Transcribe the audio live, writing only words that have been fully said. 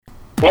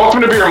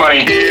Welcome to Beer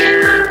Money.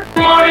 Beer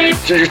Money.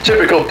 Just your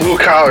typical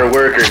blue-collar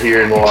worker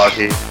here in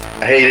Milwaukee.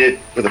 I hate it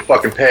with a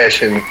fucking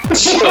passion.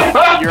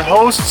 Your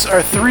hosts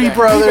are three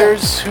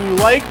brothers who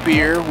like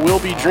beer, will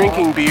be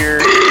drinking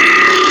beer,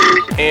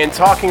 and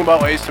talking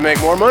about ways to make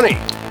more money.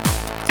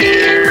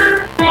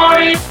 Beer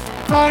Money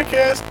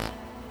Podcast.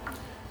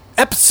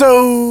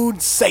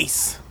 Episode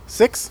 6.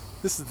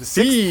 This is the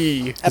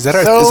sixth. Is that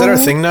our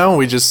thing now?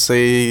 We just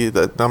say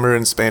the number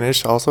in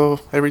Spanish also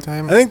every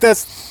time? I think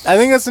that's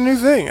a new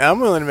thing.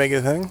 I'm willing to make it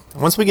a thing.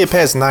 Once we get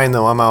past 9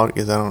 though, I'm out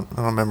because I don't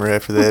remember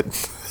after that.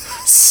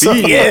 So,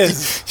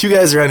 Yes. you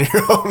guys are on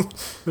your own.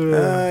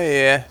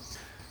 Yeah.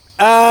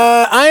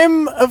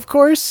 I'm, of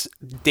course,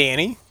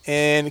 Danny,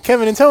 and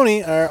Kevin and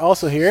Tony are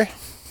also here.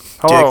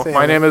 Hello, Jake,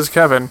 my name is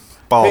Kevin.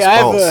 Balls.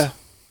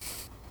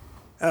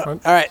 All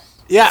right.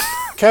 Yeah.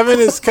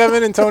 Kevin is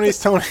Kevin and Tony's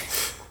Tony.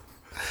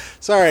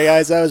 Sorry,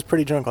 guys. I was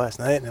pretty drunk last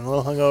night and I'm a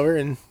little hungover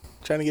and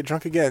trying to get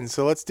drunk again.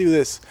 So let's do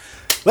this.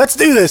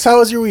 How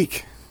was your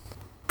week?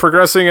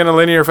 Progressing in a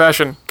linear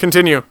fashion.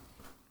 Continue.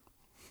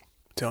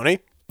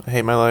 Tony? I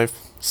hate my life.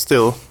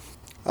 Still.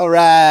 All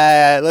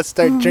right. Let's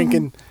start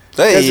drinking.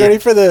 Hey. You guys ready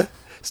for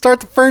start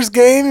the first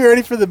game? You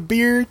ready for the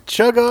beer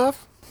chug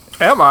off?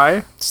 Am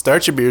I?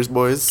 Start your beers,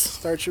 boys.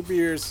 Start your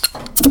beers.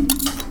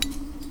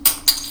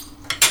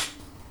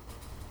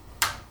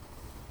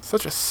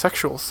 Such a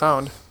sexual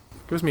sound.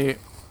 Gives me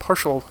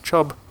partial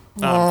chub.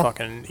 I'm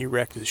fucking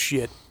erect as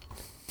shit.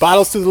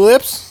 Bottles to the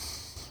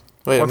lips.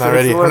 Wait, I'm Once not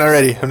it hits ready. the I'm not lips.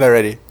 ready. I'm not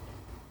ready.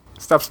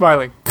 Stop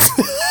smiling.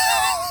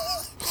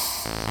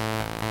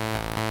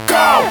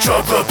 Go!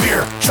 Chug the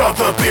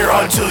beer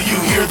until you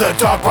hear the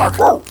dog bark.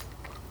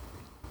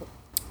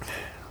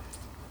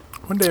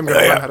 One day I'm going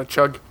to learn how to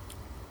chug.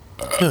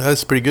 Yeah,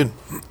 that's pretty good.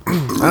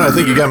 I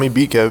think you got me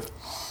beat, Kev.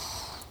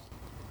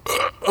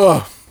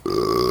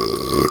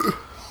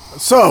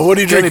 So, what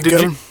are you drinking, Did you,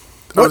 Kevin?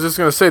 I was just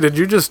going to say, did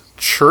you just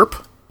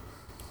chirp?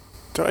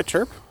 Did I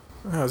chirp?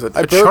 That was a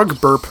burped. chug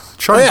burp.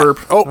 Chug burp.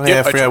 Oh, Oh, yeah,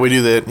 I forgot we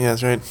do that. Yeah,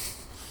 that's right.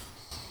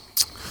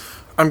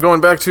 I'm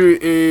going back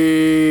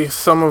to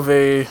some of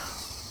a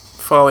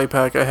folly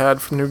pack I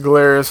had from New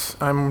Glarus.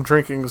 I'm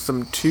drinking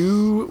some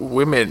Two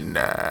Women.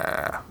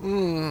 That's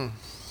a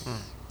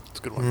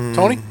good one.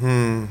 Tony?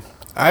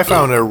 I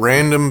found a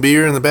random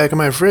beer in the back of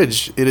my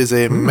fridge. It is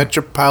a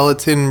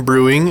Metropolitan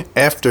Brewing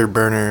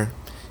Afterburner.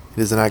 It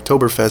is an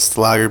Oktoberfest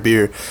lager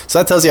beer. So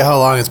that tells you how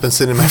long it's been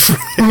sitting in my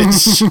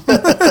fridge.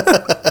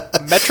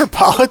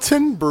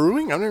 Metropolitan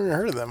Brewing? I've never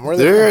heard of them. Where are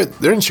they from?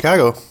 They're in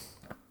Chicago.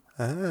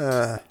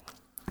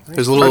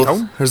 There's a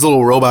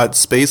little robot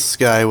space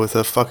guy with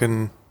a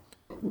fucking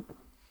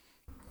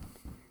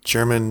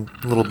German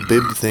little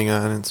bib thing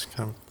on. It's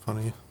kind of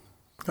funny.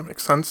 That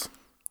makes sense.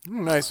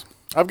 Nice.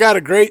 I've got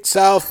a Great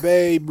South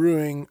Bay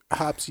Brewing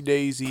Hopsy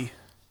Daisy.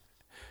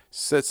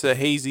 So it's a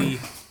hazy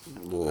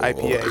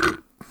IPA.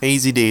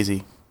 Hazy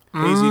Daisy.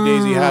 Hazy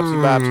Daisy Hopsy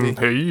Bopsy.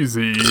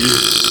 Hazy.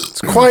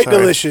 It's quite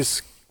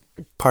delicious.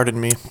 Pardon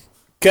me.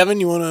 Kevin,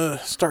 you want to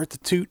start the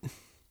toot?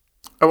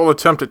 I will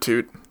attempt a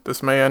toot.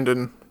 This may end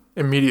in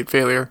immediate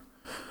failure.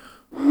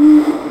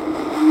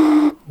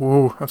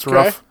 Whoa, that's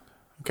rough.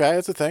 Okay,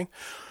 that's a thing.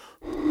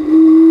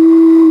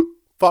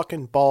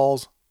 Fucking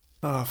balls.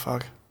 Oh,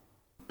 fuck.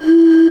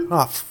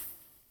 Oh,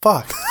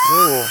 fuck.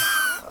 Ooh.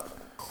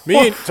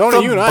 Me and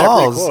Tony, you and I are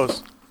pretty balls.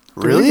 close.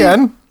 Really?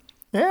 Again?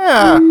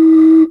 Yeah. I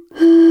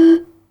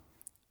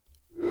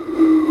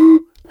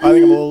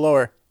think I'm a little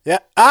lower. Yeah.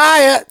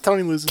 Yeah.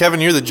 Tony loses. Kevin,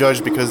 you're the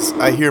judge because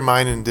I hear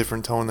mine in a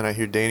different tone than I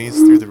hear Danny's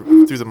through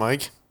the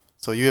mic.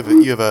 So you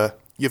have a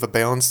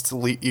balanced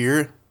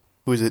ear.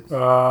 Who is it?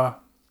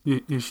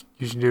 You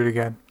should do it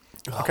again.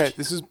 Okay,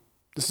 this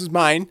is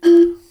mine.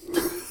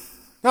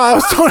 No, I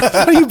was Tony.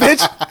 What you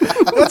bitch?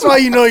 That's why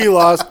you know you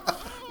lost.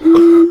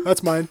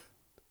 That's mine.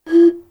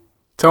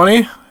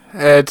 Tony,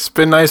 it's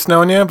been nice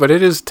knowing you, but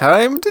it is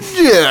time to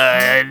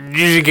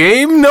judge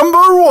game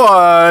number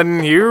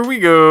 1. Here we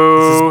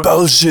go.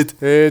 Bullshit.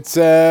 It's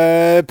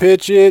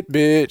pitch it,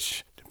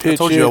 bitch. Pitch I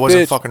told it, you I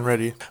wasn't bitch. fucking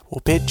ready.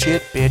 Well, pitch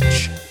it,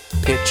 bitch.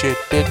 Pitch it,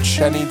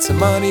 bitch. I need some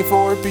money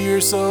for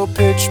beer, so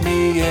pitch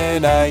me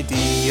an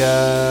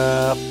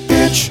idea.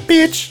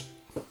 Bitch.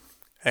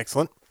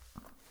 Excellent.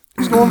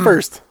 Who's going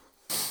first?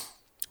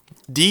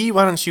 D,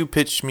 why don't you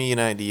pitch me an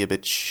idea,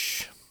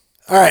 bitch?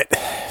 All right.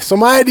 So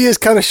my idea is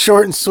kind of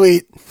short and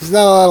sweet. There's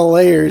not a lot of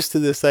layers to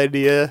this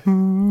idea.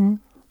 You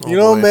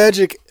know, boy.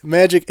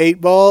 magic 8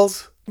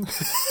 balls?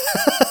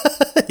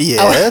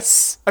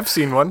 Yes. I've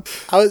seen one.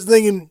 I was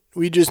thinking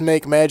we just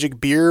make magic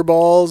beer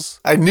balls.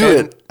 I knew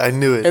it.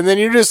 And then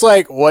you're just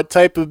like, what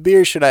type of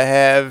beer should I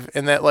have?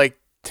 And that like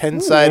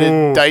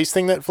 10-sided dice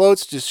thing that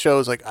floats just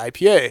shows like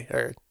IPA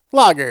or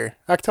lager,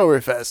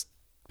 Oktoberfest,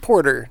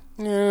 porter.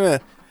 Yeah.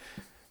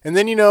 And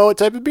then you know what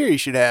type of beer you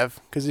should have.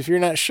 Because if you're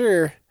not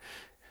sure,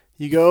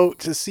 you go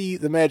to see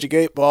the Magic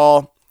 8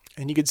 Ball,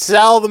 and you could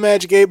sell the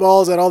Magic 8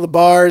 Balls at all the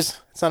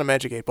bars. It's not a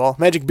Magic 8 Ball.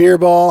 Magic Beer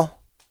Ball.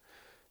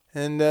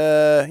 And,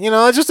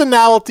 it's just a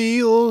novelty,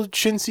 a little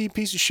chintzy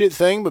piece of shit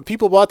thing, but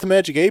people bought the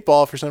Magic 8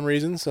 Ball for some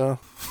reason, so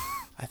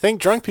I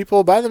think drunk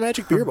people buy the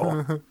Magic Beer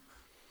Ball.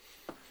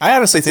 I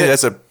honestly think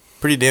that's a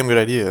pretty damn good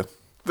idea.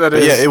 That But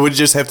is. yeah, it would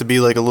just have to be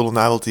like a little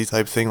novelty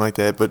type thing like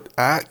that. But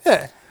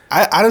Yeah.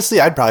 I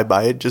honestly, I'd probably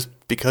buy it just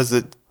because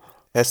it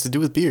has to do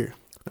with beer.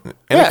 And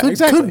Yeah, it could,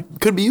 exactly.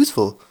 could be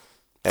useful,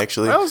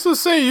 actually. I also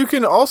say you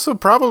can also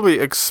probably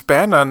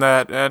expand on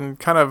that and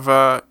kind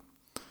of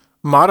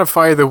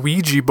modify the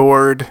Ouija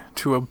board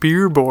to a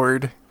beer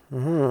board.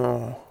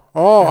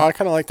 Oh, I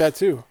kind of like that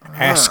too.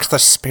 Ask the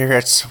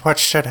spirits, what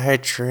should I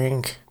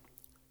drink?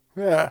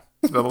 Yeah.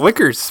 The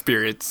liquor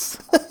spirits.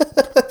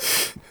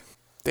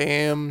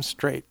 Damn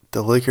straight.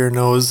 The liquor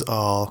knows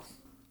all.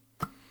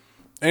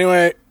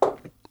 Anyway,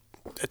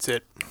 that's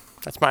it.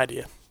 That's my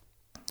idea.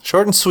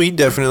 Short and sweet,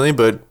 definitely,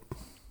 but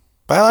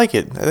I like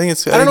it. I think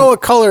it's. I don't know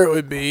what color it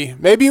would be.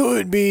 Maybe it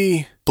would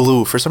be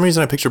Blue. For some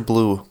reason, I picture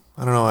blue.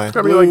 I don't know why.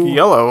 Gotta be like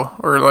yellow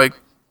or like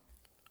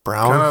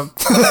Brown.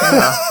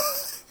 kind of.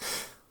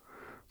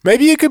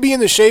 maybe it could be in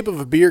the shape of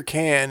a beer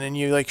can, and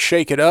you like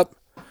shake it up,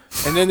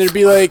 and then there'd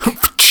be like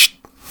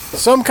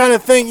some kind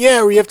of thing,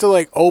 where you have to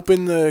like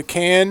open the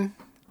can,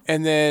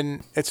 and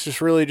then it's just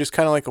really just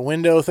kind of like a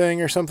window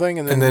thing or something,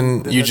 and And then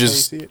you that's how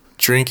just see it.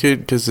 drink it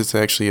because it's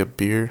actually a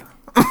beer.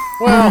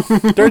 Well,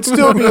 there'd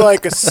still be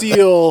like a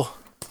seal.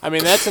 I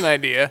mean, that's an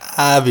idea,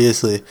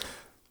 Obviously.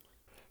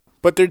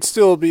 but there'd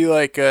still be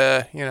like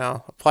a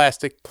a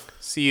plastic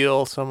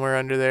seal somewhere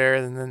under there,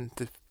 and then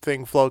the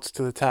thing floats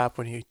to the top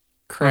when you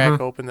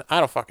crack open the. I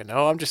don't fucking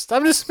know. I'm just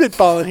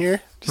spitballing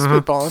here. Just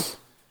spitballing.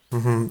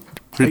 I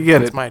get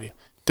That's it. my idea.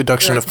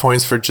 Deduction of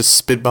points for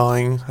just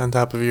spitballing on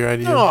top of your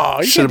idea. Oh,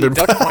 you Should should have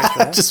been deduct points for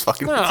that. just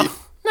fucking with No, you.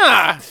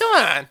 nah, come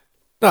on.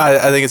 No, I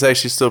think it's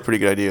actually still a pretty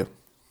good idea.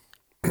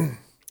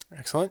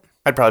 Excellent.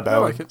 I'd probably buy I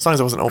one like it. as long as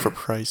it wasn't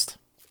overpriced.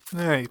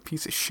 Hey,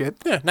 piece of shit.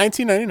 Yeah,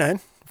 $19.99,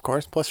 of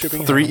course, plus shipping.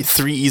 and Three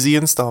handling. easy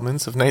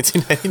installments of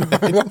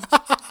 $19.99.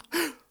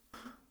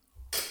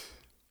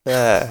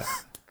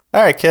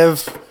 All right,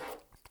 Kev.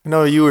 I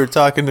know you were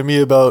talking to me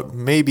about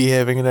maybe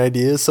having an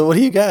idea. So what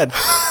do you got?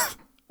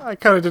 I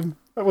kind of didn't.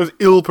 I was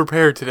ill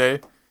prepared today.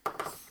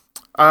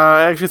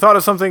 I actually thought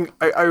of something.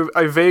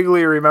 I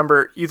vaguely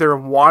remember either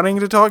wanting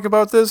to talk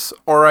about this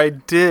or I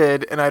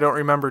did, and I don't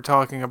remember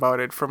talking about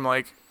it from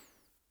like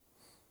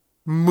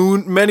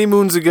many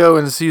moons ago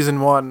in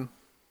season 1.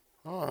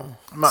 Oh,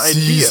 my idea.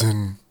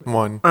 Season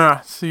 1.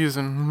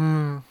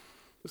 Season.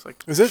 It's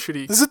like Is it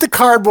shitty. Is it the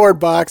cardboard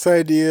box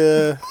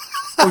idea?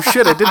 Oh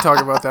shit! I did talk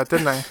about that,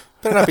 didn't I?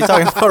 Better not be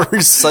talking about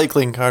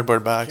recycling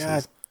cardboard boxes.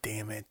 God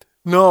damn it.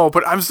 No,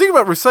 but I was thinking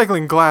about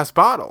recycling glass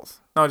bottles.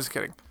 No, just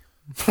kidding.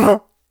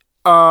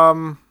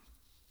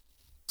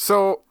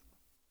 So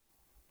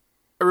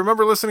I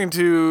remember listening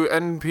to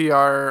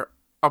NPR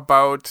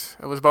about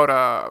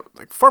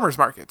like farmers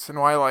markets and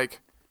why like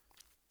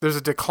there's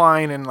a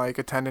decline in like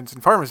attendance in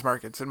farmers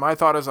markets. And my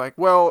thought is like,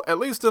 well, at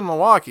least in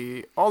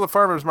Milwaukee, all the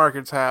farmers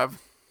markets have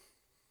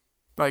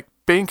like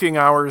banking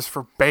hours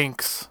for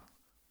banks.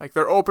 Like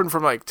they're open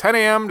from like 10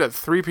 a.m. to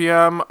 3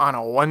 p.m. on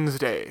a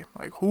Wednesday.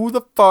 Like who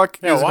the fuck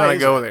Yeah, is why gonna is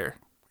go it? there?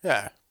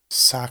 Yeah.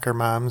 Soccer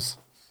moms.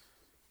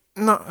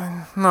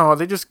 No,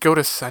 they just go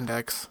to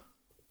Sendex.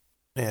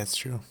 Yeah, it's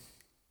true.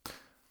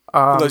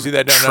 For those of you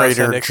that don't know,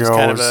 Trader Sendex is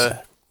kind of Joe's.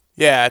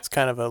 it's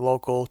kind of a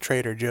local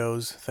Trader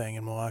Joe's thing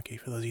in Milwaukee.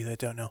 For those of you that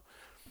don't know,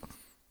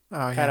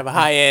 kind of a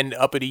high-end,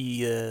 uppity,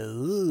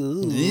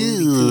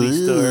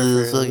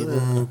 foodie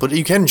store. But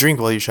you can drink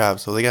while you shop,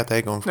 so they got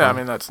that going for Yeah, I them.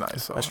 mean that's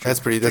nice. So. That's They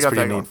pretty got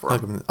that neat. going for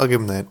 'em. I'll give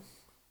them that.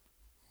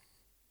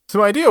 So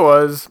my idea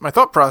was, my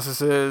thought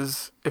process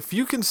is, if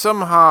you can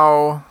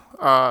somehow,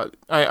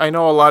 I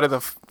know a lot of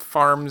the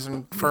farms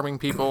and farming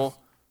people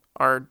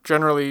are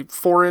generally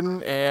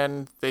foreign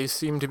and they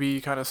seem to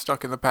be kind of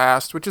stuck in the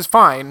past, which is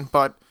fine.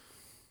 But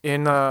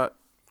in the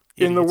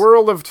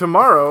world of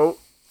tomorrow,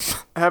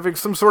 having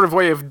some sort of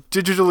way of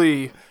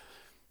digitally,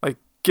 like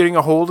getting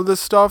a hold of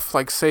this stuff,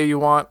 like say you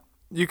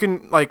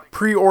can like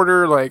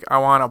pre-order, like I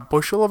want a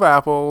bushel of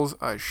apples,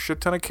 a shit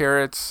ton of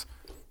carrots,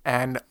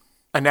 and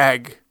an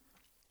egg.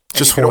 And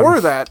Just you can one.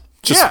 order that.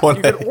 Just one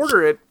you can egg.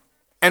 order it.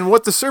 And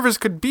what the service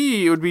could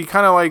be, it would be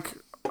kind of like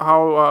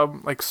how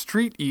like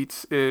Street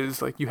Eats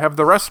is. Like you have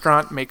the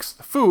restaurant makes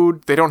the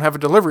food. They don't have a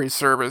delivery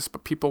service,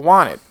 but people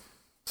want it.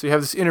 So you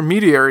have this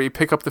intermediary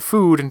pick up the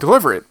food and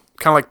deliver it.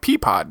 Kind of like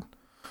Peapod.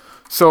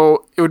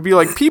 So it would be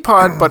like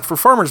Peapod, but for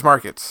farmers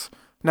markets.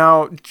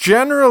 Now,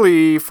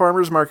 generally,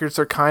 farmers markets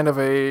are kind of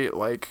a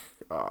like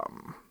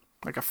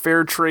a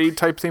fair trade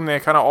type thing. They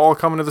kind of all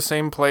come into the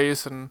same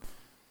place, and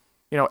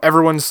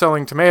everyone's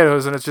selling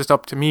tomatoes, and it's just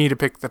up to me to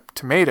pick the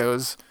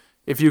tomatoes.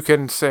 If you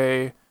can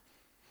say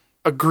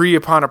agree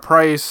upon a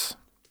price,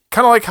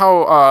 kind of like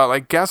how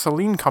like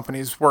gasoline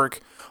companies work.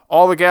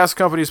 All the gas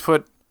companies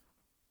put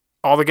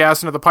all the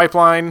gas into the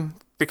pipeline.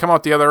 They come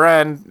out the other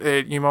end.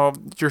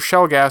 Your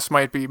shell gas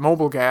might be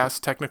mobile gas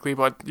technically,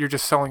 but you're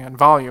just selling on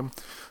volume.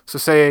 So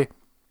say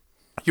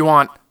you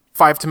want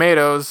 5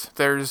 tomatoes.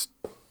 There's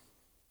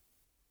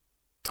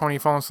Tony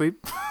falling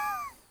asleep.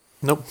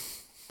 Nope.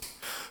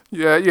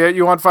 Yeah.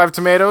 You want 5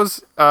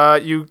 tomatoes.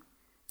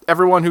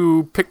 Everyone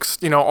who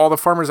picks, all the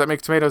farmers that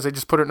make tomatoes, they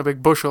just put it in a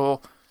big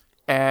bushel,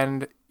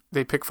 and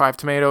they pick 5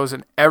 tomatoes,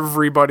 and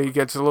everybody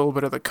gets a little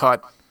bit of the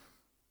cut.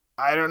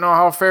 I don't know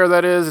how fair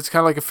that is. It's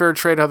kind of like a fair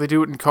trade how they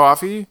do it in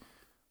coffee,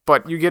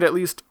 but you get at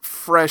least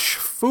fresh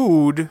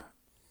food,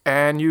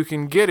 and you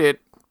can get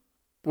it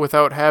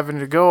without having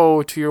to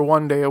go to your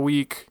 1 day a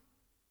week,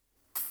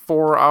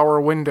 4-hour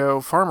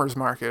window farmer's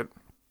market.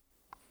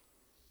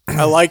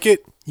 I like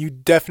it. You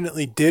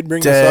definitely did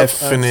bring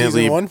this up on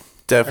season 1.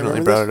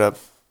 Definitely brought it up.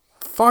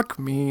 Fuck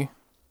me.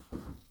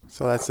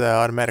 So that's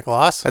automatic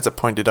loss. That's a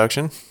point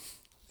deduction.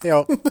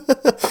 Not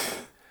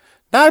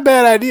a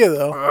bad idea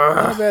though.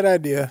 Not a bad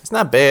idea. It's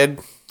not bad.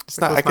 It's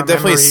not. I could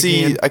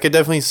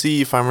definitely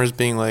see farmers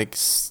being like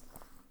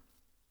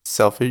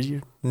selfish.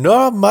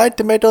 No, my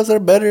tomatoes are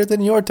better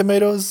than your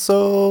tomatoes,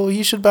 so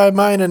you should buy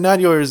mine and not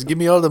yours. Give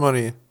me all the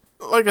money.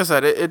 Like I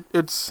said,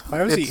 it's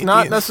not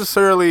Indian?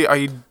 necessarily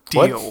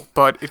ideal,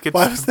 but it gets.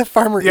 Why was the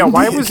farmer? Yeah, Indian?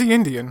 why was he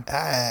Indian?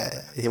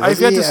 I've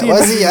yet to see him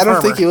be a I don't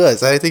farmer. think he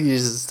was. I think he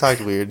just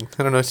talked weird.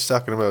 I don't know what you're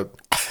talking about.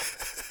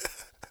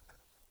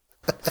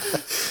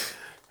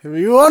 If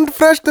you want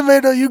fresh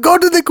tomato, you go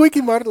to the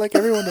Quickie Mart like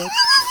everyone else.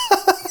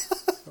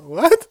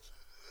 What?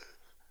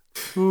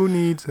 Who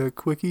needs a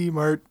Quickie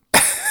Mart?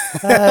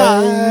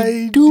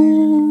 I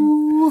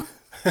do.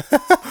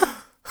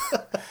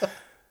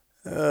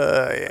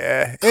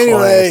 Yeah.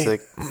 Anyway,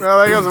 Classic.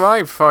 Well, that was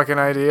my fucking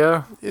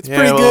idea. it's Yeah,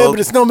 pretty well, good, but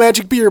it's no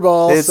magic beer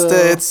ball.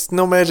 It's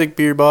no magic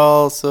beer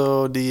ball,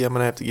 so D, I'm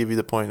gonna have to give you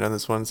the point on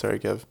this one. Sorry,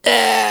 Kev.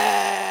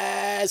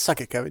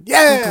 Suck it, Kevin.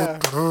 Yeah.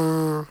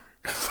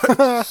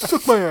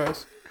 Suck my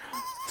ass.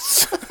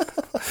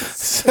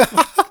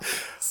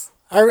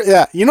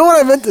 Yeah. You know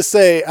what I meant to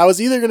say? I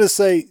was either going to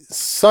say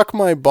suck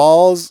my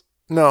balls.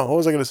 No, what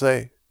was I going to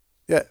say?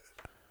 Yeah.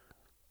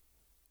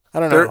 I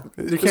don't know.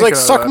 You It was can't like get out of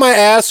suck that. my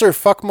ass or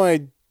fuck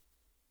my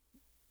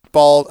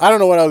balls. I don't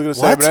know what I was going to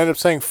say, What? but I ended up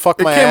saying fuck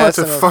It my came out ass.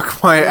 to and I was-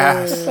 fuck my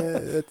ass.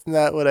 That's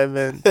not what I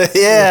meant.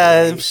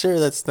 Yeah, I'm sure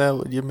that's not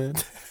what you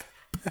meant.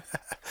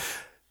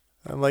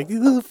 I'm like,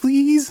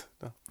 please.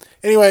 No.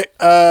 Anyway,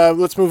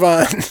 let's move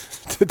on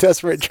to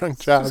Desperate Drunk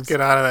Jobs. Just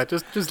get out of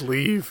that. Just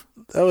leave.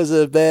 That was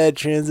a bad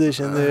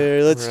transition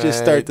there. Let's just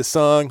Right. start the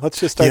song. Let's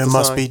just start You the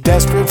must song. be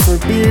desperate for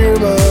beer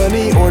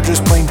money or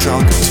just plain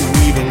drunk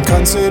to even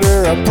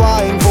consider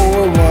applying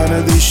for one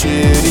of these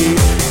shitty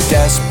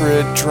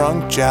desperate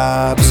drunk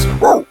jobs.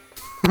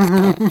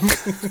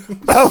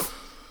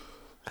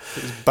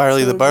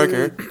 Barley the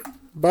Barker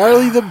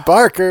Barley the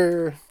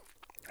Barker.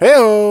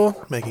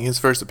 Heyo. making his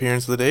first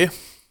appearance of the day.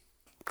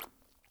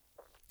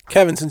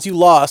 Kevin, since you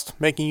lost,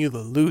 making you the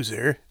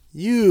loser,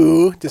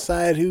 you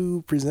decide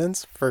who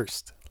presents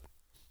first.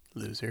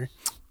 Loser.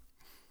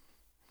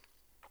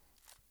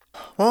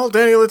 Well,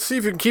 Danny, let's see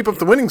if you can keep up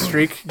the winning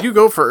streak. You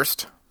go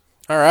first.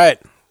 All right.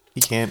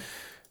 He can't.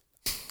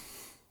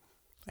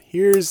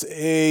 Here's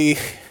a...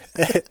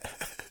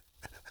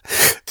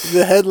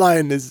 The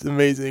headline is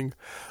amazing.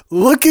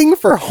 Looking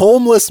for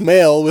homeless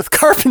male with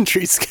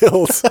carpentry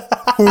skills.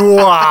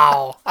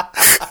 Wow.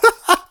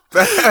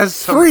 That has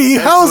some Free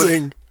excellent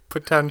housing.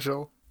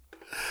 potential.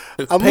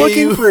 I'm Pay looking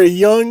you- for a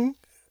young...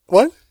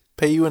 What?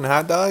 Pay you in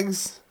hot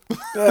dogs?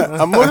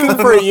 I'm looking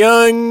for a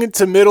young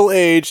to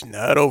middle-aged,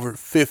 not over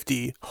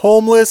 50,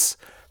 homeless,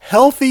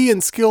 healthy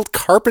and skilled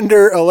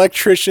carpenter,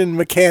 electrician,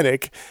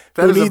 mechanic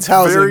That who is needs a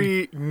housing.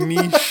 very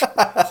niche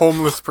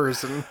homeless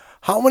person.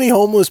 How many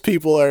homeless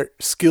people are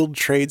skilled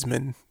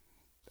tradesmen?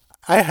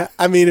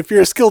 I mean, if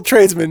you're a skilled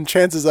tradesman,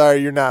 chances are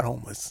you're not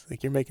homeless.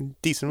 Like, you're making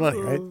decent money,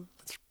 right?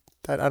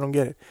 I don't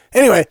get it.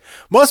 Anyway,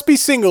 must be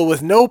single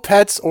with no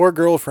pets or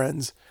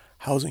girlfriends.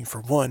 Housing for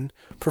one.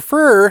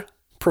 Prefer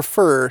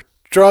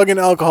drug and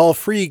alcohol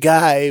free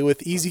guy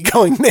with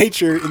easygoing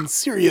nature and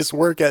serious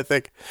work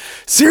ethic.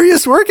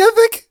 Serious work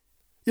ethic?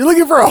 You're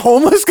looking for a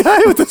homeless guy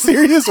with a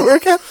serious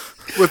work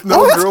ethic? With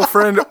no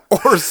girlfriend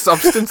or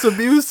substance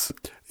abuse?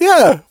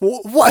 Yeah.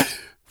 What?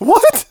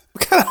 What?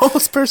 What kind of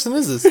homeless person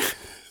is this?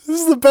 This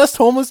is the best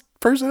homeless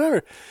person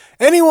ever.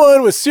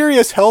 Anyone with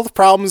serious health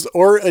problems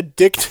or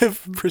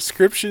addictive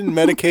prescription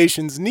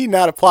medications need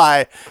not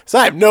apply, as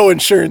I have no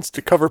insurance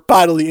to cover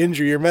bodily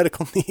injury or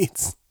medical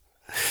needs.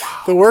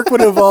 The work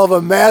would involve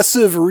a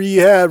massive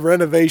rehab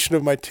renovation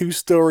of my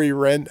 2-story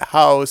rent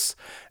house,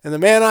 and the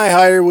man I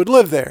hire would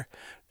live there.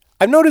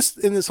 I've noticed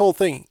in this whole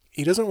thing,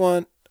 he doesn't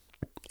want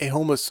a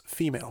homeless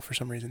female for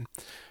some reason.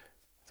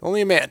 It's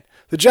only a man.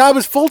 The job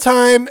is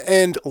full-time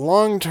and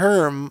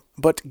long-term,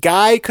 but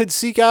Guy could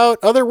seek out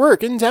other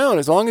work in town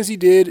as long as he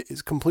did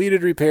his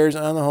completed repairs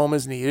on the home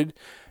as needed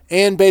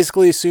and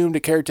basically assumed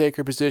a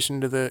caretaker position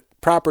to the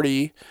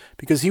property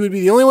because he would be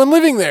the only one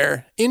living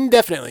there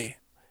indefinitely.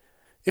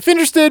 If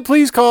interested,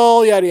 please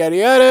call, yada, yada,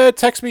 yada.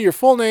 Text me your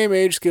full name,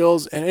 age,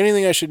 skills, and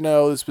anything I should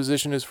know. This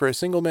position is for a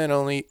single man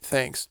only.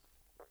 Thanks.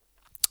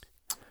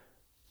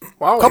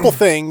 Wow. Couple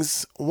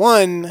things.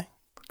 One,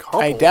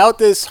 I doubt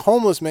this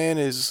homeless man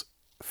is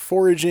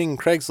foraging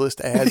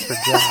Craigslist ads for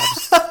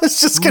jobs. I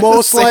was just gonna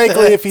Most say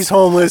likely, that. if he's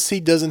homeless, he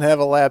doesn't have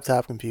a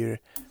laptop computer.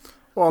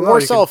 Well, or no,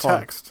 you cell can phone.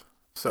 text.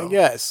 So, I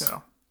guess. you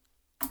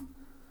know.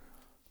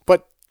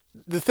 But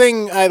the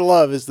thing I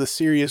love is the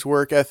serious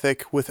work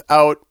ethic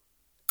without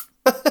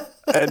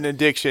an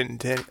addiction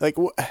to like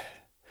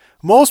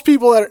most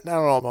people that I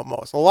don't know about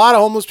most. A lot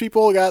of homeless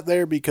people got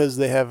there because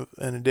they have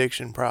an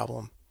addiction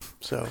problem.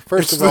 So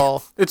first of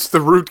all, it's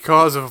the root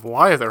cause of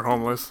why they're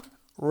homeless.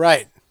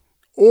 right,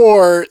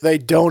 or they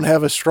don't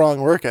have a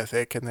strong work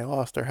ethic and they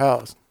lost their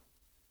house.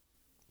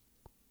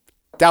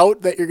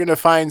 Doubt that you're going to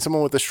find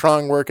someone with a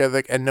strong work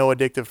ethic and no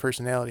addictive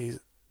personalities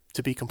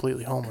to be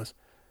completely homeless,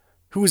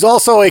 who's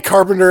also a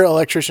carpenter,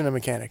 electrician, and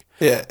mechanic.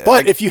 Yeah.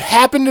 But if you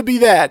happen to be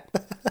that,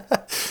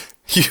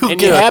 you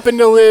you happen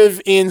to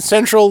live in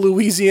central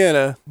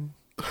Louisiana,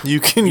 you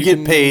can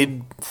get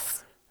paid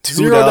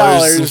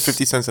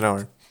 $2.50 an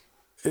hour.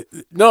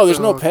 No, there's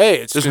no pay.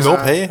 It's There's just, no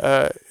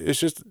pay? It's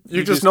just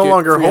You're just no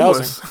longer free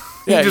homeless. housing.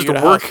 You Yeah, just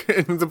get a work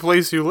in the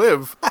place you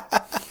live.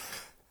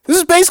 This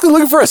is basically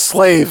looking for a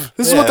slave.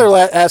 This is what they're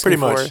asking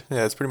pretty much. for.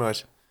 Yeah, it's pretty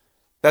much.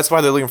 That's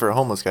why they're looking for a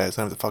homeless guy.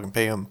 So I don't have to fucking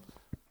pay him.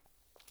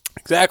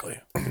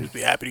 Exactly. I'd just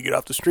be happy to get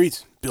off the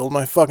streets, build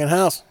my fucking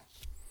house.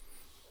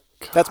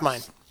 That's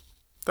mine.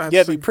 That's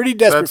Yeah, be pretty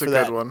desperate That's for a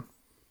that. good one.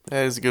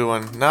 That is a good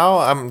one. Now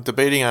I'm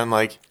debating on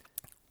like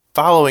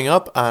following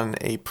up on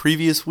a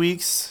previous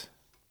week's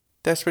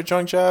desperate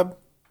drunk job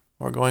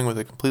or going with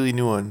a completely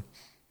new one.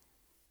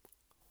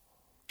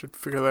 Should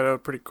figure that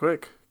out pretty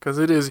quick because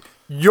it is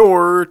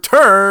your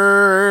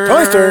turn.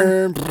 Tony's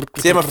turn.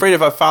 See, I'm afraid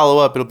if I follow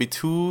up, it'll be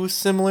too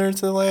similar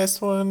to the last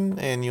one,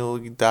 and you'll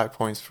dock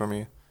points for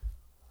me.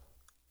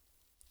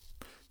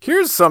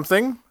 Here's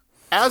something.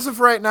 As of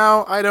right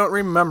now, I don't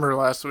remember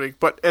last week,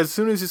 but as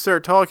soon as you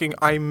start talking,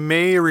 I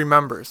may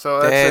remember.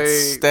 So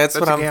That's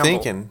what a I'm gamble.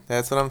 thinking.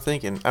 That's what I'm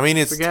thinking. I mean,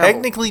 it's a gamble.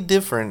 technically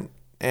different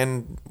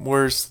and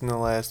worse than the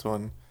last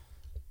one.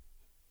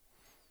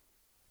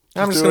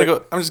 I'm just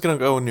gonna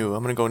go new.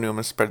 I'm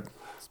gonna spread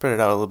it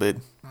out a little bit.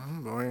 Oh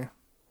boy.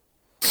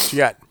 What you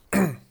got?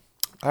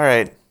 All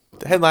right.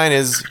 The headline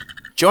is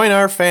 "Join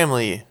Our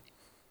Family."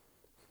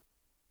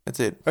 That's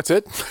it. That's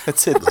it?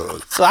 That's it.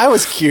 So I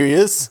was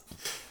curious.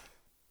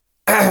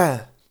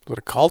 What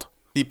it called?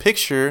 The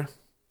picture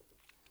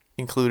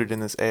included in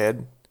this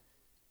ad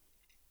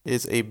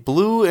is a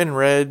blue and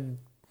red,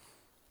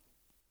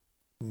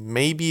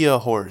 maybe a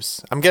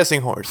horse. I'm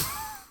guessing horse.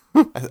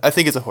 I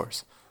think it's a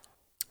horse.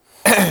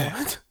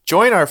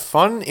 Join our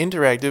fun,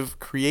 interactive,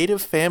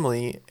 creative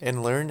family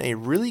and learn a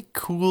really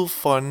cool,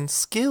 fun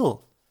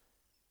skill.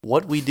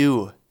 What we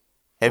do.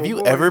 Have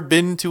you ever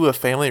been to a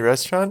family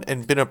restaurant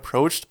and been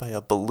approached by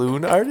a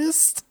balloon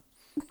artist?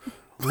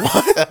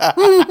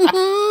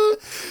 What?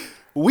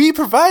 We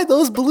provide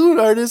those balloon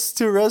artists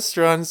to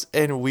restaurants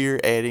and we're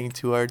adding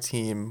to our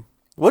team.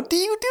 What do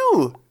you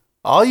do?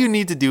 All you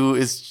need to do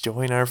is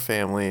join our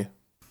family.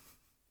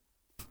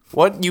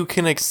 What you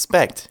can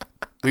expect.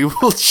 We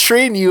will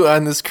train you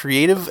on this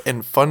creative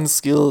and fun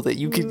skill that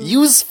you can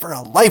use for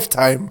a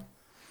lifetime.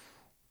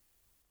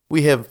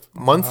 We have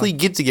monthly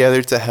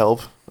get-together to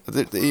help.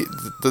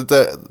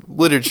 The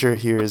literature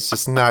here is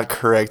just not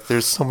correct.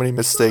 There's so many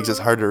mistakes, it's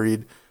hard to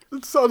read.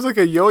 It sounds like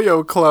a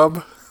yo-yo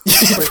club.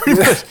 Pretty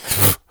much.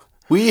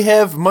 We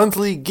have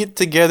monthly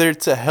get-together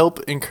to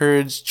encourage,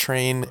 encourage,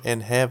 train,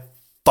 and have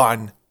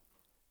fun.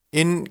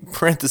 In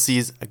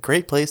parentheses, a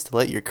great place to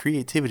let your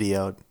creativity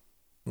out.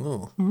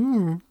 Ooh.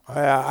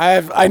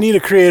 I need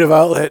a creative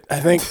outlet. I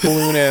think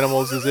balloon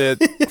animals is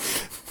it.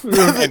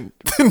 And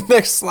the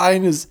next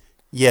line is,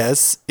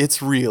 yes,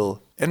 it's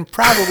real. And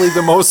probably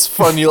the most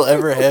fun you'll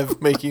ever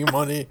have making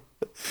money.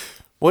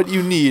 What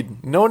you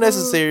need, no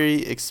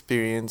necessary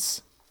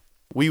experience.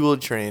 We will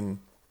train.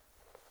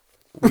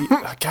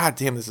 God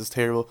damn, this is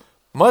terrible.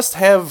 Must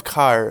have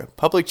car.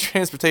 Public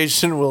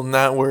transportation will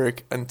not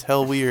work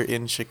until we are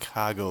in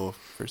Chicago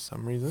for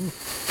some reason.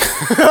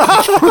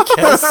 I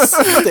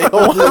guess they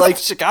only like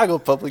Chicago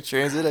public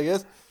transit, I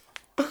guess.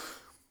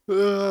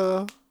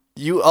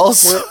 You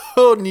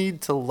also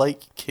need to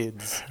like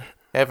kids.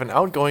 Have an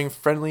outgoing,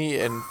 friendly,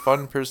 and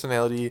fun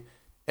personality.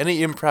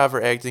 Any improv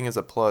or acting is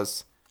a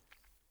plus.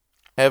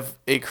 Have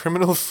a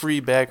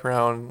criminal-free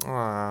background.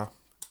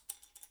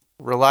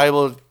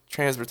 Reliable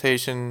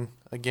transportation,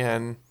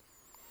 again.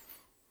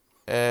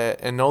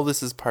 And know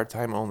this is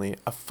part-time only.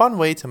 A fun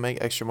way to make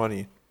extra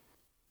money.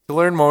 To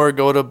learn more,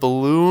 go to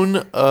Balloon...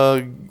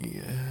 What?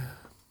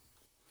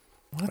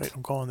 Wait,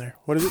 I'm going there.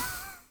 What is it?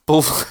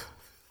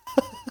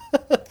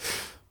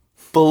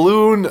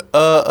 Balloon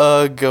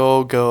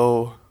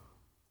go.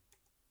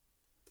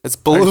 It's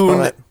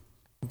balloon,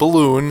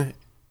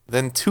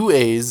 then 2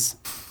 A's,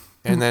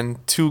 and then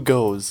 2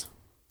 goes.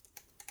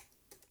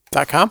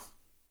 .com?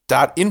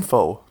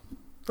 .info.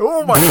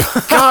 Oh my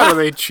god, are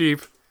they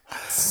cheap?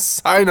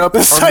 Sign up.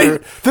 This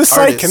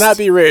site cannot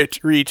be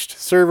reached.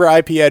 Server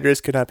IP address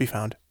could not be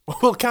found.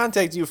 We'll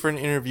contact you for an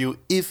interview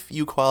if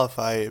you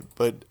qualify,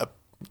 but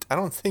I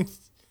don't think...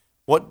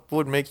 What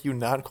would make you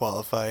not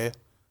qualify?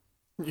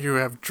 You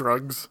have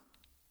drugs.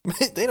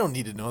 They don't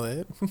need to know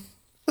that.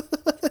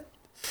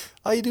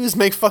 All you do is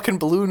make fucking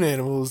balloon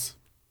animals.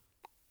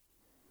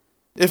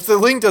 If the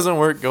link doesn't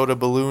work, go to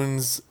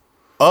balloonsorg.com.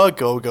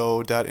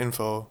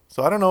 agogo.info.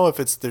 So I don't know if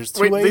there's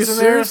two Wait, they ways in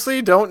there.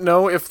 seriously don't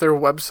know if their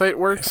website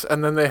works,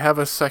 and then they have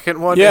a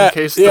second one Yeah, in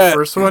case yeah. the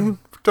first one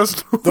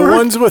doesn't work?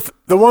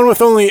 The one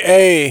with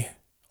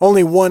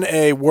only one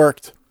A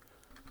worked.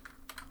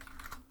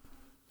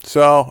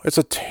 So it's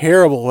a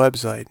terrible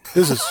website.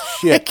 This is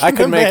shit. I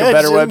could make a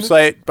better imagine.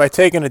 website by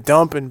taking a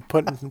dump and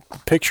putting a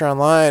picture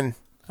online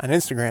on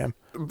Instagram.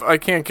 I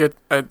can't get.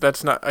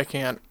 That's not. I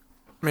can't.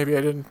 Maybe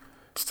I didn't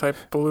type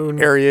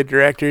balloon. Area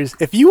directors.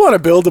 If you want to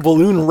build a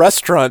balloon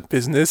restaurant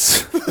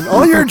business, and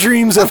all your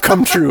dreams have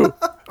come true.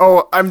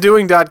 Oh, I'm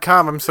doing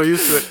 .com. I'm so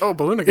used to it. Oh,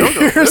 Balloon A Go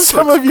Go. Here's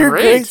some of your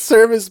great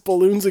service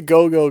Balloons A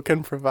Go Go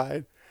can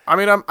provide. I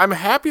mean, I'm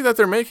happy that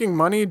they're making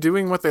money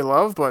doing what they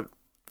love, but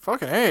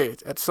fucking hey,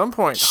 at some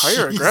point,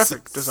 hire a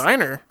graphic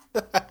designer.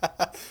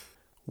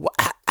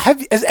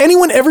 Has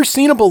anyone ever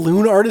seen a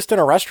balloon artist in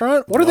a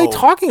restaurant? What are they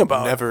talking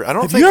about? Never. I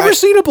don't Have think you ever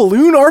seen a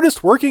balloon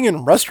artist working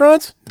in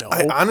restaurants? No.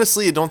 I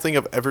honestly don't think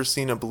I've ever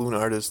seen a balloon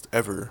artist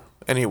ever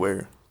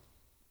anywhere.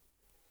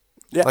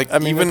 Yeah, Like I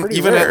mean, even they're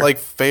pretty at rare. like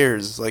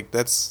fairs, like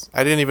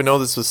I didn't even know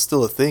this was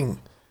still a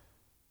thing.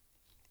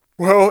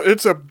 Well,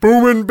 it's a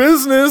booming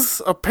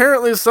business.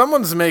 Apparently,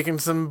 someone's making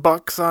some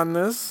bucks on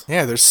this.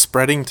 Yeah, they're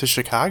spreading to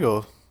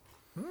Chicago.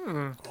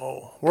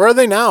 Where are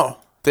they now?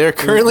 They're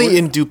currently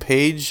in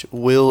DuPage,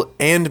 Will,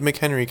 and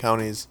McHenry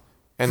counties,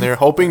 and they're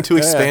hoping to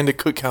expand to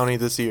Cook County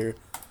this year.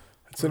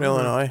 It's in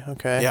Illinois.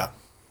 Okay. Yeah.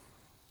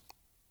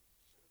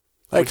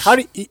 Like, how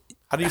do you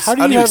How do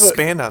you have a-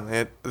 expand on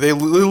that? They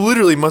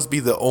literally must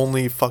be the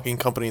only fucking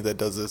company that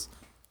does this.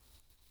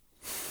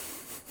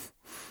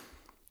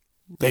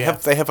 They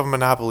have a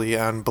monopoly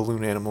on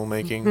balloon animal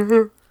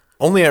making.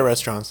 Only at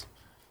restaurants.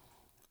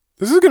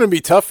 This is going to be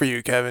tough for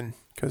you, Kevin,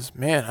 because,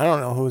 man, I don't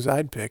know whose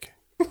I'd pick.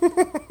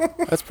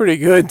 That's pretty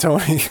good,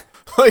 Tony.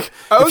 Like,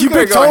 If you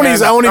pick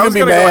Tony's, I won't even be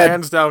Go mad.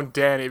 hands down,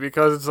 Danny,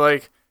 because it's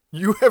like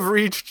you have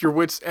reached your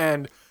wit's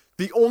end.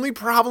 The only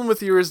problem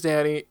with yours,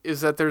 Danny,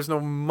 is that there's no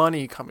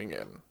money coming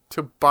in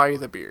to buy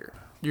the beer.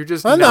 You're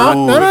just No, now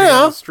no, living no, on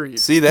no. the street.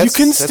 See, that's You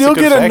can that's a still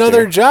good get factor.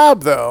 another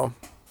job, though.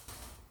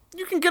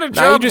 You can get a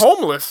Now you job just-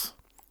 homeless.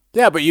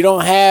 Yeah, but you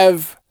don't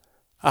have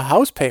a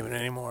house payment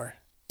anymore.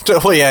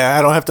 Well, yeah,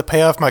 I don't have to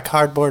pay off my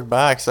cardboard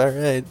box. All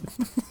right.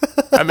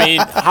 I mean,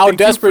 how Thank you,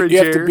 desperate do you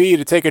have to Bridger. be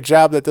to take a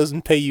job that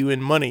doesn't pay you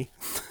in money?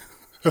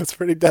 That's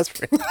pretty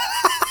desperate.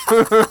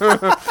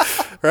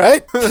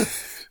 Right?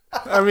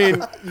 I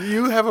mean,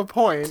 you have a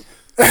point.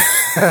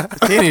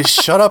 Danny,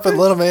 shut up and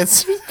let him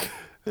answer.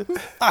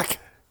 Fuck.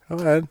 Come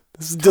on.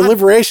 This is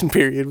deliberation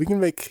period. We can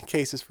make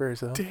cases for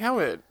ourselves. Damn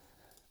it.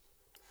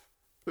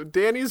 So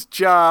Danny's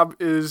job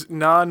is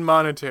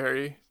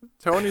non-monetary.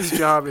 Tony's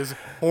job is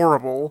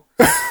horrible.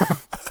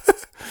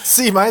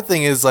 See, my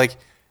thing is like,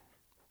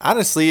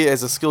 honestly,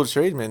 as a skilled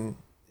tradesman,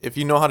 if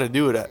you know how to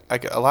do it,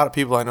 like a lot of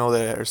people I know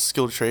that are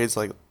skilled trades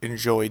like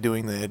enjoy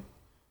doing that.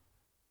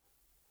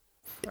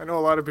 I know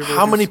a lot of people.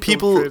 How who do many skilled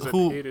people trades that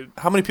hate it.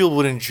 how many people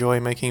would enjoy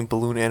making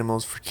balloon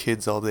animals for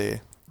kids all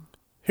day?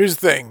 Here's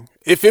the thing.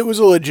 If it was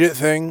a legit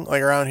thing,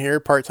 like around here,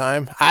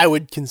 part-time, I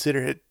would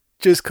consider it.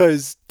 Just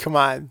because, come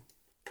on.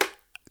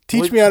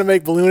 Teach me how to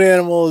make balloon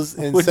animals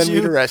and Would send me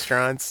you? to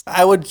restaurants.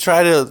 I would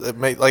try to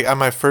make, like, on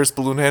my first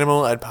balloon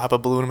animal, I'd pop a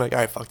balloon. I'm like, all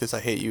right, fuck this.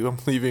 I hate you. I'm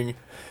leaving.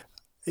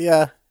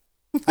 Yeah.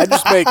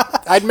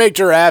 I'd make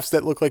giraffes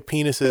that look like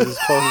penises as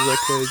close as I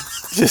could.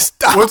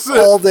 Just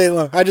all day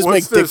long. I just make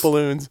what's dick this?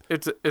 balloons.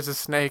 It's a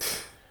snake.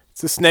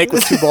 It's a snake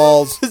with two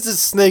balls. It's a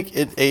snake.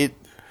 It ate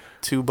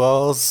 2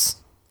 balls.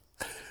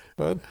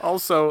 What?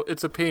 Also,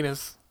 it's a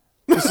penis.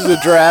 This is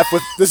a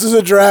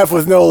giraffe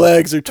with no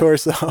legs or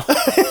torso.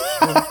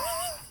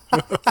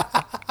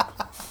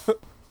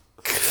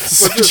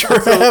 It's a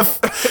giraffe.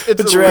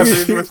 It's a giraffe.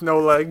 lizard with no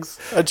legs.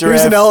 A Here's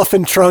giraffe. an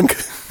elephant trunk.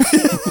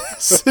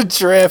 It's a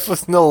giraffe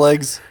with no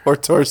legs or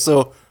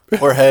torso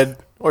or head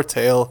or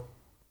tail.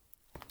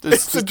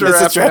 It's a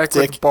giraffe neck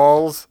dick. with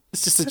balls.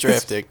 It's just a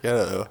giraffe dick. I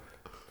don't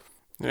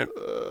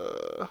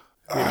know.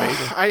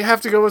 I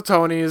have to go with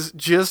Tony's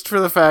just for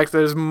the fact that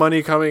there's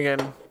money coming in.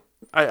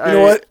 You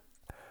know what?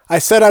 I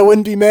said I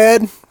wouldn't be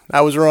mad.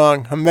 I was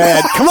wrong. I'm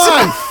mad. Come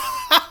on!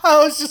 I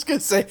was just gonna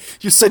say,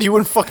 you said you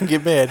wouldn't fucking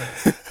get mad.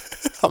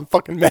 I'm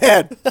fucking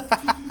mad.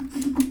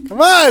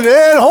 Come on,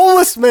 man.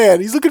 Homeless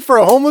man. He's looking for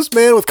a homeless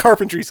man with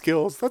carpentry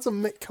skills.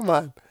 Come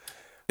on.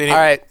 All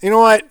right. You know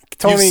what,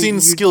 Tony? You've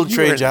seen skilled you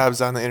trade were-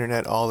 jobs on the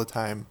internet all the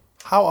time.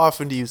 How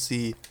often do you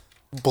see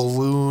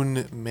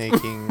balloon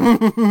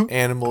making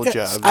animal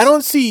jobs? I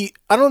don't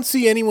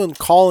see anyone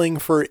calling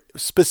for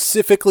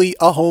specifically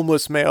a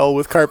homeless male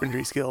with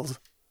carpentry skills.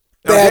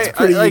 That's Okay,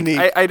 pretty I,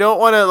 unique. I don't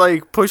want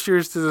to push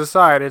yours to the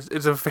side.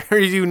 It's a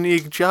very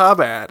unique job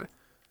ad.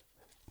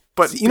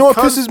 But You know what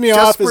because pisses me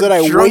off is that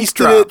I drunk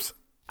wasted it.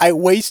 I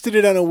wasted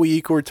it on a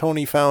week where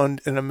Tony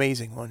found an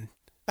amazing one.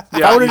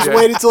 Yeah, I would have you just did.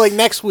 waited till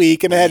next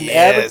week and had an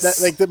Yes.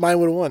 that mine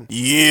would have won.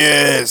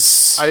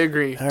 Yes. I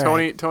agree.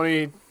 right.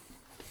 Tony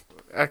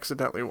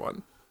accidentally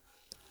won.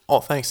 Oh,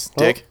 thanks,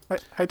 Dick.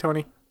 Hi,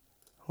 Tony.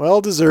 Well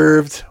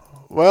deserved.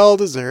 Well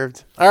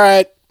deserved. All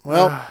right.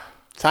 Well,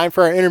 time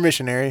for our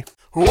intermissionary.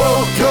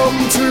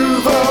 Welcome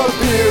to the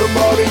Beer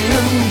Money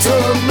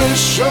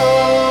Intermission.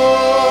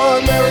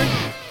 Eric?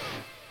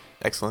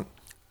 Excellent.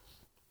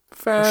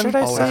 Fantastic. Should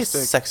I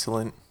say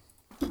sexcellent?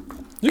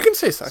 You can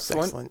say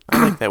sexcellent. Excellent.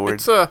 I like that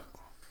word.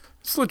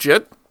 It's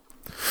legit.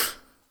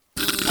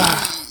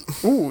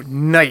 Ooh,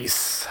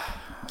 nice.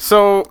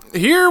 So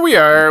here we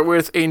are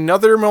with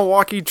another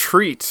Milwaukee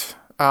treat,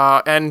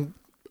 and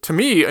to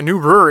me, a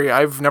new brewery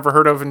I've never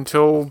heard of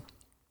until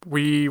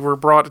we were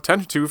brought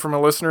attention to from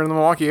a listener in the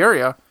Milwaukee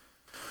area.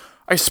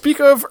 I speak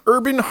of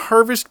Urban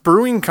Harvest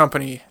Brewing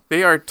Company.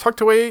 They are tucked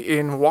away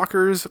in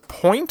Walker's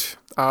Point.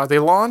 They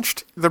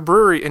launched the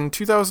brewery in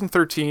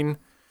 2013.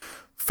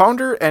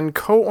 Founder and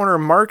co-owner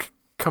Mark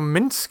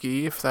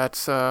Kaminsky, if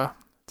that's how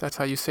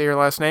you say your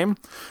last name,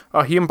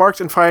 he embarked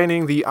in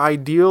finding the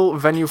ideal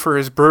venue for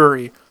his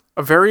brewery.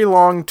 A very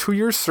long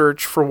 2-year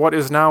search for what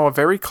is now a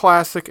very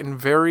classic and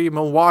very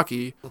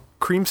Milwaukee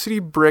Cream City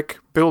brick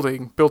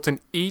building built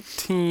in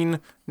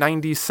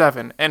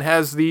 1897 and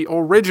has the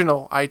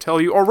original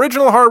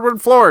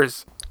hardwood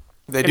floors.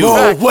 They do.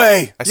 No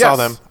way! I saw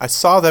them. I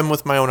saw them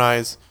with my own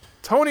eyes.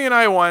 Tony and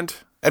I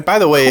went. And by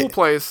the way, Cool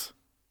place.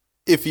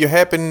 if you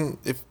happen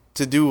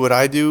to do what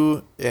I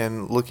do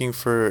and looking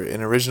for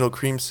an original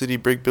Cream City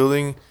brick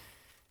building,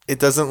 it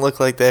doesn't look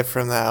like that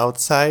from the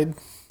outside.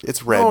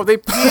 It's red. Oh, they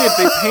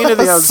painted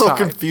the I'm outside. so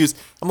confused.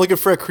 I'm looking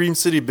for a Cream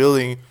City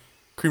brick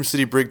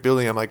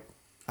building. I'm like,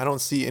 I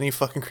don't see any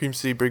fucking Cream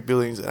City brick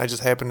buildings. And I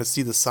just happen to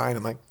see the sign.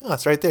 I'm like, oh,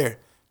 it's right there.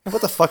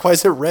 What the fuck? Why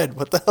is it red?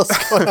 What the hell's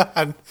going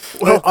on?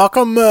 Well, how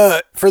come,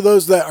 for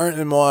those that aren't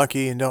in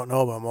Milwaukee and don't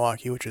know about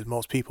Milwaukee, which is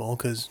most people,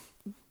 because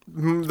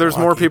There's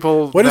more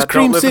people What is that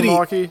Cream don't live City? in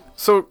Milwaukee.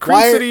 So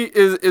Cream City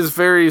is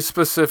very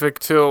specific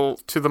to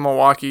the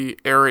Milwaukee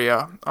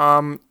area.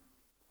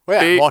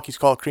 Milwaukee's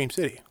called Cream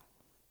City.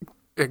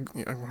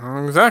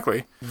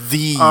 Exactly.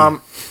 The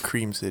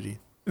Cream City.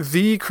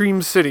 The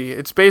Cream City.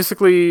 It's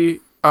basically Is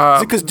it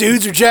because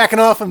dudes are jacking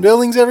off in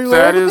buildings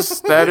everywhere?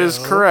 that is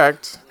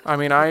correct. I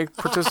mean, I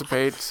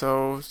participate,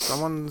 so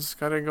someone's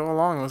got to go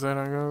along with it.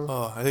 I go.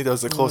 Oh, I think that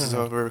was the closest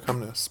I've ever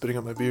come to spitting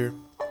up my beer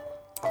via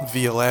That would've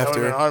been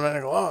laughter.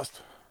 automatic loss.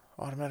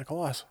 Automatic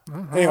loss.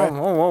 Anyway,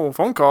 Whoa,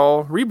 phone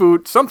call,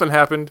 reboot, something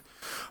happened.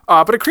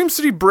 But a Cream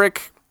City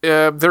brick,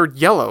 they're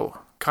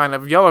yellow, kind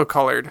of yellow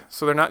colored,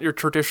 so they're not your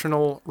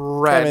traditional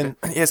red.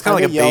 Kevin, Yeah, it's kind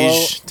of like a yellow,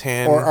 beige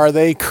tan. or are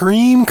they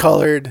cream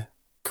colored?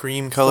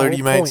 cream colored, whole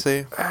you might point.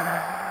 say.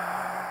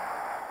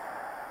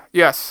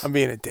 Yes, I'm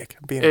being a dick.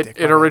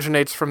 it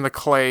originates from the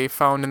clay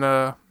found in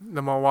the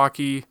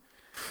Milwaukee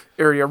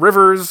area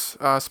rivers,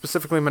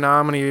 specifically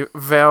Menominee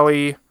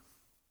Valley,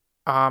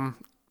 and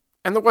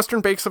the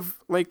western banks of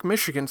Lake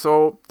Michigan.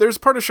 So there's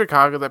part of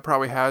Chicago that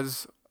probably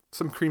has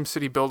some Cream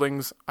City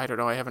buildings. I don't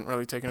know. I haven't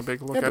really taken a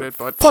big look at it,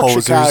 but Fuck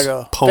Posers.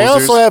 Chicago. They Posers.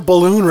 also have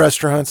balloon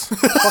restaurants.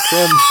 Fuck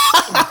them.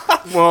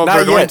 well, Not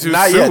they're going yet, to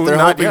not soon. yet. They're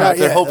Not hoping yet. not.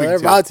 They're hoping They're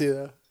to. about to,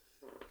 though.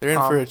 They're in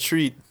for a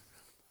treat.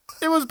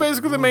 It was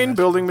basically the main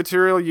building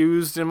material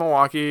used in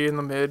Milwaukee in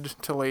the mid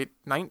to late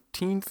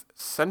 19th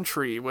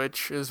century,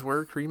 which is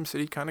where Cream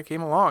City kind of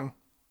came along.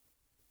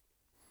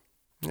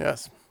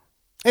 Yes.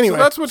 Anyway,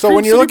 So that's what so Cream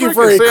when you're City looking brick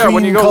for a is. So, yeah,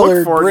 when you go look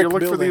cream-colored for it, brick you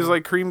look for building, these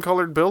like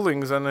cream-colored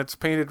buildings, and it's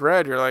painted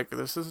red. You're like,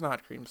 this is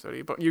not Cream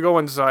City. But you go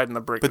inside, and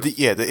the brick. But is,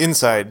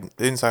 the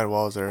inside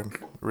walls are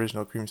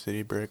original Cream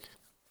City brick.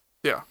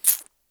 yeah,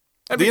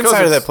 and The because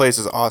inside of it's- that place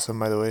is awesome,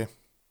 by the way.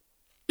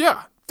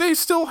 Yeah, they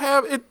still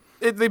have it.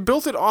 They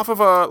built it off of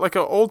an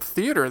old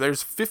theater.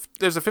 There's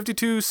a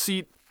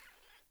 52-seat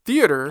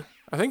theater.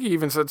 I think he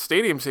even said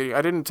stadium seating.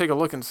 I didn't take a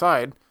look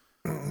inside.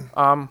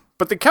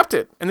 But they kept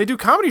it, and they do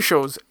comedy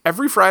shows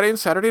every Friday and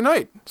Saturday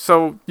night.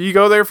 So you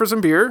go there for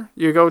some beer,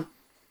 you go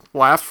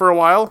laugh for a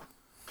while,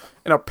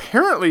 and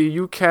apparently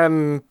you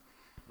can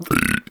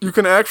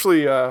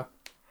actually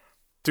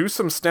do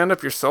some stand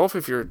up yourself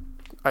if you're.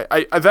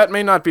 I that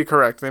may not be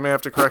correct. They may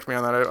have to correct me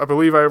on that. I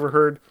believe I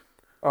overheard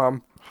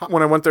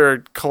when I went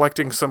there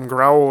collecting some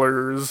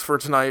growlers for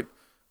tonight.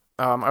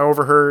 I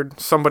overheard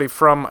somebody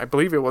from, I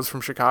believe it was from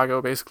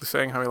Chicago, basically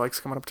saying how he likes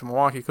coming up to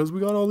Milwaukee because we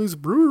got all these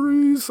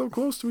breweries so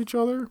close to each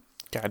other.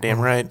 Goddamn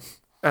right.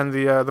 And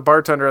the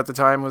bartender at the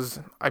time was,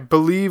 I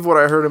believe what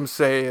I heard him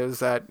say is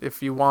that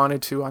if you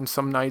wanted to, on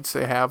some nights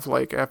they have,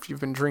 like, after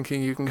you've been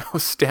drinking, you can go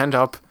stand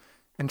up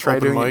and try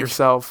Open doing it mic.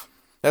 yourself.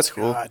 That's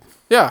cool. God.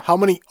 Yeah. How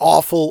many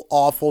awful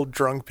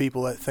drunk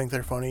people that think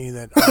they're funny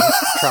that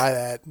try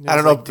that? I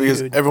don't know,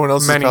 because dude. everyone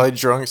else Many. is probably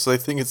drunk, so they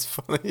think it's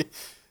funny.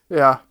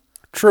 Yeah.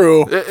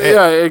 True.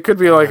 It could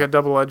be like a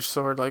double-edged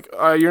sword. Like,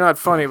 you're not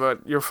funny,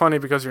 but you're funny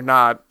because you're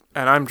not,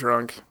 and I'm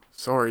drunk.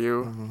 So are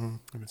you.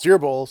 It's your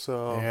bowl,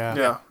 so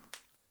Yeah.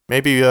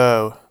 Maybe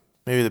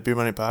the Beer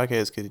Money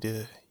Podcast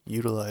could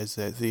utilize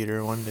that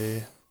theater one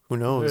day. Who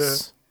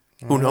knows?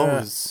 Who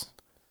knows?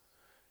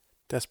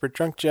 Desperate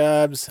drunk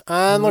jobs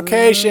on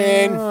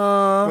location.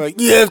 Like,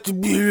 you have to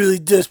be really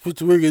desperate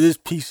to work at this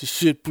piece of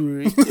shit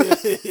brewery.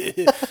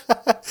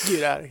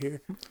 Get out of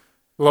here.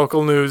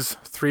 Local news: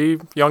 3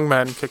 young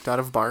men kicked out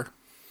of bar.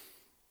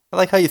 I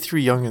like how you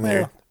threw young in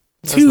there.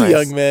 Two nice.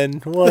 young men,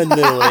 one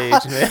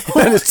middle-aged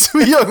man.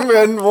 Two young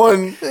men,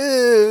 one.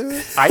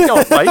 I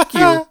don't like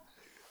you.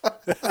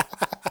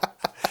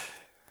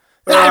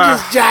 I'm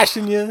just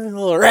joshing you, a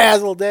little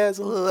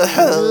razzle-dazzle.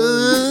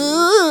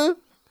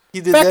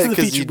 You did Back to that the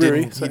because feature you brewery,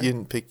 didn't. You sorry.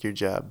 didn't pick your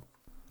job.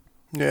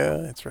 Yeah,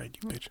 that's right,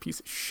 you bitch. Piece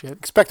of shit.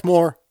 Expect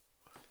more.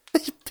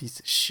 Piece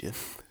of shit.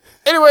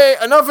 Anyway,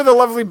 enough of the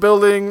lovely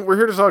building. We're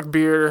here to talk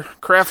beer,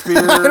 craft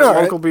beer, know,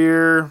 right? local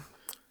beer.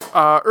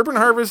 Urban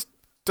Harvest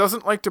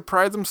doesn't like to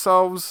pride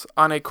themselves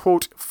on a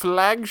quote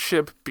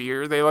flagship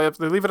beer. They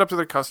leave it up to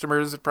their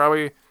customers. It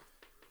probably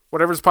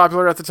whatever's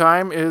popular at the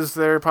time is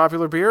their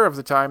popular beer of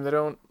the time. They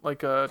don't like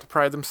to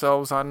pride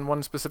themselves on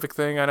one specific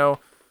thing. I know,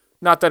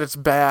 not that it's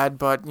bad,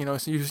 but you know,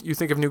 you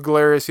think of New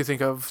Glarus, you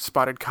think of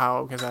Spotted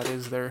Cow because that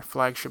is their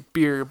flagship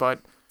beer. But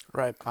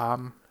Right.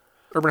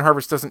 Urban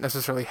Harvest doesn't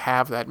necessarily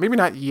have that. Maybe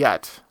not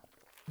yet.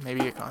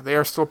 Maybe they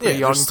are still pretty Yeah,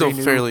 young. they're still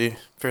pretty new.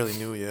 fairly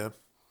new. Yeah.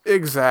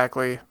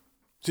 Exactly.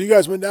 So you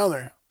guys went down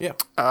there. Yeah.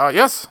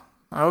 Yes.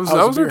 I was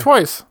How's the there beer?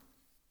 twice.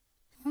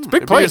 It's a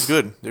big Their place.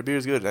 beer's good. Their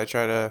beer's good. I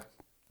don't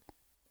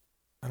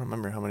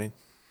remember how many.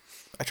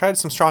 I tried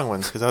some strong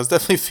ones because I was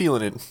definitely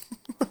feeling it.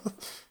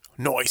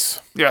 Nice.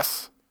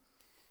 Yes.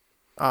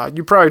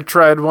 You probably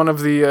tried one of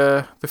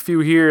the few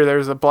here.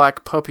 There's a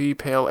Black Puppy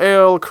Pale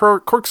Ale,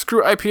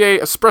 Corkscrew IPA,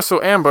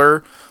 Espresso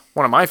Amber,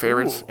 one of my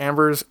favorites. Ooh.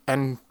 Ambers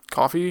and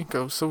coffee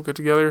go so good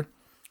together.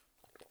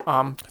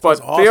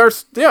 But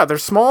awesome. they're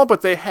small,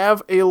 but they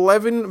have an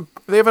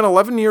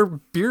 11-year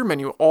beer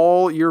menu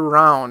all year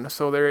round,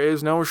 so there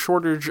is no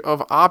shortage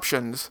of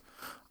options.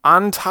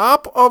 On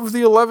top of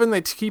the 11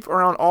 they keep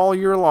around all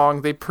year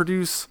long, they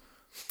produce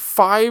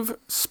 5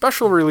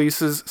 special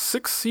releases,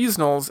 6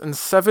 seasonals, and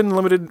 7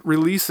 limited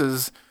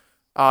releases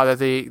that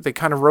they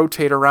kind of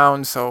rotate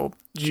around. So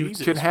you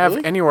Jesus, could have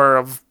really? anywhere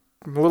of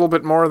a little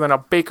bit more than a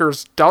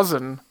baker's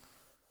dozen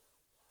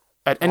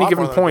at any lot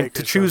given more than a point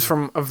to baker's choose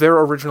dozen. from of their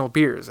original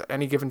beers at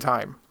any given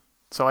time.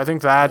 So I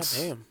think that's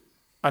Damn.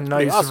 a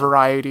nice awesome.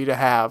 variety to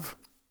have.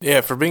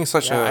 Yeah, for being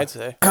such Yeah, I'd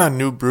say. a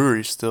new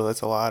brewery, still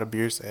that's a lot of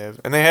beers to have,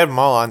 and they have them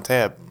all on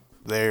tap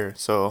there.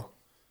 So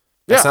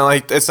it's Yeah.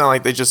 not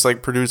like they just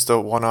like produced a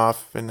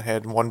one-off and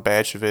had one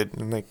batch of it,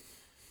 and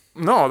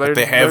No,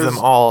 they have them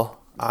all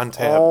on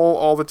tap.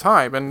 all the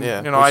time. And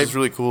Yeah, you know, which is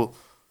really cool.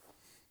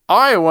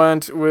 I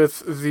went with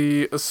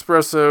the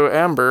Espresso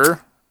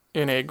Amber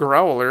in a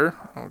growler.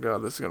 Oh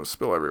god, this is gonna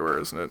spill everywhere,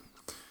 isn't it?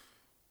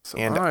 So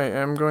And- I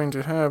am going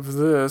to have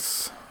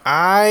this.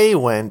 I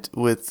went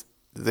with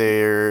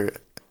their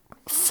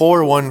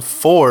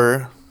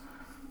 414.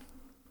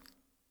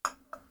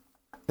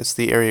 That's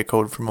the area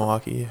code for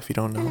Milwaukee, if you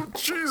don't know.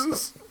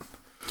 Jesus.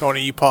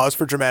 Tony, you pause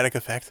for dramatic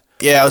effect.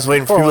 Yeah, I was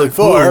waiting for people like,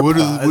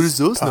 414, "Whoa, what does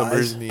those pause,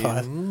 numbers mean?"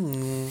 pause.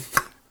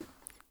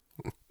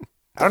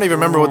 I don't even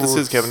remember what this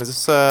is, Kevin. Is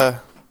this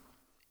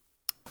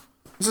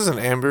this is an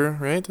amber,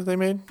 right, that they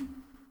made?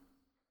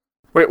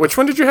 Wait, which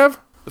one did you have?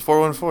 The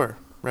 414,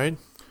 right?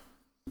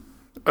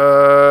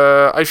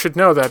 I should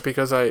know that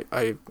because I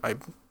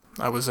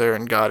was there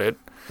and got it.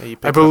 Yeah, you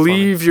picked I it up on me.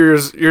 believe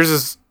yours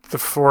is the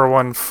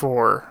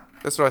 414.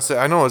 That's what I said.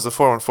 I know it was the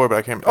 414, but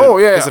I can't. Oh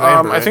yeah, it's an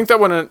amber, I right? think that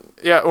one.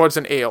 It's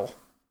an ale.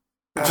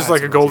 It's just Ah,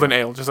 like it's a what I golden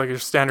ale, just like your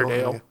standard Golden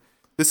ale. ale.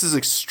 This is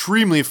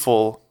extremely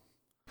full.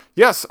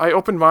 Yes, I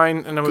opened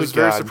mine and I was Good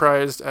very God.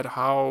 surprised at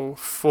how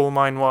full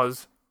mine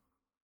was.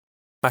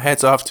 My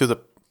hat's off to the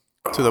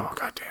Oh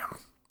goddamn!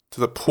 to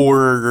the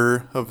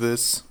pourer of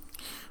this.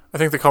 I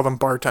think they call them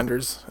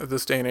bartenders at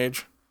this day and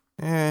age.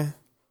 Eh,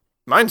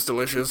 Mine's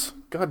delicious.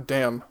 God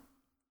damn.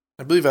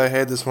 I believe I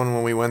had this one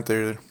when we went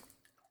there,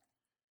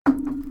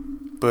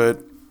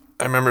 but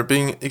I remember it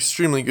being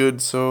extremely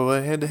good, so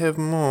I had to have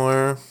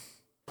more.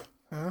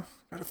 Got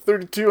a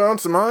 32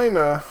 ounce of mine.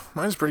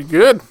 Mine's pretty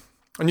good.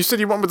 And you said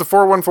you went with the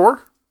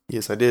 414?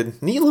 Yes, I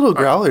did. Neat little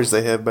growlers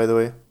they have, by the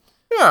way.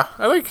 Yeah,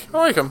 I like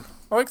them.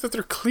 I like that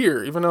they're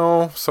clear, even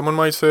though someone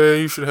might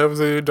say you should have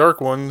the dark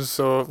ones.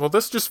 So, well,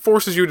 this just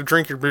forces you to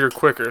drink your beer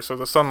quicker, so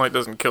the sunlight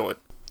doesn't kill it.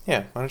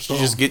 Yeah, why don't you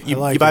just get you, I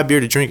like you buy it. beer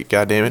to drink it?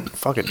 Goddammit,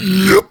 fuck it.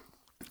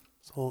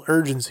 It's a little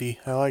urgency.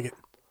 I like it.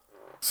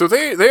 So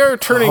they are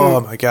turning. Oh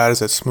my god, is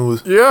that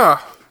smooth? Yeah,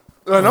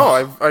 I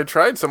know. I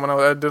tried some when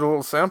I did a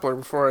little sampler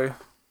before I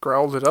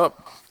growled it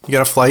up. You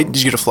got a flight? Did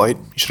you get a flight?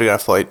 You should have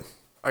got a flight.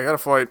 I got a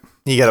flight.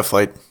 You got a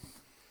flight.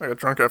 I got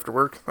drunk after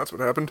work. That's what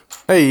happened.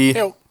 Hey.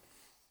 Yo.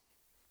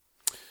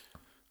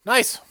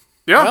 Nice.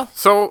 Yeah. Well.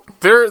 So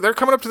they're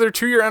coming up to their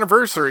 2-year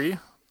anniversary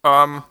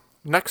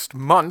next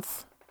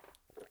month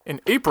in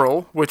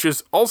April, which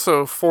is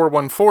also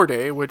 414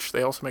 Day, which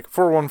they also make a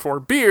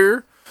 414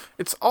 beer.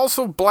 It's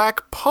also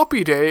Black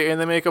Puppy Day, and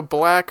they make a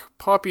Black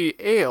Puppy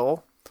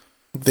Ale.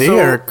 They So-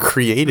 are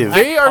creative.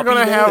 They are Puppy going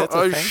to Day, have that's a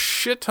a thing?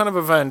 shit ton of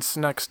events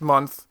next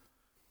month.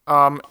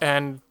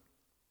 And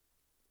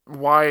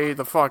why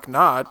the fuck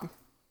not?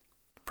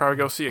 Probably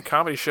go see a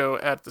comedy show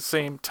at the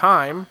same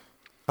time.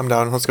 I'm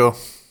down. Let's go.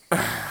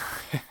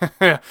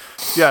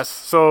 Yes,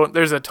 so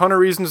there's a ton of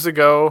reasons to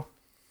go.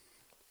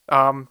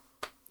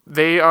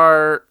 They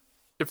are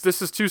if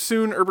this is too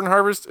soon, Urban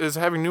Harvest is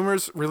having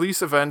numerous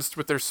release events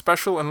with their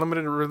special and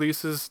limited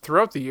releases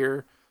throughout the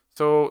year.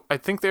 So I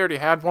think they already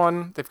had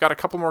one. They've got a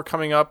couple more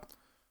coming up.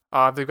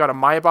 They've got a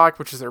Maibach,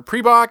 which is their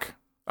pre-Bach,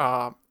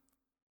 a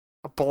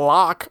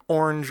Block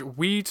Orange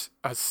Wheat,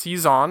 a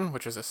Saison,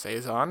 which is a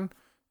Saison,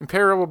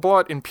 Imperial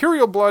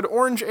Blood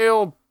Orange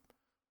Ale,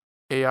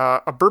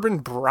 a Bourbon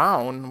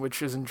Brown,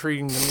 which is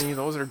intriguing to me.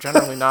 Those are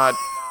generally not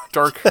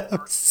dark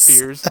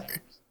beers.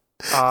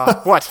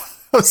 What?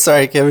 I'm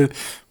sorry, Kevin,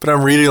 but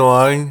I'm reading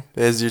along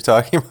as you're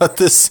talking about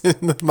this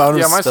in the amount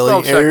Yeah, of my spelling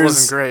spell check errors.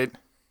 wasn't great.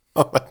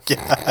 Oh my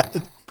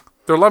god.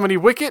 Their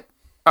Lemony Wicket,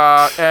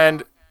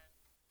 and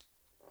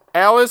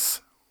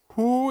Alice.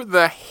 Who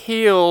the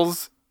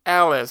hail's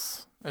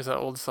Alice? There's that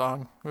old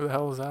song. Who the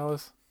hell is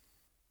Alice?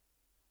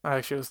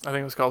 I think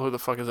it was called Who the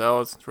Fuck is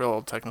Alice? It's a real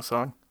old techno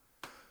song.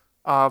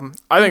 I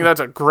think that's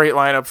a great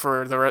lineup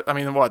for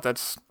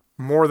that's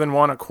more than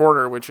one a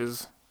quarter, which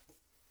is,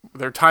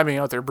 they're timing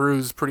out their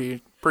brews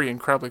pretty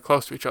incredibly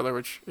close to each other,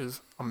 which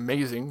is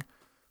amazing.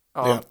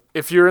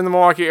 If you're in the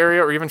Milwaukee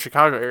area or even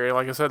Chicago area,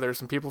 like I said, there's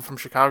some people from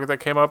Chicago that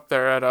came up.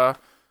 They're at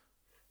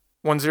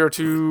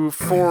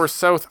 1024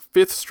 South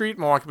 5th Street,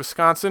 Milwaukee,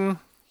 Wisconsin.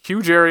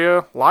 Huge area,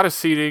 a lot of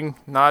seating.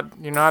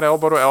 You're not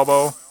elbow to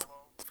elbow.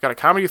 They've got a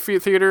comedy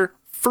theater,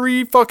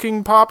 free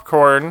fucking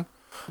popcorn.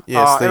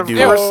 Yes, they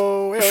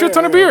do. A shit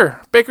ton of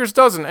beer. Baker's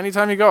Dozen,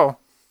 anytime you go.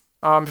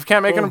 If you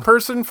can't make it in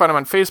person, find them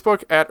on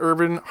Facebook at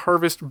Urban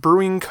Harvest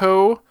Brewing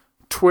Co.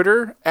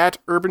 Twitter at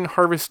Urban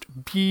Harvest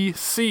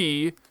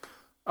BC.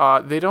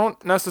 They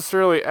don't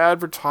necessarily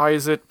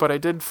advertise it, but I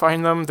did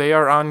find them. They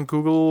are on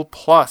Google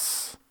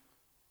Plus.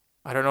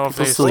 I don't know if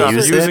they still stopped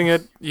use using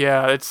it.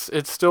 Yeah, it's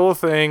still a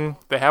thing.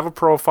 They have a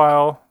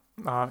profile.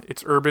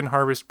 It's Urban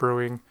Harvest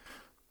Brewing.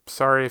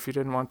 Sorry if you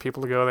didn't want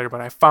people to go there, but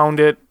I found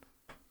it.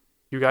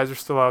 You guys are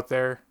still out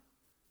there.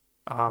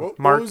 What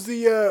Mark, was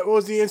the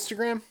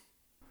Instagram?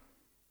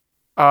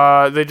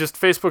 they just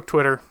Facebook,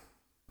 Twitter.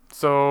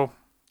 So,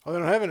 Oh, they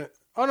don't have it.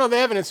 Oh no, they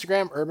have an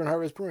Instagram, Urban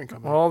Harvest Brewing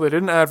Company. well, they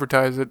didn't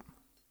advertise it.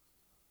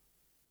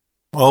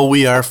 Well,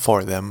 we are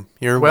for them.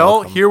 You're Well,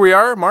 welcome. here we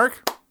are,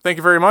 Mark. Thank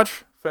you very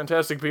much.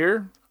 Fantastic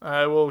beer.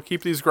 I will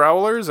keep these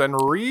growlers and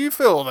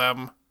refill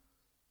them.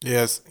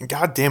 Yes. And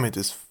god damn it,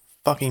 this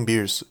fucking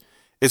beer's...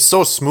 It's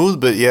so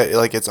smooth, but yet,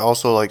 like, it's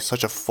also, like,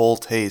 such a full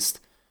taste.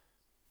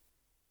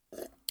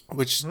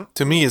 Which,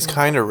 to me, is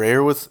kind of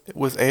rare with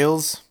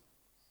ales.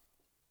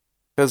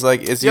 Because,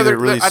 like, it's either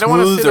really I don't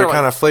wanna say smooth they're, or like,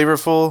 kind of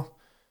flavorful.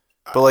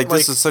 But, like,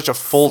 this like, is such a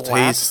full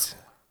flat. taste.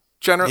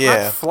 Generally,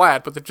 Yeah. not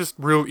flat, but they're just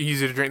real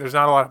easy to drink. There's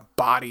not a lot of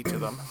body to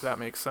them, if that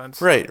makes sense.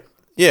 Right.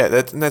 Yeah,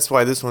 and that's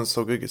why this one's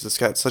so good, because it's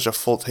got such a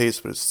full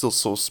taste, but it's still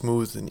so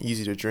smooth and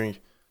easy to drink.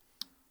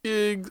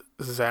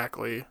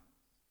 Exactly.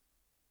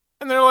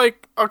 And they're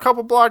like a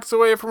couple blocks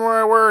away from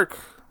where I work.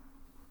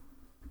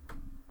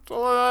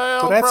 So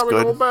I'll that's probably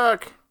good. go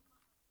back.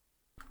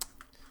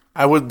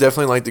 I would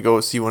definitely like to go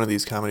see one of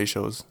these comedy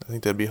shows. I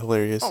think that'd be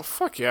hilarious. Oh,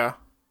 fuck yeah.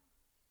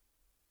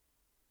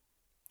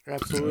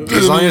 Absolutely.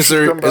 As long You as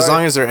should come as by.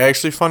 long as they're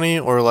actually funny,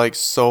 or like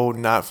so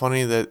not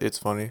funny that it's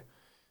funny.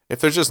 If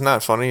they're just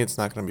not funny, it's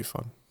not gonna be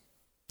fun.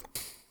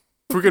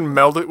 If we can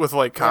meld it with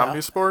like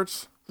comedy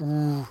sports.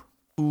 Ooh.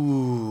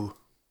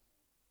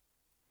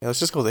 Yeah, let's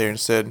just go there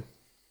instead.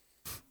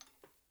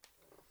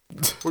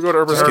 We'll go to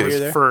Urban Just kidding.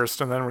 Harvest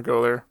first, and then we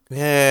go there. Yeah,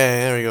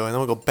 there we go. And then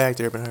we'll go back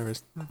to Urban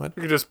Harvest. What?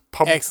 We could just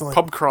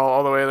pub crawl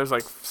all the way. There's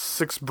like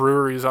 6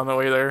 breweries on the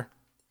way there.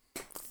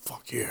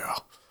 Fuck yeah.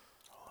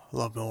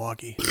 Love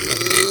Milwaukee.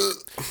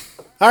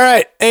 All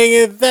right,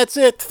 and that's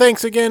it.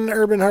 Thanks again,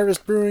 Urban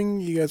Harvest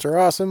Brewing. You guys are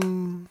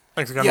awesome.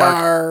 Thanks again, Mark.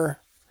 Yar.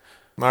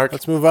 Mark.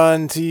 Let's move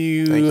on Thank to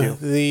you.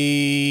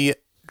 the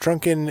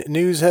drunken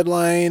news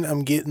headline.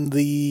 I'm getting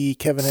the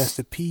Kevin has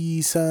to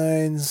pee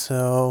signs,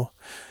 so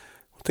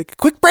we'll take a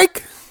quick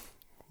break.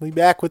 We'll be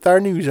back with our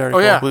news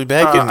article. Oh, yeah. We'll be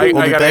back in. I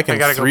We'll be gotta- back I in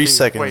gotta go 3 pee.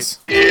 seconds.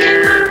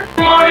 Beer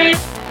Money.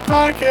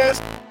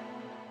 Podcast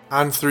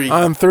On 3.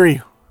 on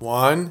 3.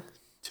 1,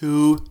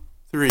 2,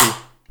 3.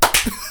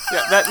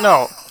 Yeah,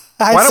 no.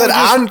 I Why don't said we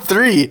just- on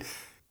 3.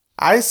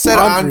 I said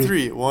On on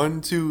three. 3.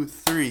 1, 2,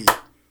 3.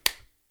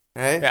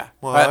 Right? Yeah.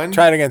 1.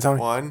 Try it again, Tony.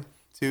 1,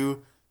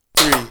 2,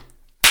 3.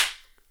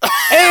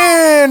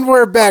 And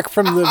we're back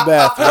from the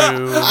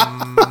bathroom.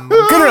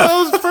 Good enough.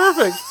 That was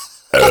perfect.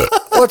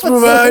 Let's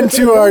move on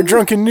to our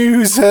drunken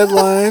news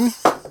headline.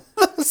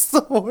 That's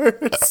the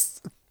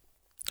worst.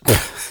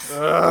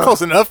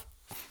 Close enough.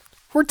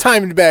 We're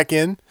timed back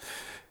in.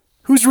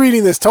 Who's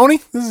reading this, Tony?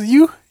 This is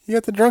you? You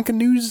got the drunken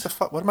news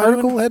What am I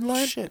article doing?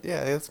 headline? Shit,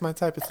 yeah, that's my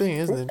type of thing,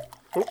 isn't it?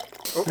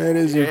 That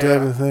is your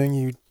type of thing,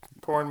 you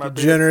Pouring my beer.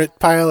 degenerate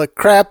pile of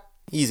crap.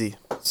 Easy.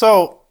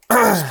 So,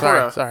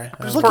 Sorry.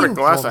 Just poured a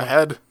glass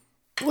ahead.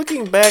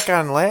 looking back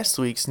on last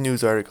week's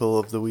news article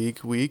of the week,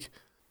 Why'd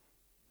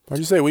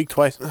you say week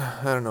twice?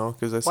 I don't know,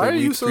 because I Why said are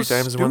you week so 3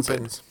 times in one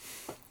stupid? sentence.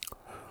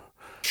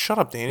 Shut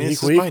up, Danny.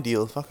 This Week? is my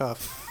deal. Fuck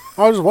off.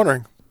 I was just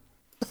wondering.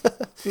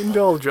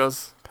 Indulge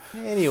us.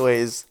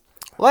 Anyways,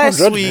 last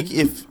judgment. week,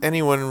 if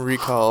anyone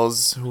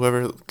recalls,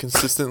 whoever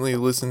consistently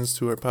listens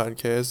to our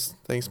podcast,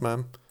 thanks,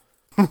 Mom.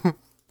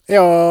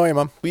 Yo, hey,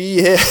 Mom.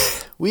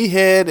 We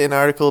had an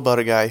article about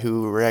a guy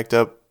who racked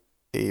up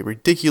a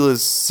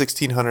ridiculous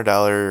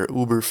 $1,600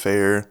 Uber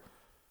fare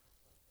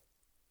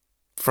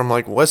from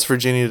like West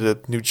Virginia to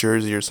New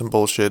Jersey or some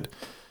bullshit.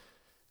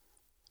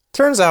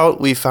 Turns out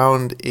we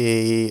found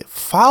a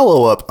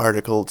follow-up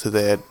article to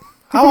that.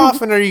 How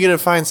often are you going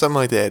to find something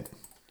like that?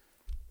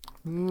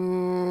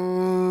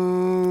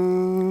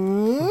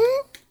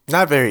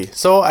 Not very.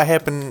 So I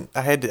had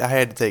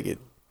to take it.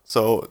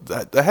 So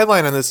the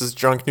headline on this is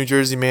drunk New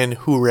Jersey man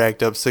who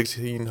racked up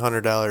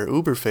 $1,600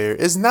 Uber fare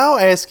is now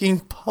asking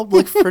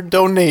public for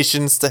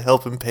donations to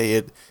help him pay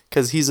it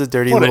because he's a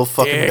dirty What a little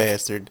fucking dick.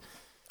 bastard.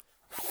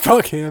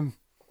 Fuck him.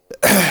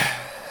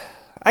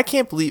 I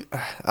can't believe...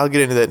 I'll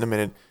get into that in a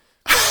minute.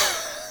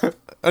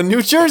 A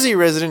New Jersey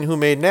resident who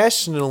made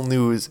national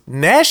news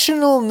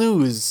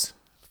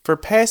for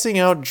passing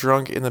out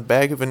drunk in the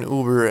back of an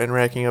Uber and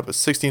racking up a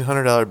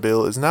 $1,600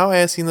 bill is now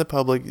asking the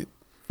public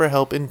for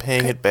help in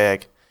paying it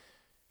back.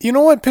 You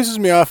know what pisses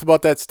me off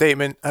about that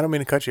statement? I don't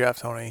mean to cut you off,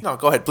 Tony. No,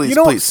 go ahead, please, You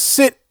don't please.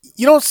 sit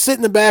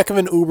in the back of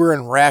an Uber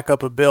and rack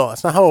up a bill.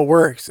 That's not how it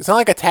works. It's not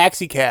like a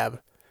taxi cab.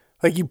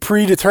 Like you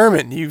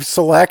predetermine. You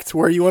select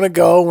where you want to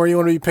go, where you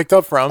want to be picked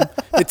up from.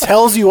 It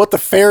tells you what the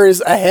fare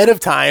is ahead of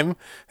time,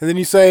 and then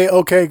you say,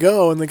 "Okay,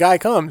 go," and the guy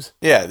comes.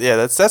 Yeah,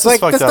 that's It's what's like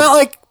fucked that's up. not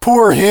like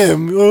poor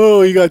him.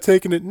 Oh, he got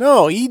taken it.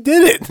 No, he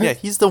did it. Yeah,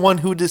 he's the one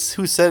who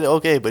said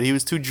okay, but he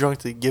was too drunk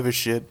to give a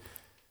shit.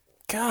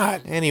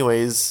 God.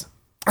 Anyways,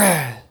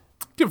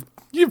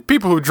 Give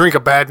people who drink a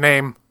bad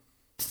name.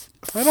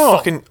 I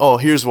know.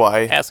 here's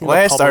why. Asking the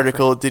Last public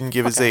article didn't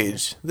give his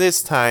age.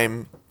 This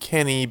time,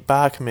 Kenny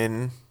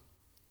Bachman,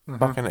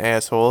 fucking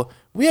asshole.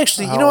 We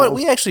actually, you know what?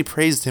 We actually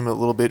praised him a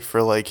little bit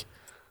for like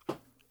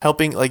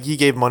helping. Like he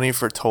gave money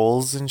for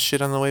tolls and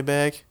shit on the way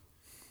back.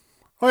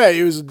 Oh yeah,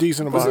 he was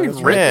decent about Isn't it.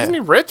 he rich? Yeah. Isn't he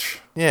rich?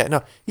 Yeah,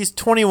 no, he's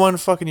 21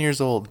 fucking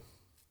years old.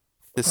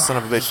 This son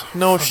of a bitch.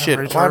 No shit.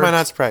 retard. Why am I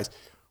not surprised?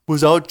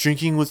 Was out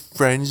drinking with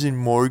friends in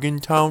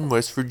Morgantown,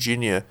 West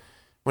Virginia.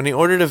 When he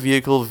ordered a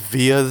vehicle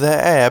via the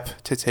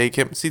app to take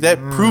him. See, that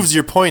proves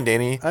your point,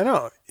 Danny. I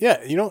know.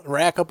 Yeah, you don't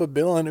rack up a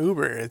bill on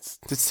Uber. It's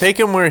To take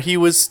him where he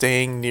was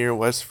staying near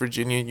West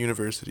Virginia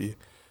University.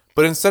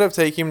 But instead of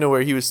taking him to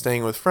where he was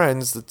staying with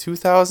friends, the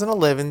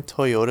 2011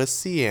 Toyota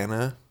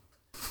Sienna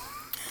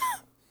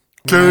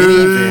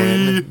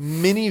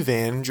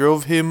minivan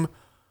drove him,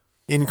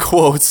 in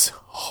quotes,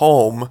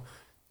 home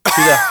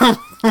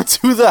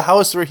to the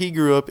house where he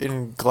grew up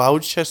in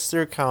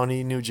Gloucester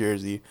County, New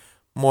Jersey,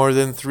 more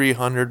than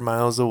 300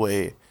 miles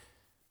away.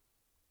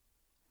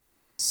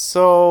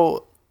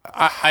 So,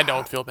 I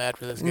don't feel bad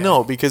for this guy.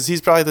 no, because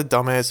he's probably the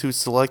dumbass who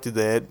selected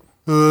that.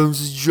 I'm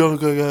just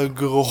drunk, I gotta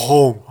go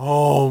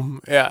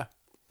home. Yeah.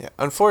 Yeah,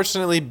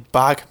 unfortunately,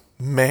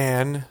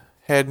 Bachman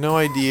had no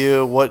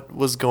idea what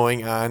was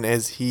going on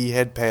as he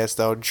had passed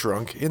out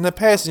drunk in the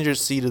passenger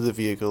seat of the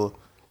vehicle.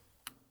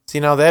 See,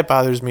 now that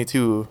bothers me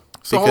too.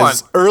 So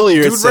Because hold on.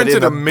 earlier it Dude said in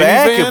rented the a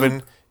back of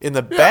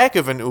minivan? back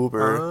of an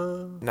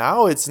Uber.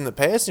 Now it's in the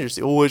passenger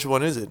seat. Oh, which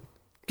one is it?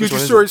 Get Which your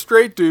one is story it?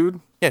 straight, dude.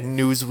 Yeah,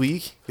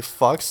 Newsweek. You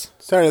fucks.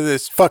 Started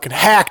this fucking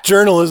hack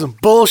journalism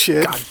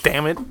bullshit. God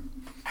damn it.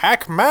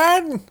 Hack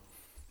man.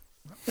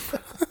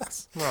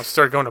 I'll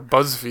start going to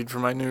BuzzFeed for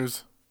my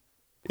news.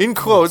 In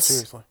quotes.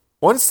 Seriously.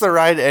 Once the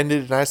ride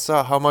ended and I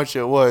saw how much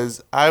it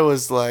was, I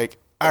was like,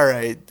 all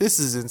right, this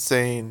is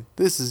insane.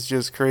 This is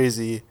just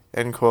crazy,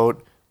 end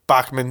quote.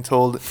 Bachman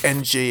told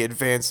NJ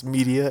Advanced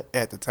Media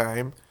at the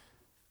time.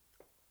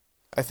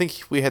 I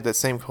think we had that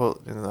same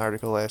quote in the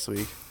article last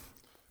week.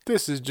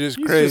 This is just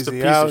He's crazy. just a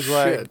piece I of was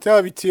like, shit.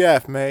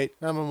 WTF, mate.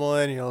 I'm a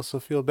millennial, so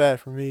feel bad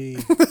for me.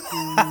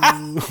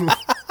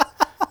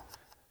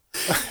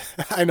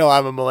 I know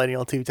I'm a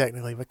millennial too,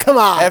 technically, but come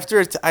on.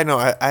 I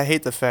know, I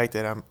hate the fact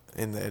that I'm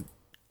in that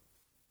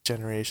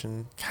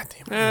generation. God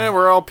damn it.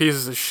 We're all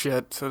pieces of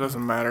shit, so it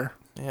doesn't matter.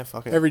 Yeah,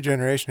 fuck it. Every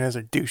generation has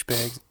their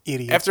douchebags,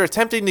 idiots. After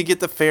attempting to get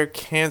the fare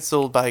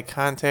canceled by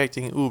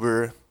contacting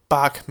Uber,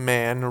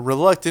 Bachman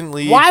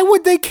reluctantly... Why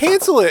would they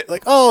cancel it?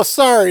 Like, oh,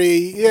 sorry.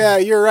 Yeah,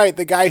 you're right.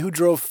 The guy who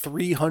drove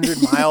 300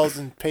 miles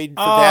and paid for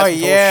gas and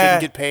tolls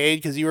shouldn't get paid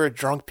because you were a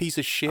drunk piece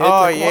of shit. Oh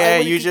Like, why yeah,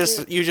 would you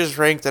he just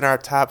care? ranked in our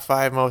top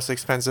 5 most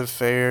expensive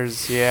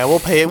fares. Yeah, we'll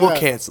pay it. We'll Yeah.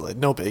 cancel it.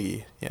 No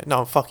biggie. Yeah,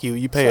 no, fuck you.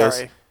 You pay us.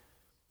 Sorry.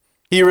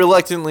 He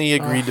reluctantly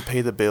agreed to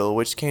pay the bill,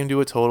 which came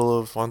to a total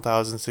of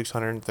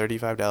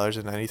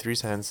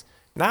 $1,635.93.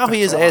 Now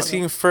he is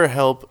asking for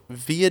help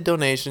via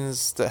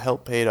donations to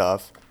help pay it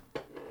off.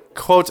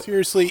 Quote,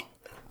 Seriously,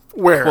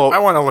 Where? Quote- I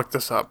want to look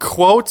this up.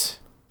 quote,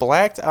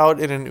 blacked out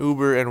in an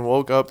Uber and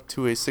woke up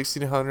to a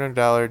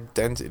 $1,600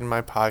 dent in my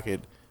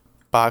pocket,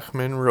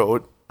 Bachman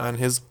wrote on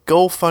his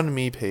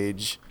GoFundMe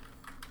page.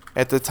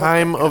 At the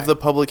time of the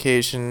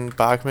publication,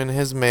 Bachman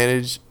has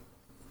managed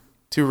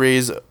to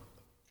raise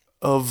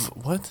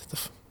what?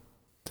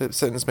 That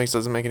sentence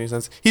doesn't make any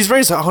sense. He's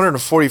raised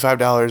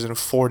 $145 in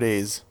 4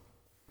 days.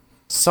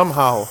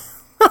 Somehow.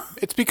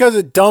 it's because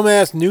of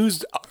dumbass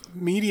news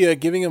media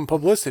giving him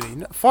publicity.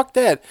 No, fuck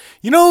that.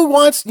 You know who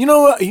wants?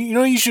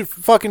 You should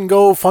fucking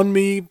go fund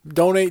me,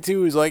 donate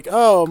to. Is like,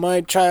 oh,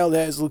 my child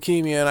has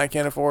leukemia and I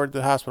can't afford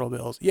the hospital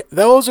bills. Yeah,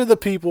 those are the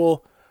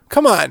people.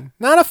 Come on,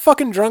 not a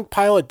fucking drunk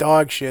pile of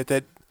dog shit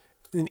that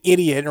an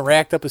idiot and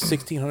racked up a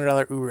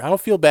 $1,600 Uber. I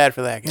don't feel bad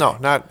for that guy. No,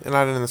 not in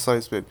the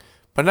slightest bit.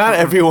 But not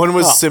everyone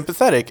was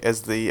sympathetic,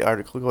 as the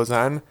article goes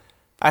on.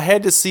 I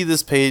had to see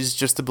this page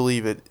just to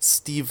believe it.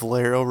 Steve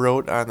Laro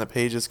wrote on the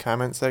page's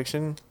comment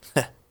section,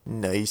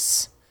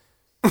 nice.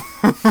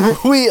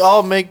 We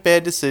all make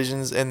bad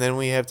decisions, and then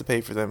we have to pay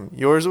for them.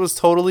 Yours was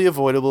totally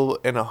avoidable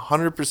and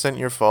 100%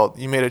 your fault.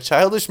 You made a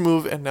childish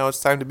move, and now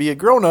it's time to be a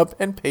grown-up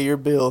and pay your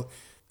bill.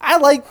 I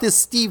like this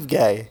Steve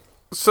guy.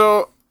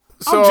 So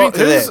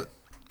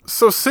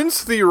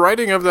since the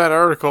writing of that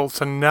article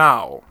to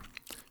now,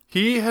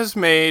 he has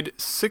made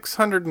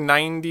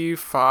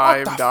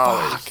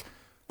 $695.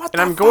 And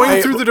I'm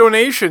going through the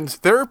donations.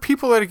 There are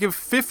people that give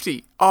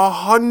 $50,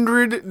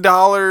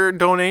 $100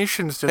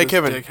 donations to this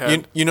Kevin,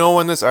 dickhead. you know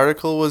when this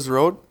article was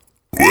wrote?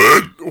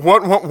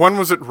 What when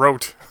was it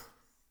wrote?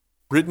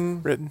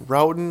 Written.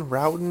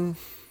 Routing.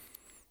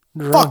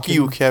 Fuck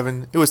you,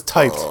 Kevin. It was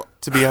typed,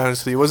 to be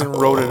honest with you. It wasn't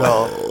wrote at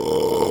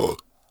all.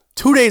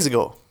 2 days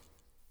ago.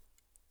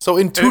 So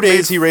in 2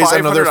 days, he raised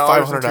another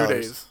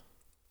 $500.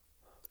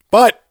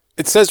 But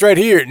it says right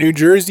here, New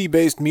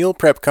Jersey-based meal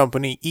prep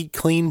company Eat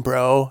Clean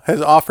Bro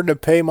has offered to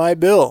pay my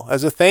bill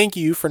as a thank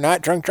you for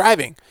not drunk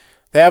driving.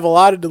 They have a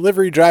lot of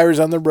delivery drivers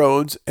on the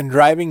roads, and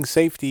driving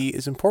safety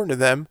is important to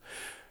them.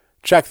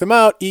 Check them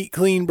out,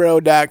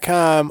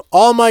 eatcleanbro.com.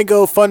 All my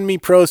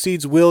GoFundMe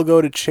proceeds will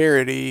go to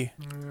charity.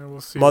 We'll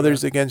see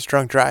Mothers Against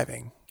Drunk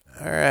Driving.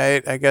 All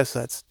right, I guess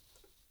that's...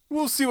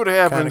 We'll see what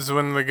happens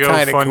when the cool.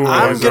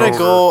 GoFundMe is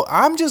over.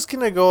 I'm just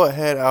gonna go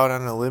ahead out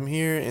on a limb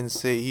here and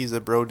say he's a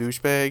bro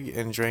douchebag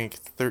and drank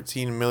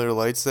 13 Miller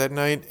Lights that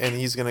night, and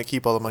he's gonna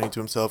keep all the money to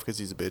himself because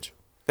he's a bitch.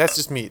 That's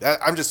just me.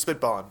 I'm just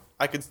spitballing.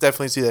 I could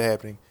definitely see that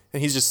happening,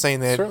 and he's just saying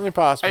that. Certainly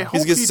possible. I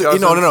hope he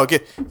doesn't. No.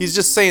 He's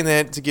just saying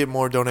that to get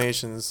more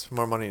donations,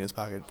 more money in his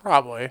pocket.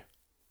 Probably.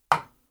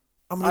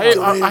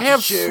 I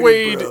have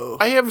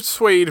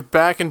swayed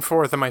back and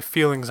forth in my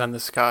feelings on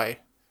this guy.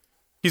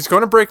 He's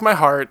going to break my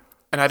heart,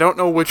 and I don't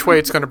know which way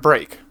it's going to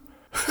break.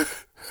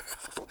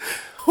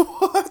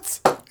 What?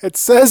 It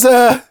says,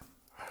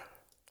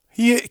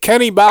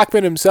 Kenny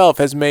Bachman himself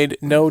has made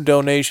no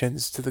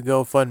donations to the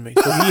GoFundMe,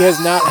 so he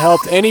has not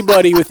helped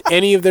anybody with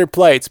any of their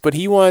plights. But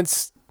he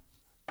wants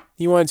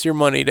your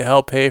money to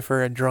help pay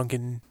for a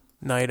drunken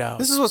night out.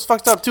 This is what's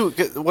fucked up too.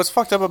 What's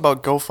fucked up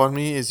about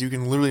GoFundMe is you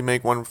can literally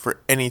make one for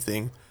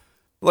anything.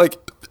 Like,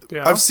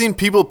 yeah. I've seen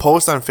people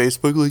post on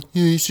Facebook like,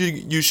 yeah, you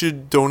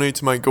should donate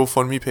to my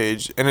GoFundMe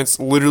page, and it's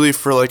literally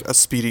for like a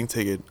speeding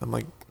ticket. I'm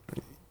like,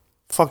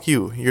 fuck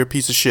you, you're a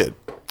piece of shit.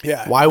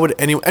 Yeah. Why would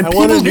anyone? And I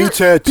want a new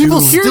tattoo.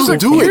 People still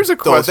do it. Here's a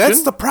question.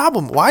 That's the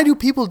problem. Why do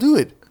people do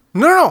it?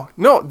 No.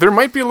 There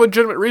might be a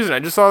legitimate reason. I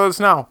just saw this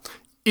now.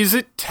 Is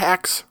it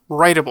tax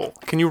writable?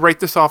 Can you write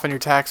this off on your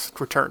tax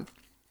return?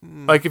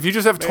 Like if you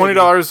just have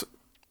 $20,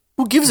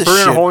 who gives a burn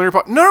shit? A hole in your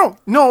pocket?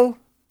 No.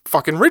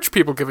 Fucking rich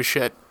people give a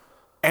shit.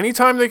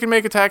 Anytime they can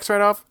make a tax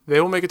write-off, they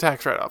will make a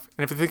tax write-off.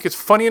 And if they think it's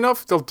funny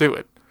enough, they'll do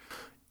it.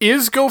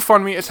 Is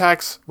GoFundMe a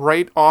tax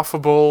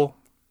write-offable?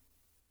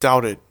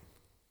 Doubt it.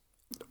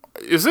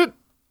 Is it?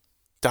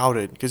 Doubt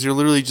it. Because you're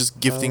literally just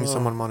gifting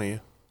someone money.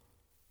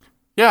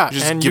 Yeah,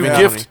 and you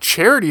gift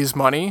charities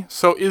money.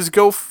 So is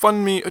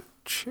GoFundMe a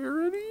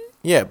charity?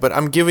 Yeah, but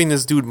I'm giving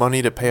this dude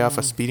money to pay off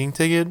a speeding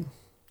ticket?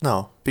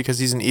 No, because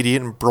he's an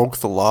idiot and broke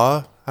the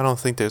law. I don't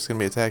think there's going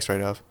to be a tax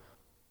write-off.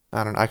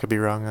 I could be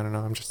wrong. I don't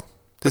know.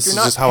 This is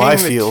just how I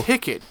feel. The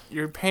ticket.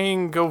 You're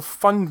paying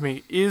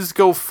GoFundMe. Is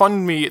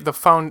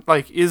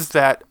GoFundMe is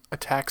that a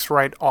tax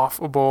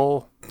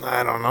write-offable?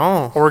 I don't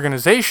know.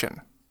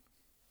 Organization.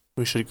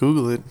 We should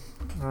Google it.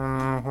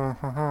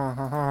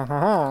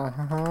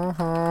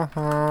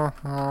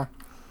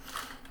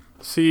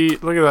 See,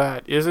 look at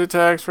that. Is it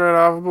tax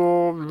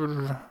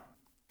write-offable?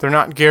 They're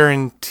not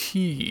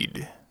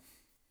guaranteed,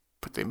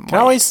 but they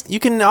might. You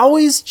can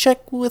always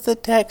check with a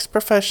tax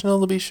professional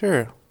to be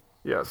sure.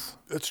 Yes,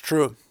 that's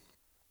true.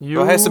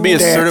 It has to be a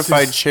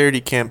certified charity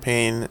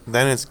campaign.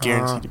 Then it's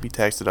guaranteed to be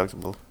tax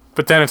deductible.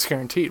 But then it's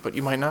guaranteed, but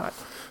you might not.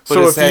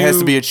 But so it has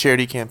to be a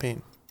charity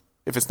campaign.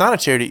 If it's not a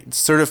charity,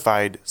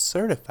 certified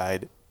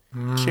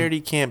charity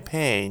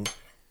campaign,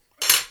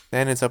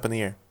 then it's up in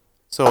the air.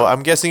 So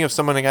I'm guessing if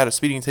someone got a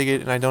speeding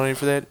ticket and I donated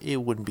for that,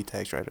 it wouldn't be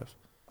tax write-off.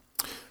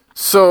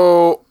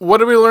 So what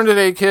did we learn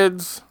today,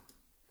 kids?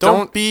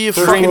 Don't be a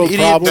freaking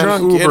idiot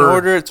drunk and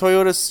order a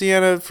Toyota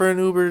Sienna for an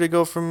Uber to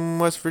go from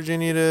West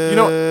Virginia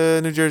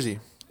to New Jersey.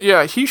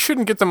 Yeah, he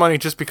shouldn't get the money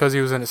just because he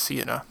was in a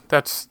Sienna.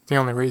 That's the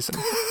only reason.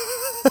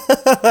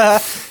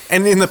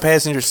 And in the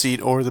passenger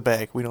seat or the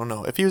back, we don't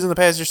know. If he was in the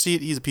passenger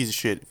seat, he's a piece of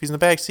shit. If he's in the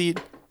back seat,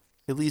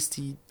 at least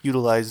he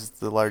utilizes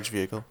the large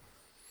vehicle.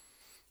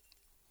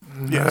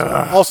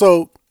 Yeah.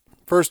 Also,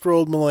 first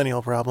world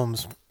millennial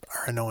problems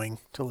are annoying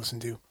to listen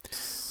to.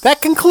 That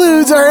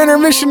concludes our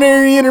intermission.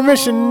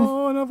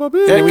 of a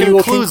bitch. That we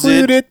will concludes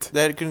conclude it.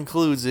 That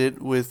concludes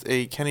it with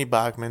a Kenny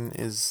Bachman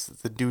is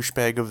the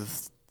douchebag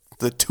of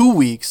the 2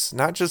 weeks,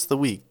 not just the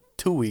week,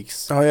 2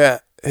 weeks. Oh yeah,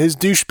 his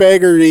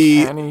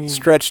douchebaggery Kenny.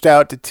 stretched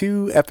out to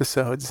 2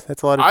 episodes.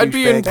 That's a lot of I'd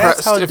be douchebag.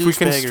 That's how impressed if we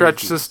can douchebaggery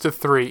stretch is. this to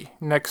 3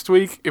 next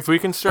week. If we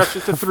can stretch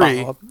it to 3,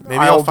 Follow-up. Maybe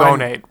I'll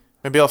donate.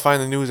 Maybe I'll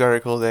find the news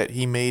article that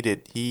he made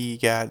it. He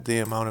got the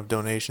amount of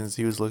donations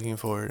he was looking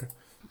for.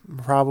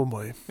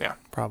 Probably. Yeah.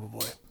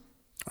 Probably.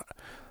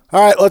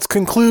 All right, let's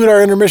conclude our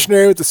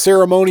intermissionary with the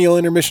ceremonial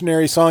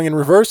intermissionary song in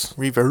reverse.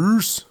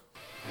 Reverse.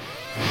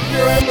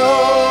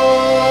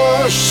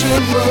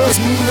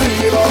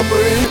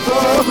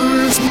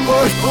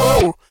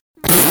 Whoa.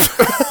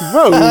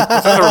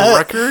 Is that a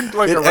record?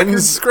 Like It a record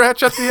ends-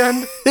 scratch at the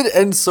end? It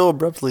ends so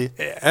abruptly,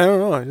 I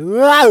don't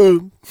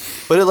know.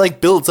 but it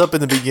like builds up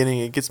in the beginning.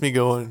 It gets me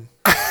going.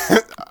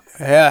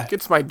 Yeah.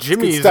 Gets my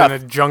jimmies in stuff. a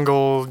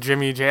jungle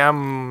Jimmy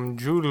Jam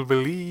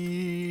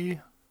Jubilee.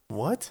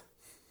 What?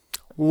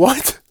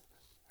 What?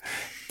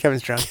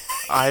 Kevin's drunk.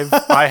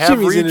 I have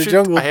Jimmy's in a reached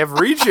jungle. I have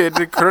reached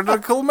a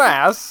critical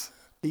mass.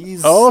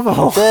 He's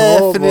Oh,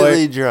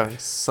 definitely boy. drunk.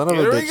 Son of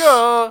a Here bitch. we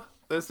go.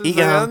 This is the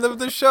Egon. end of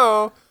the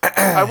show.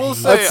 I will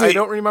say Let's I see.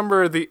 don't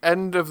remember the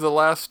end of the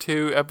last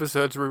 2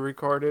 episodes we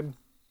recorded.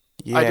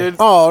 Yeah. I did.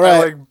 Oh, all right. I,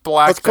 like,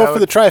 blacked Let's go for out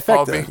the trifecta.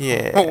 while being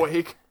Yeah.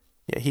 awake.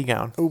 Yeah, he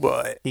gone. Oh,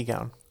 boy. He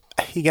gone.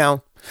 He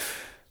gone.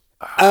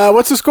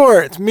 What's the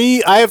score? It's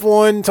me. I have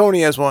 1.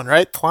 Tony has 1,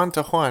 right? Juan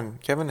to Juan.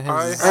 Kevin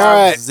has I have- All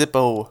right.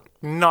 Zippo.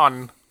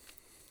 None.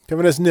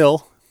 Kevin has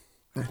 0.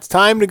 It's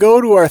time to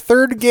go to our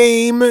 3rd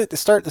game to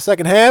start the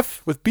second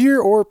half with beer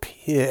or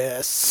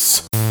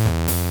piss. Beer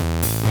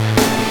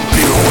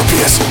or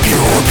piss? Beer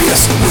or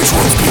piss? Which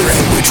one's beer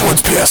and which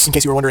one's piss? In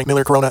case you were wondering,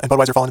 Miller, Corona, and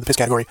Budweiser fall into the piss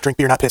category. Drink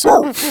beer, not piss.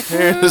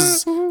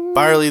 Here's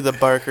Barley the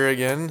Barker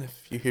again.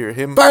 If you hear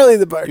him, Barley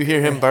the Bark. you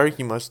hear him bark,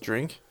 you must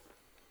drink.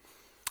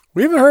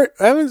 I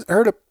haven't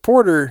heard a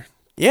porter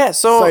Yeah.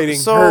 So sighting.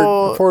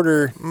 Heard a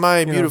porter.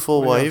 my know,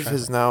 beautiful what do you wife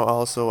is now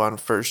also on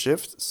first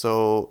shift,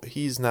 so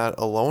he's not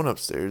alone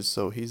upstairs.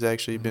 So he's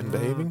actually been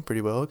behaving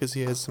pretty well because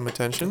he has some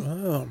attention.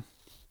 Oh.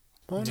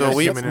 So Yes,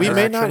 we human may not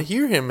interaction.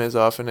 hear him as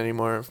often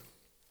anymore.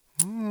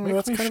 Makes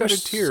that's me kind shed of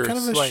a tear. kind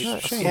of a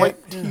Slight- shame.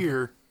 slight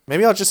tear.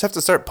 Maybe I'll just have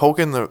to start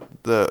poking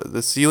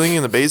the ceiling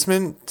in the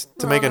basement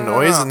to make a No,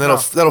 noise, and no.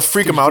 that'll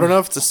freak him out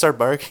enough to start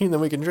barking.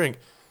 Then we can drink.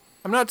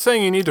 I'm not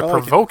saying you need to I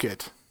like it. provoke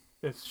it.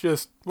 It's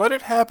just let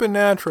it happen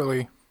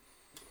naturally.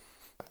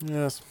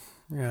 Yes.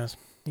 Yes.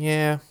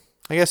 Yeah,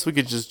 I guess we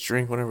could just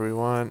drink whenever we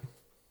want.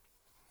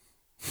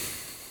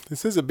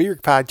 This is a beer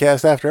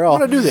podcast after all. I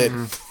want to do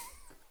that.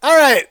 All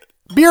right.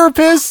 Beer or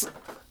piss?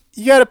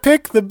 You got to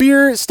pick the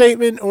beer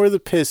statement or the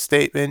piss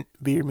statement.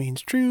 Beer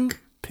means true.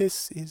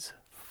 Piss is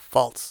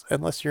false.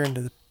 Unless you're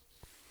into the,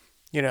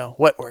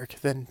 wet work,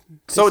 then.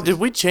 So piss did is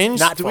we change?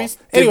 not Did we false.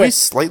 Anyway.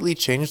 slightly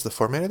change the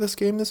format of this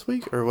game this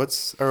week, or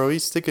are we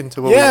sticking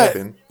to what we Yeah, have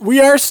been? we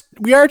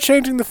are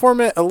changing the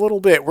format a little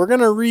bit. We're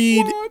gonna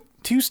read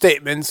 2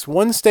 statements.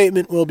 One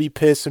statement will be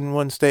piss, and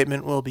one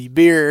statement will be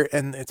beer,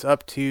 and it's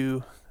up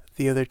to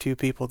the other 2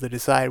 people to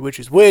decide which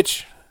is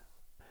which.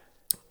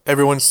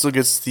 Everyone still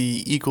gets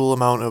the equal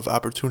amount of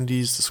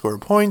opportunities to score a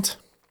point.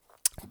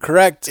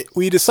 Correct.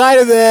 We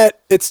decided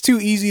that it's too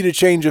easy to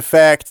change a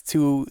fact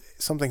to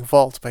something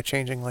false by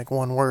changing like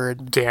one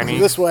word. Danny.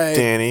 This way.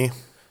 Danny.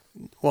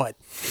 What?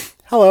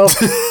 Hello.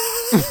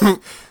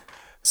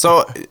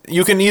 So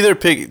you can either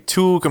pick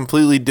 2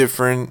 completely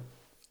different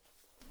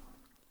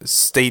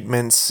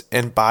statements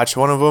and botch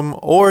one of them,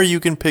 or you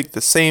can pick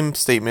the same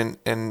statement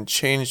and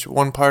change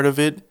one part of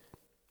it.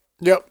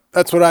 Yep.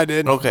 That's what I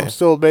did. Okay. I'm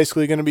still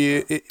basically going to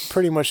be,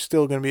 pretty much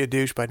still going to be a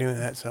douche by doing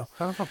that. So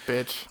Son of a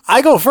bitch.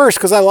 I go first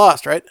because I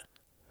lost, right?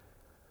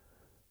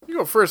 You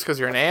go first because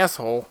you're an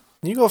asshole.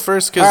 You go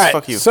first, All because right,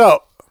 fuck you.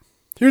 So,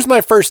 here's my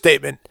first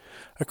statement.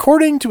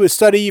 According to a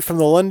study from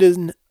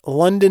the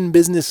London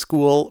Business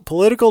School,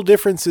 political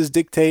differences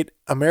dictate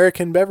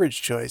American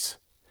beverage choice.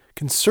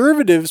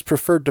 Conservatives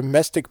prefer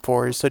domestic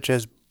pours such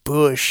as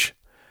Busch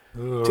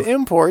to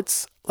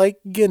imports like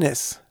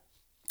Guinness.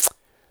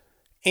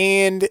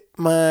 And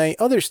my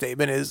other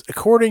statement is,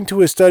 according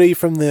to a study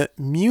from the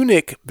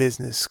Munich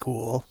Business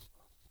School,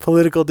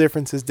 political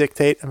differences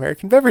dictate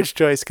American beverage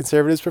choice.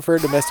 Conservatives prefer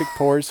domestic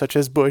pours such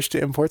as Busch to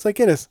imports like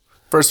Guinness.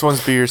 First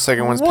one's beer,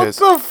 second one's What piss.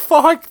 the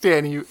fuck,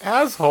 Danny, you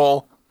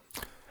asshole?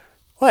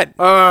 What?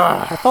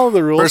 I follow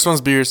the rules. First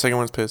one's beer, second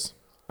one's piss.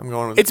 I'm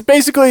going with It's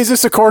basically, is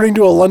this according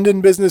to a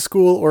London Business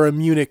School or a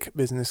Munich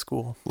Business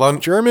School?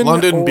 German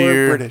London or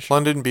beer, British?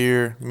 London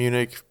beer,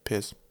 Munich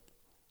piss.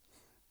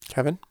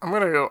 Kevin? I'm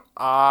going to go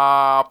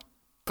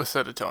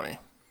opposite of Tony.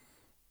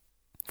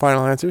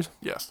 Final answers?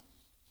 Yes.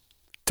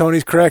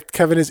 Tony's correct.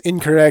 Kevin is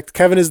incorrect.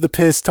 Kevin is the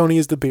piss. Tony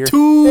is the beer.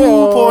 2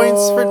 Hey-o.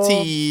 points for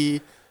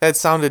T. That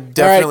sounded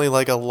definitely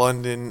like a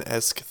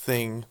London-esque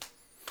thing.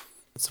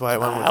 That's why I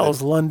went with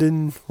Those it.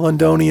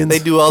 Londonians. They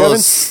do all Kevin?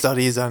 those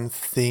studies on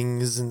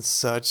things and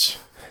such.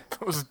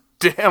 Those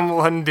damn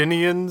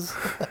Londonians.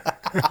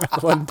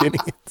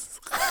 Londonians.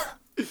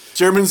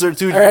 Germans are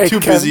too All right, too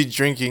Kevin. busy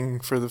drinking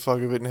for the fuck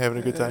of it and having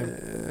a good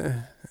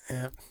time.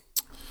 Yeah.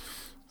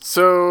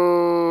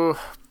 So,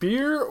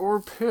 beer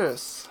or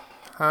piss?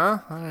 Huh?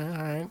 All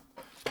right.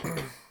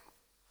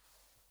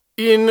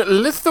 In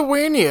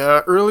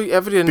Lithuania, early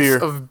evidence Beer.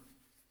 of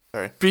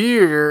Sorry.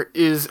 beer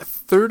is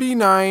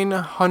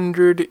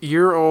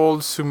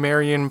 3,900-year-old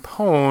Sumerian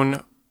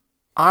poem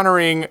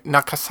honoring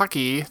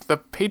Nakasaki, the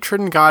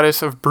patron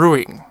goddess of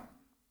brewing.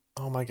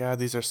 Oh my god,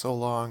 these are so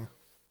long.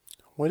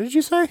 What did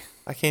you say?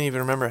 I can't even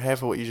remember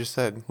half of what you just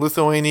said.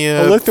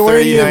 Lithuania,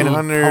 Lithuanian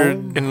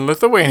 3,900. In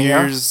Lithuania,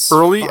 Years.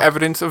 early Fuck.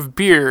 evidence of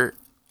beer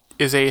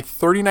is a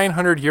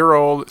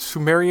 3,900-year-old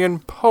Sumerian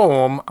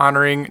poem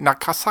honoring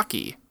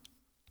Nakasaki,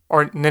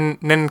 or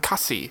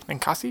Ninkasi.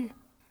 Ninkasi?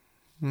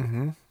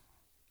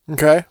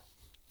 Okay.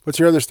 What's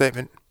your other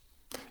statement?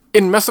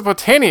 In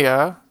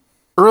Mesopotamia,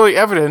 early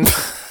evidence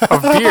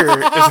of beer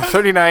is a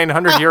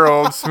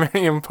 3,900-year-old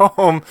Sumerian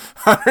poem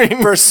honoring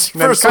First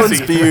Ninkasi.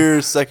 one's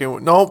beer, second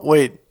one... No,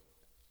 wait.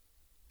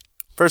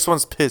 First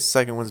one's piss,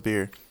 second one's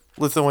beer.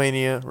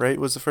 Lithuania, right,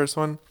 was the first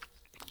one?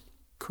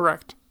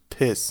 Correct.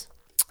 Piss.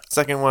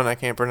 Second one, I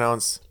can't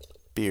pronounce.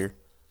 Beer.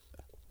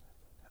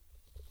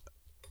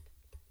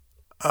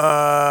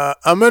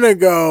 I'm gonna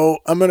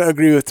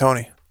agree with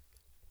Tony.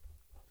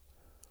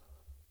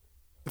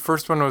 The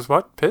first one was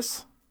what?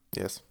 Piss?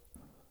 Yes.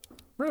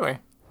 Really?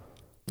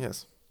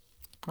 Yes.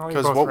 Well,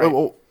 you're Because both right.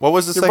 what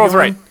was the You're second both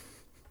right. one?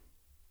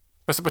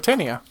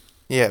 Mesopotamia.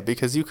 Yeah,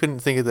 because you couldn't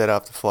think of that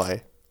off the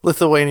fly.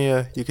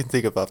 Lithuania, you can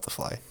think of off the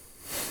fly.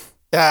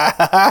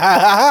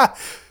 Yeah.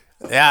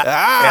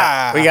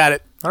 Yeah. We got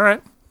it. All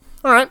right.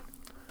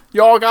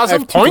 You all got I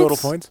some have two points? total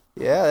points.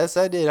 Yeah, yes,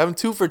 I did. I'm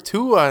 2 for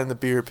 2 on the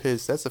beer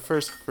piss. That's the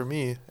first for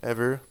me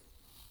ever.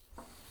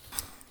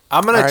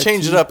 I'm going All to right,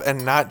 change it T. up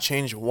and not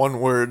change one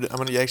word. I'm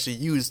going to actually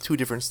use 2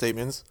 different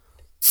statements.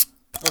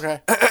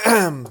 Okay.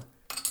 And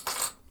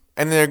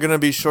they're going to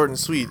be short and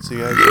sweet, so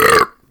you guys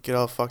get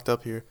all fucked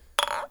up here.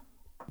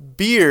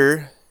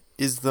 Beer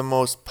is the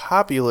most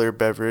popular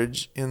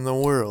beverage in the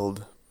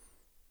world.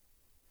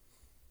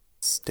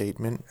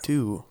 Statement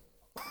 2.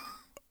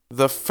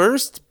 The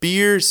first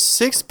beer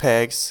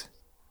 6-packs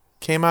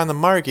came on the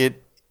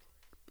market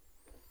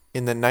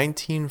in the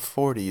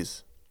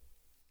 1940s.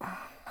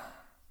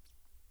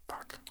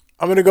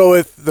 I'm gonna go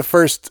with the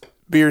first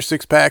beer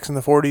 6-packs in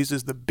the 40s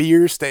is the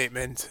beer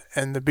statement,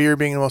 and the beer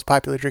being the most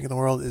popular drink in the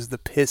world is the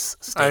piss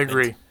I statement.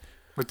 agree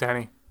with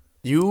Danny.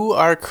 You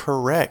are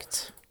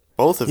correct.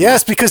 Both of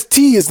Yes, because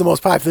tea is the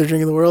most popular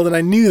drink in the world, and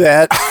I knew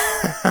that.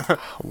 you.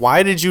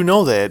 Why did you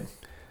know that?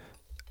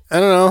 I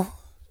don't know.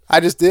 I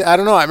just did. I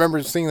don't know. I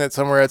remember seeing that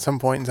somewhere at some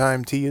point in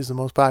time. Tea is the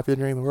most popular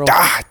drink in the world.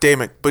 Ah, damn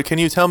it. But can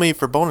you tell me,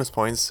 for bonus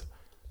points,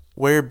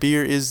 where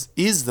beer is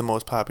the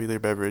most popular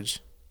beverage?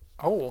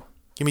 Oh.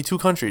 Give me 2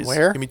 countries.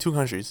 Where? Give me 2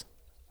 countries.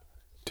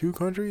 2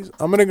 countries.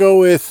 I'm gonna go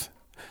with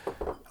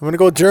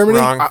Germany.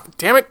 Wrong.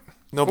 Damn it.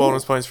 No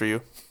bonus points for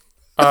you.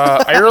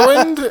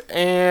 Ireland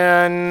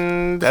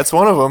and... That's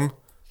one of them.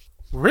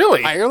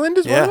 Really? Ireland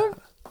is one Yeah. of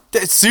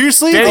them.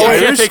 Seriously? Danny, The you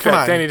can't Irish? take Come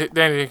that. on.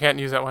 Danny, you can't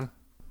use that one.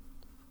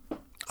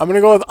 I'm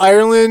gonna go with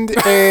Ireland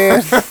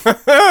and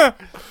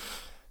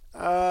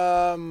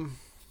um.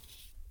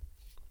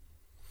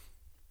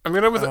 I'm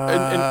going to with...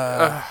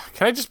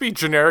 can I just be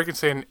generic and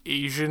say an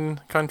Asian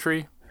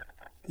country?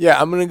 Yeah,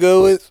 I'm gonna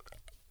go with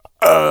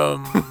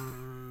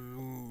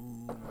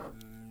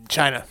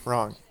China.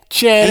 Wrong.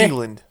 China.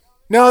 England.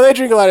 No, they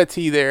drink a lot of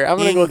tea there. I'm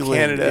gonna go with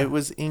England. Canada. It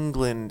was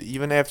England.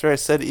 Even after I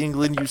said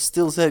England, you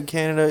still said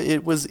Canada.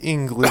 It was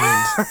England.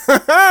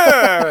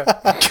 I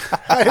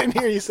didn't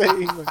hear you say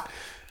England.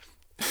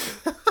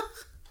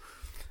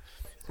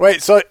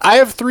 Wait, so I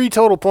have 3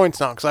 total points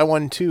now because I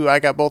won 2. I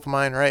got both of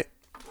mine right.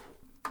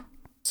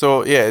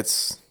 So, yeah,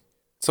 it's...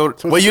 So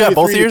it's wait, you 3 got to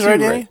both 3 of to yours 2, right,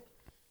 right? Danny?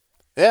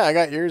 Yeah, I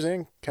got yours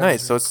in.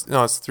 Nice. So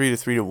it's 3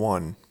 to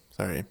 1.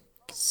 Sorry.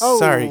 Oh,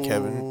 Sorry,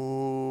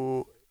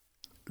 Kevin.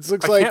 This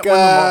looks I like can't win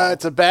them all.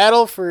 it's a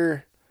battle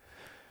for.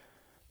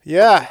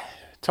 Yeah,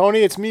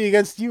 Tony, it's me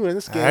against you in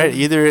this All game. right.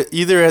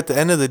 Either at the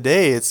end of the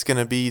day, it's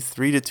gonna be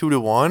 3 to 2 to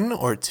 1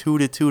 or 2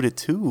 to 2 to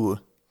 2.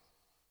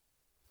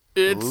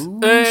 It's Ooh,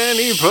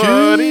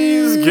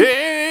 anybody's shit.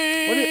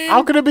 game.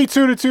 How could it be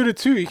 2 to 2 to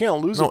 2? You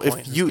can't lose. No, a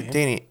point if in you, this game.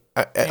 Danny,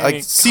 Danny,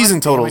 like season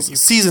God damn it, totals, you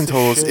season piece of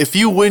totals. shit. If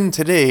you win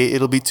today,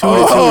 it'll be 2 to 2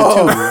 to 2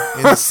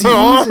 in the season.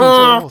 Season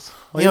totals.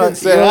 Well, You you know, didn't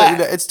say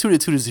that. it's 2 to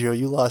 2 to 0.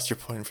 You lost your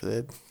point for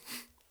that.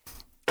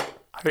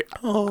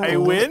 I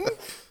win?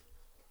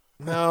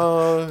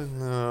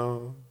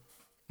 No.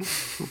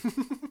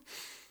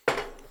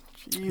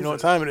 You know what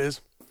time it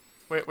is?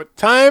 Wait, what?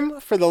 Time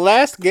for the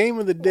last game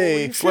of the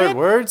day. Slurred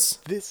words.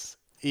 This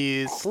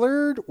is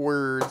slurred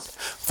words.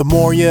 The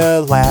more you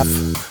laugh,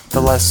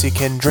 the less you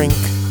can drink.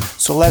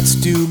 So let's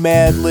do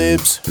Mad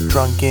Libs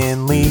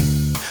drunkenly.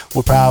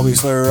 We'll probably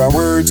slur our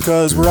words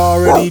cause we're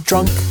already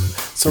drunk.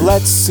 So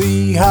let's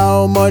see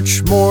how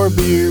much more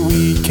beer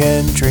we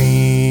can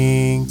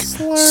drink.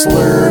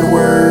 Slurred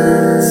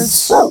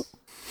words.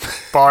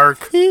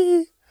 Bark.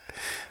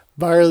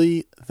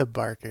 Barley the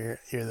Barker,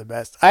 you're the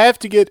best. I have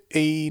to get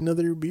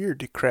another beer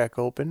to crack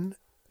open.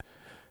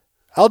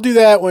 I'll do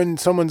that when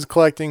someone's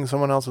collecting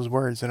someone else's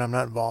words and I'm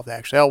not involved,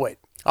 actually.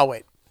 I'll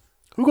wait.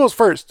 Who goes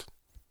first?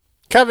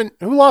 Kevin,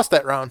 who lost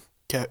that round?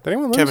 Did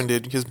anyone lose? Kevin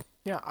did, because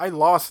Yeah, I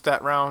lost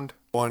that round.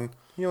 one.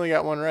 You only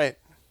got one right.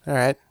 All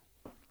right.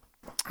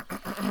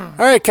 All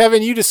right,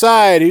 Kevin, you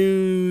decide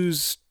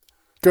who's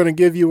going to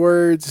give you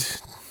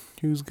words,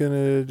 who's going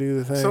to do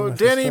the thing. So, with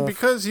the Danny, stuff.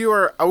 because you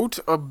are out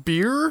of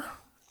beer,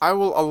 I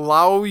will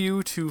allow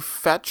you to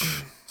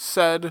fetch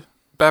said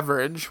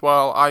beverage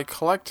while I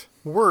collect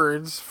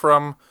words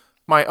from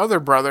my other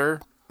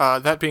brother,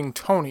 that being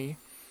Tony.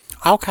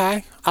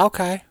 Okay.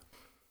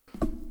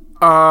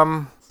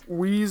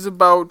 We's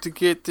about to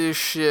get this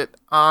shit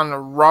on the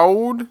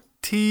road.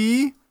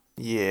 T.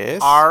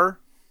 Yes. Are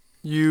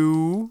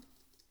you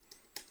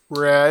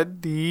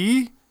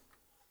ready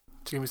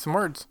to give me some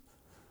words?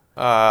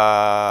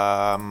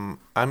 I'm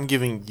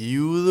giving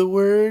you the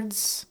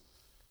words.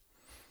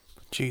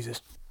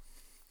 Jesus.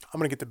 I'm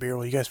going to get the beer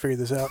while you guys figure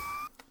this out.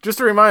 Just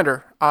a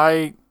reminder,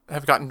 I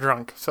have gotten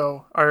drunk,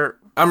 so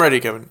I'm ready,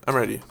 Kevin. I'm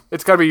ready.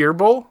 it's got to be your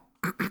bowl.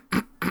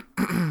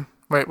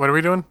 Wait, what are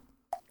we doing?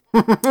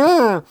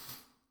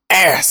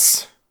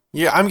 Ass.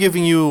 Yeah, I'm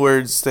giving you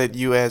words that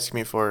you asked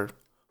me for.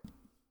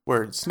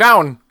 Words.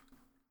 Noun.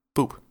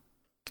 Poop.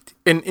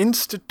 An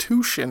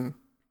institution.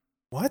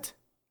 What?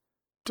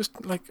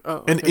 Just like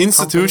An like a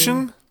institution?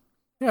 company.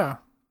 Yeah.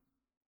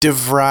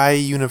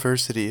 DeVry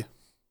University.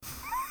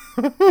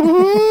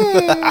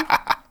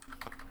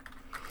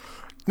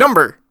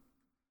 Number.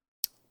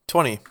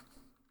 20.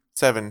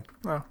 17.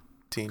 Oh.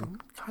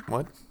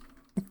 What?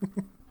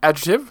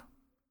 Adjective.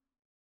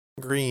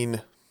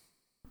 Green.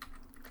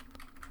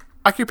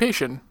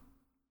 Occupation.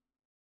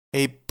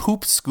 A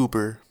poop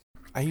scooper.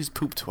 I used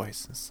poop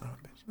twice. Son of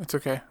a bitch. It's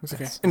okay. It's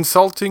okay. That's-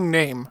 Insulting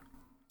name.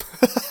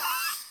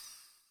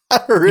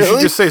 You Really?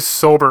 should just say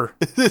sober.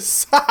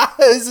 Is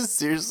it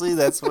seriously?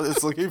 That's what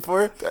it's looking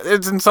for?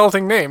 It's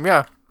insulting name,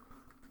 yeah.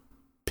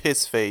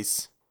 Piss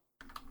face.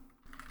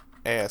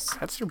 Ass.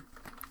 That's your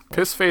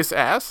piss face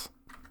ass.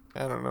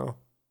 I don't know.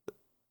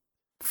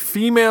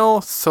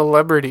 Female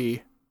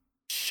celebrity.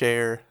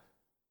 Share.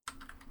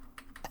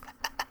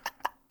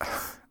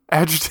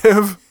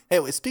 Adjective. Hey,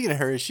 wait, speaking of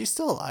her, is she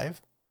still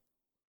alive?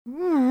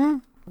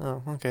 Mm.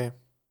 Oh, okay.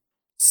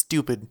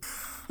 Stupid.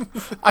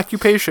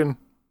 Occupation.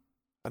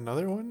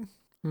 Another one?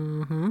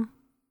 Mm-hmm.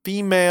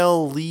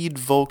 Female lead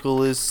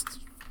vocalist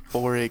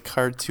for a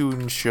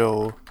cartoon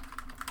show.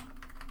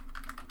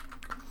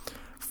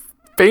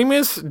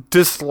 Famous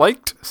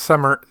disliked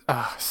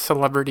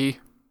celebrity.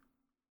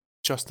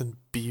 Justin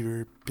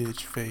Bieber,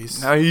 bitch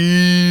face.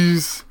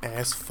 Nice.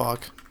 Ass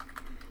fuck.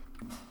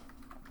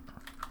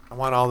 I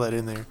want all that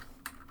in there.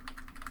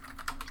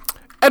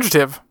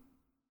 Adjective.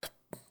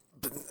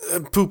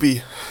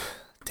 Poopy.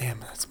 Damn,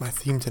 that's my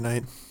theme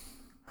tonight.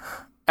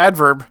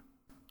 Adverb.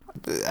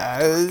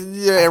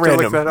 Yeah, look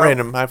random. that up.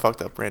 Random. I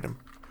fucked up. Random.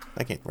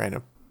 I can't.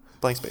 Random.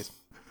 Blank space.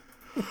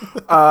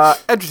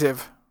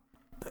 Adjective.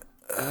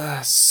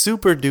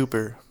 Super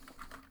duper.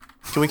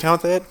 Can we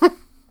count that?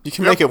 You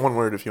can make it one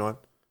word if you want.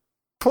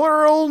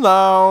 Plural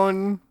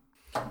noun.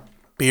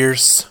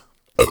 Beers.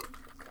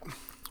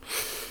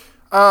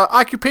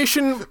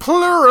 Occupation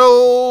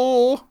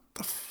plural.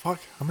 The fuck?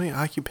 How many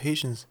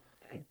occupations?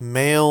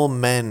 Male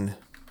men.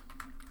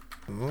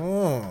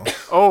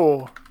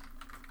 Oh.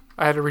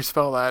 I had to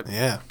respell that.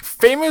 Yeah.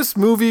 Famous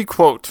movie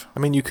quote. I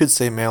mean, you could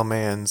say male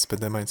mans, but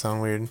that might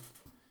sound weird.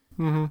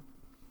 Mm-hmm.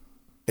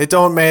 It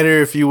don't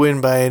matter if you win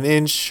by an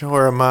inch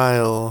or a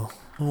mile.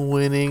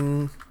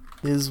 Winning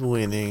is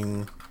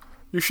winning.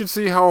 You should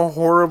see how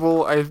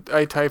horrible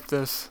I typed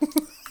this.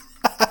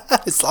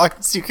 As long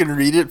as you can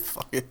read it,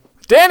 fuck it.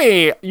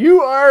 Danny,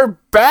 you are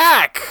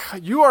back.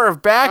 You are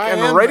back I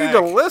and am ready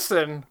to back.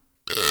 listen.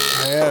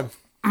 I am.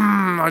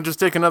 I just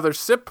take another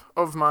sip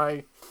of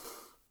my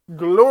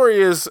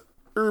glorious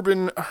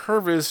Urban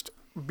Harvest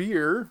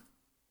beer.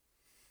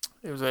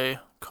 It was a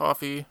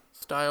coffee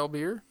style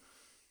beer.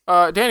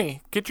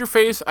 Danny, get your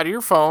face out of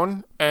your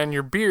phone and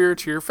your beer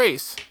to your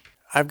face.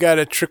 I've got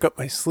a trick up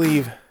my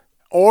sleeve.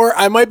 Or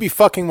I might be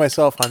fucking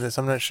myself on this.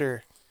 I'm not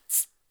sure.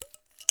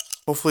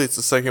 Hopefully it's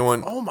the second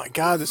one. Oh my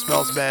god, this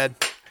smells bad.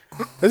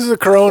 This is a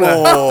Corona.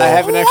 Oh. I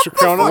have an extra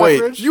Corona in my Wait,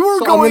 fridge. You are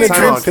so going I'm gonna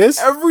Time drink out. piss.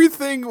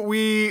 everything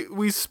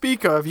we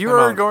speak of. You Time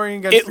are out. going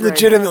against It the grain.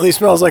 legitimately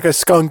smells like a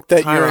skunk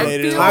that Time out.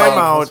 urinated. in Time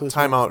my out. office.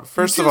 Time out.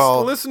 First you of just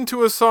all, listen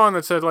to a song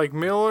that said like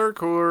Miller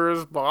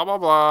Coors blah blah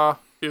blah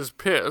is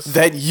piss.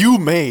 that you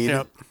made.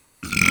 Yep.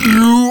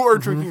 You are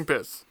drinking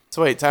piss.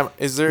 So wait, time.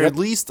 Is there Yep. at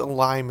least a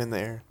lime in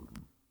there?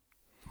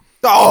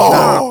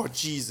 Oh,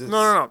 Jesus.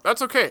 No.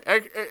 That's okay.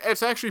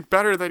 It's actually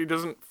better that he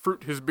doesn't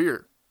fruit his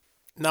beer.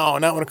 No,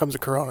 not when it comes to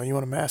Corona. You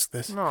want to mask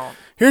this. No.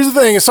 Here's the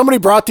thing: is somebody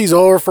brought these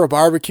over for a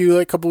barbecue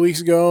like a couple weeks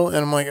ago, and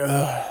I'm like,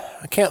 ugh,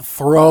 I can't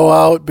throw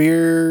out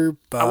beer.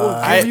 I will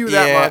But, give you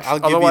that much. I'll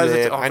give Otherwise, you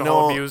it's that. I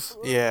alcohol know. abuse.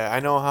 Yeah, I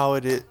know how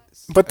it is.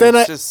 But then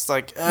it's I- just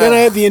like then I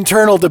had the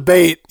internal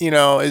debate.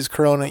 Is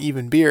Corona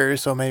even beer?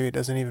 So maybe it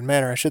doesn't even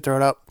matter. I should throw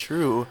it out.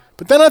 true.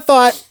 But then I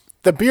thought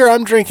the beer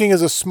I'm drinking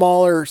is a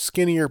smaller,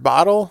 skinnier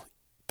bottle.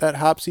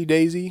 Hopsy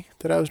Daisy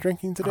that I was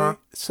drinking today. Uh-huh.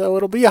 So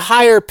it'll be a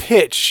higher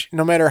pitch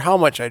no matter how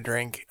much I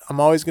drink. I'm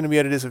always going to be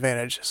at a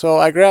disadvantage. So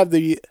I grabbed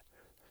the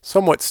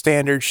somewhat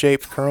standard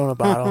shaped Corona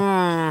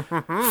bottle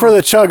for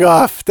the chug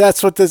off.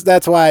 That's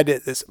why I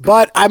did this.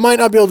 But I might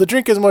not be able to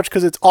drink as much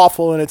because it's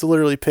awful and it's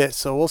literally piss.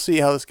 So we'll see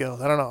how this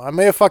goes. I don't know. I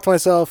may have fucked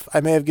myself.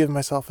 I may have given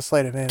myself a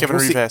slight advantage. Kevin,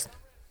 We'll read see. fast.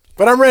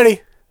 But I'm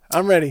ready.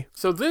 I'm ready.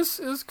 So this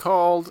is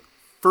called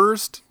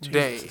First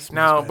Day. this smells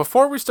Now, bad.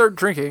 before we start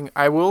drinking,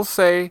 I will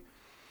say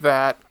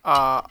that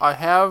I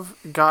have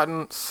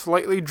gotten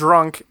slightly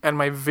drunk and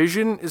my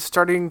vision is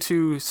starting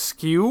to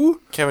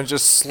skew. Kevin,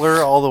 just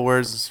slur all the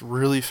words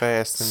really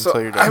fast So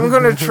until you're done. I'm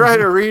going to try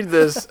to read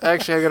this.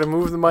 Actually, I got to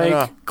move the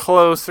Yeah. mic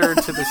closer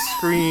to the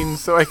screen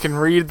so I can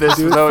read this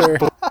Do it without...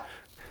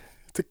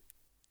 fair.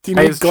 Do you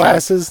I need just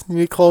glasses? You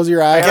need to close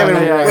your eyes. Kevin,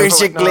 Under your yeah, eyes? where's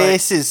your no, I-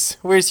 glasses?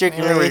 Where's your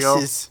There we go.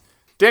 glasses?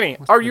 Danny,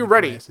 are you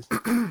ready? Glasses.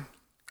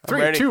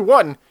 3, ready. 2,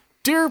 1.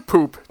 Dear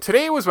Poop,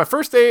 today was my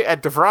first day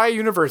at DeVry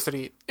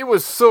University. It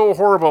was so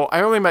horrible. I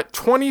only met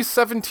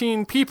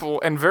 2017 people,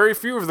 and very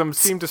few of them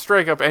seemed to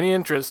strike up any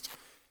interest.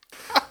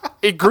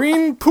 A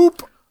green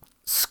poop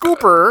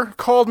scooper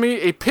called me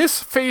a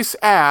piss face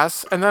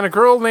ass, and then a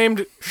girl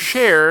named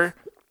Cher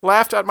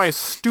laughed at my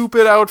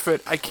stupid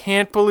outfit. I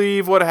can't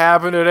believe what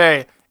happened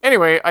today.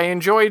 Anyway, I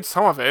enjoyed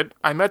some of it.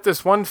 I met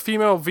this one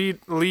female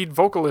lead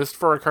vocalist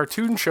for a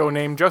cartoon show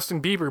named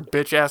Justin Bieber,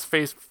 bitch ass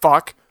face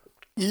fuck.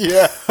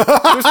 Yeah.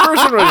 This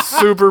person was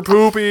super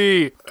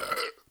poopy.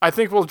 I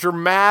think we'll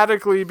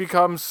dramatically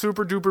become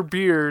super duper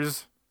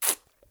beers.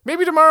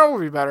 Maybe tomorrow will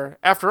be better.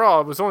 After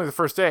all, it was only the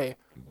first day.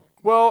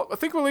 Well, I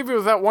think we'll leave you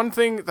with that one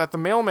thing that the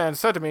mailman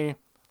said to me.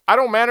 I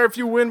don't matter if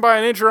you win by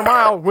an inch or a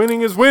mile.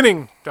 Winning is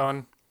winning.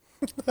 Done.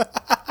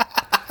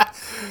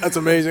 That's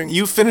amazing.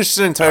 You finished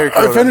an entire I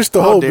Corona. finished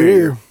the How whole dare beer.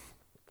 you.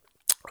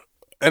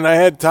 And I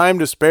had time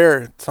to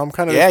spare. So I'm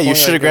kind of Yeah, you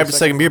disappointed should I have grabbed a got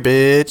second beer,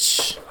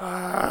 bitch.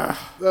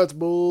 That's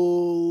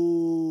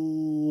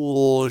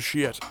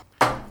bullshit.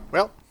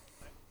 Well,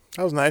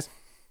 that was nice.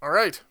 All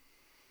right.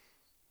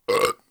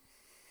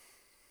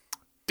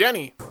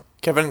 Danny.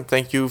 Kevin,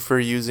 thank you for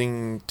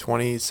using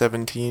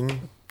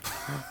 2017.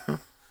 All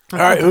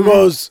right, who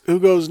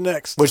goes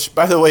next? Which,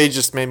 by the way,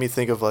 just made me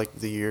think of like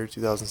the year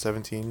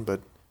 2017.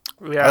 But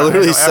Yeah, I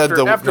literally know. said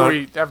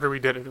after we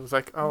did it, it was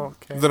like, oh,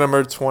 okay. the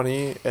number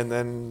 20 and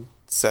then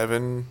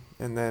 7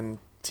 and then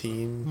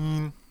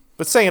teen.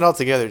 But saying it all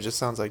together just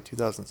sounds like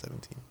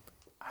 2017.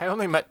 I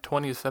only met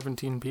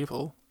 2017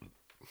 people.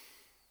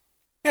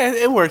 Yeah,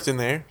 it worked in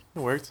there. It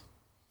worked.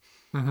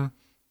 Mm-hmm.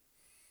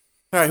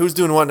 All right, who's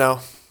doing what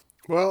now?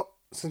 Well,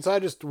 since I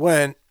just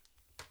went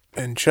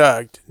and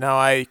chugged, now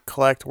I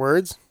collect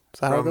words. Is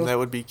that how it goes? That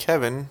would be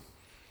Kevin.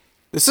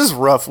 This is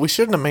rough. We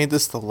shouldn't have made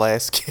this the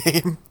last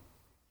game.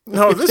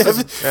 No, this is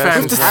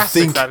have to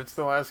fantastic think. that it's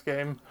the last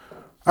game.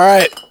 All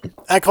right,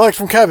 I collect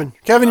from Kevin.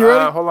 Kevin, you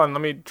ready? Hold on,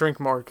 let me drink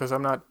more because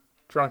I'm not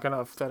drunk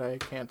enough that I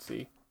can't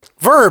see.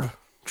 Verb.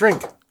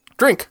 Drink.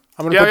 Drink.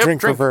 I'm going to put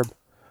drink for verb.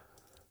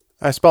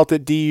 I spelt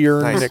it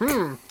D-urnic.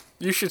 Nice.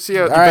 You should see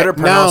a All right, Better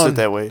pronounce noun. it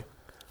that way.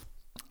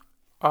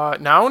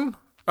 Noun.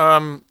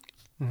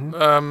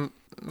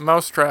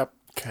 Mousetrap.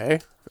 Okay.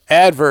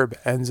 Adverb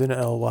ends in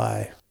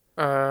ly.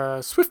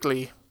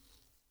 Swiftly.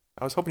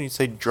 I was hoping you'd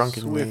say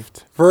drunkenly.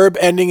 Swift. Verb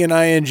ending in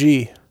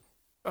ing.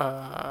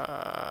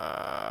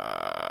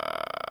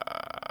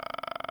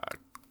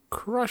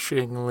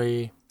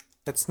 Crushingly.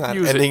 That's not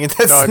Use it. ending.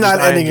 That's No, not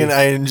just ending in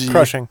ing.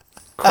 Crushing.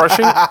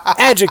 Crushing.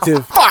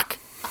 Adjective. Fuck.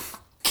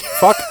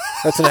 Fuck.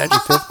 That's an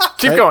adjective.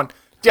 Keep Right? going.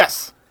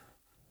 Yes.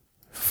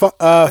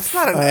 That's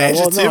not an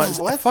adjective. it's-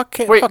 What? Fuck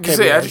can't, Wait, fuck did you can't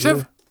be say an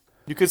adjective?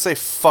 You could say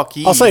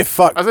fucky. I'll say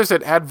fuck. As I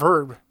said,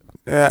 adverb.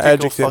 Yeah, Go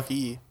adjective.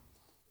 fucky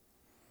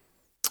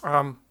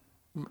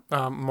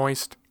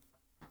Moist.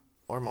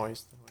 or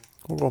moist.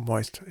 We'll go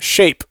moist.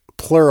 Shape.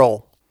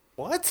 Plural.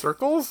 What?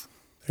 Circles.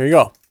 There you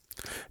go.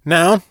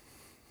 Noun.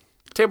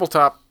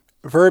 Tabletop.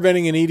 Verb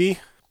ending in ed.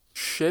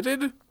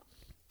 Shitted.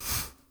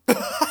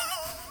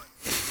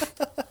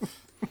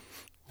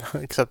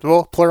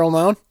 Acceptable. Plural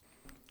noun.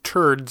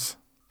 Turds.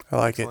 I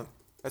like it.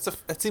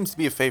 That seems to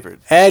be a favorite.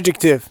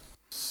 Adjective.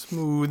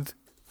 Smooth.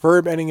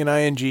 Verb ending in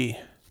ing.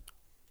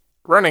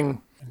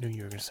 Running. I knew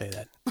you were going to say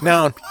that.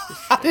 Noun.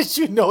 How did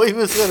you know he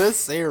was gonna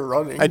say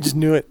running? I just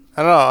knew it.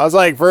 I don't know. I was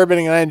like verb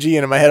ending in ing,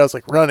 and in my head I was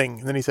like running.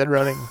 And then he said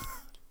running.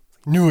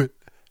 Knew it.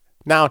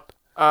 Noun.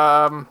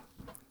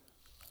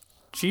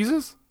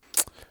 Jesus.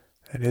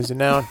 That is a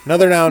noun.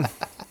 Another noun.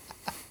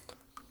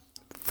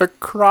 The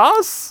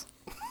cross.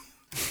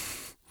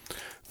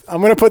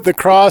 I'm going to put the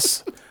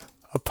cross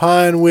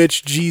upon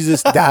which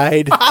Jesus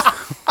died.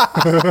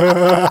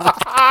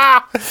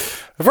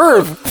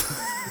 Verb.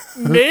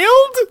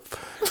 Nailed.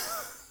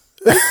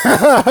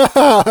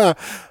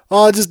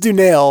 I'll just do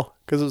nail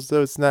because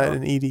it's not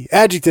an ed.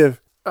 Adjective.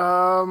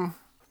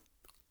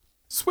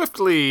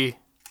 Swiftly.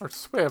 Or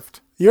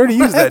swift. You already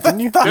used that, didn't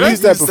you? You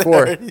used that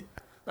before.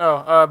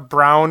 Oh,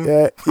 brown.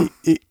 Yeah.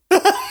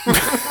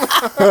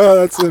 Oh,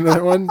 that's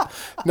another one.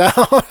 Noun.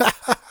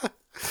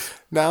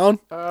 Noun.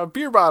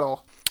 Beer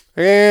bottle.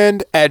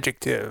 And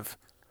adjective.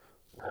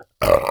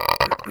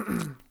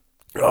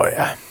 Oh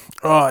yeah.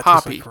 Oh, it tastes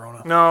Hoppy. like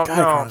Corona. No, God, no,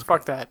 Corona's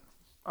fuck that.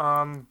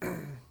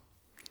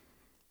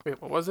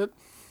 Wait, what was it?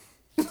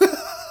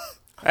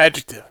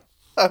 Adjective.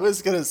 I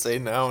was gonna say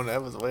noun. I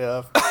was way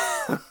off.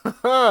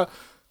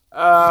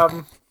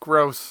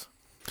 Gross.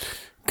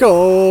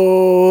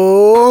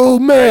 Go All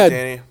right, mad.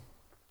 Danny.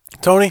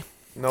 Tony,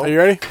 Nope. are you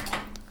ready?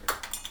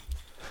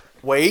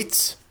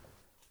 Wait.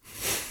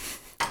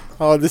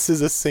 Oh, this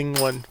is a sing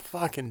one.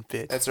 Fucking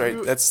bitch. That's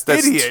right. That's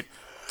Idiot.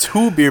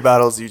 2 beer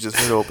bottles you just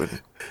heard open.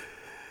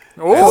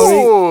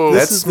 Oh,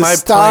 That's This is the my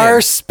Star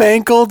plan.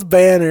 Spangled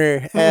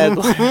Banner. And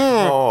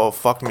Oh,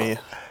 fuck me.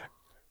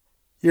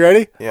 you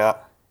ready? Yeah.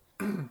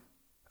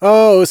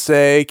 Oh,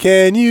 say,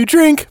 can you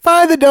drink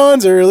by the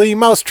dawn's early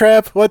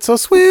mousetrap? What so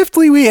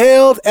swiftly we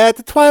hailed at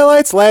the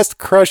twilight's last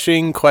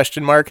crushing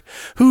question mark,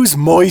 whose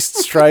moist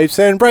stripes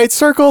and bright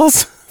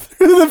circles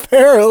through the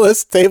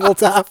perilous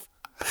tabletop,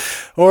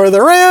 o'er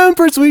the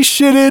ramparts we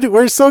shitted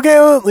were so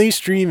gallantly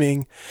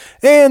streaming,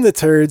 and the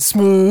turd's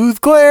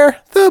smooth glare,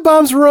 the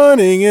bombs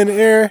running in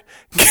air,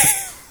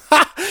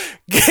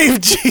 gave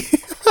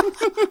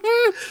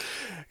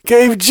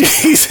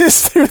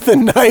Jesus through the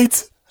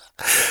night.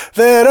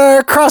 That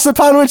our cross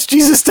upon which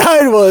Jesus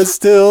died was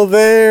still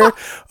there.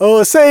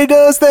 Oh, say,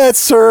 does that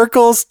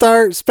circle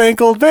star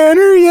spangled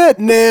banner yet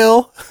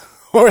nail?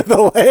 Or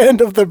the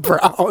land of the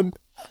brown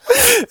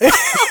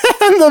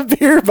and the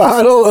beer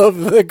bottle of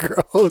the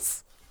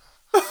gross?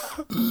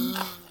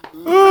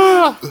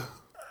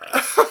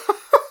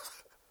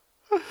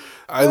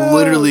 I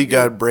literally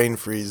got brain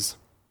freeze.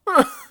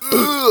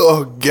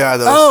 Oh, God.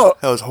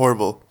 That was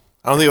horrible.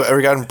 I don't think I've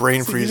ever gotten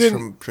brain freeze didn't-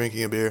 from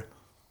drinking a beer.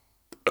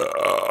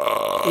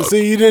 So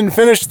you didn't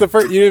finish the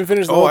first. You didn't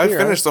finish the Oh, whole I beer,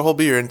 finished the whole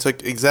beer and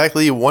took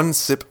exactly 1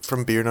 sip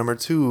from beer number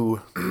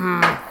 2.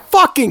 huh?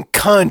 Fucking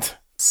cunt.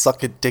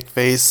 Suck it, dick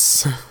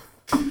face.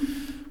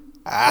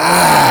 All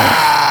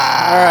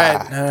right.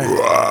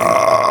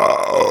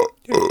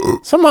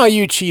 Somehow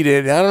you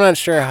cheated. I'm not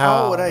sure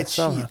how. How would I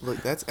Somehow. cheat?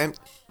 Look, that's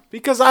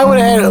Because I would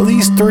have had at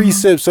least 3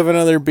 sips of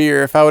another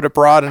beer if I would have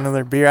brought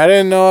another beer. I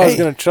didn't know I was Hey,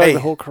 going to chug hey.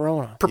 the whole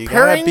Corona. You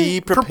gotta be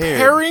prepared.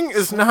 Preparing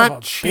is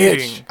not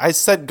cheating. I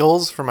set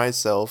goals for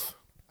myself.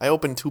 I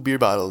opened 2 beer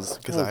bottles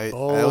because that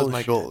was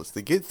my goal, is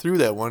to get through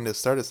that one, to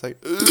start a second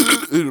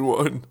in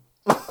one.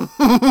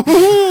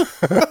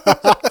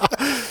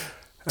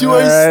 Do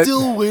I Alright.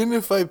 still win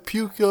if I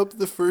puke up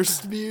the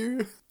first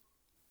beer?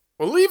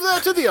 We'll leave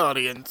that to the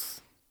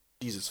audience.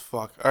 Jesus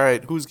fuck. All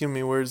right, who's giving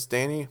me words?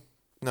 Danny?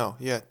 No,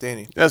 yeah,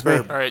 Danny. That's me.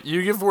 Verb. All right,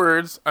 you give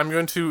words. I'm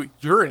going to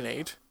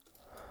urinate.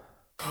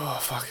 Oh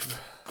fuck.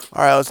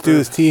 All right, let's do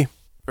this, T.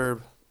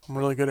 Verb. I'm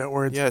really good at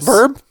words. Yes.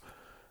 Verb.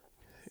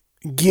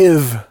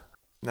 Give.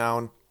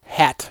 Noun.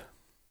 Hat.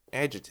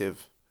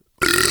 Adjective.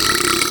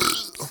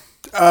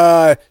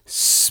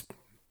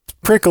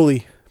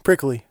 Prickly.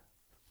 Prickly.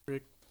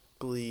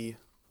 Prickly.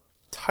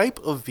 Type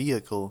of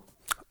vehicle.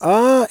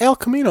 El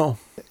Camino.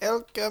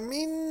 El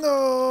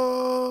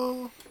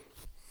Camino.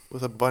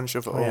 With a bunch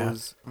of yeah.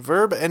 O's.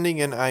 Verb ending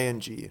in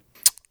ing.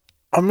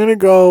 I'm going to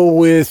go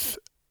with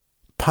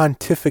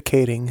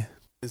pontificating.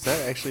 Is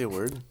that actually a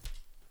word?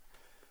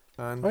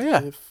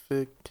 yeah.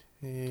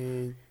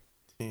 Pontificating.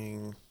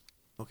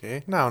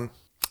 Okay. Noun.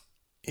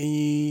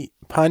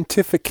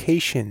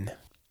 Pontification.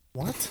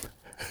 What?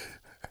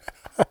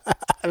 I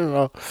don't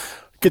know.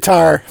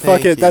 Guitar.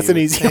 Fuck Thank it. That's you. an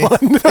easy Thank-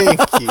 one.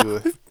 Thank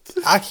you.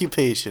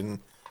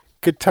 Occupation.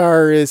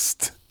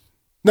 Guitarist.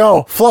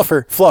 No,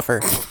 fluffer.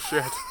 Fluffer.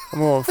 Shit. I'm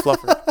going with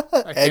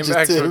fluffer. I came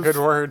back to a Adjective. good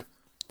word.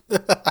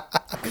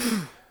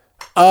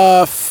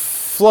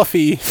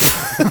 Fluffy.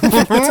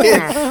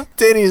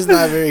 Danny's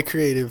not very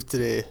creative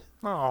today.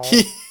 Oh.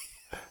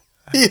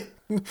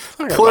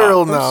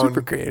 Plural I'm noun.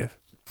 super creative.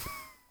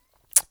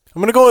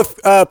 I'm gonna go with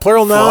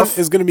plural noun Fluff.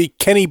 is gonna be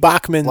Kenny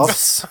Bachman's.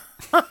 Fluffs.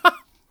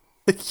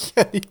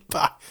 Kenny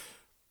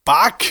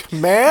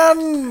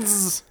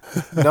Bachman's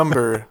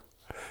number.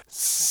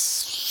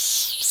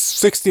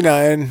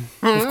 69,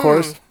 of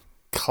course.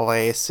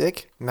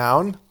 Classic.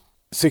 Noun.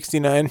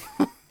 69.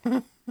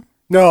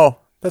 No,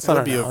 that's That not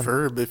would be a noun.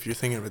 verb if you're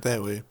thinking of it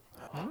that way.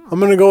 I'm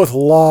gonna go with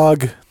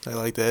log. I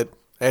like that.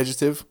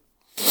 Adjective.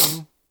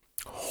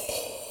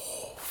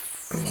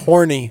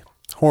 Horny.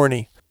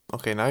 Horny.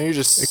 Okay, now you're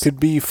just... It could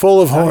be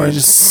full of now you're horns.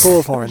 just- Full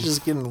of you're horns.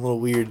 just getting a little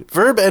weird.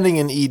 Verb ending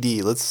in ed.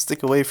 Let's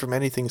stick away from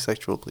anything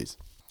sexual, please.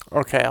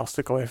 Okay, I'll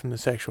stick away from the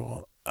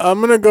sexual.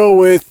 I'm gonna go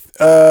with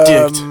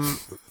Dicked.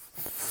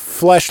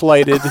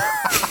 fleshlighted.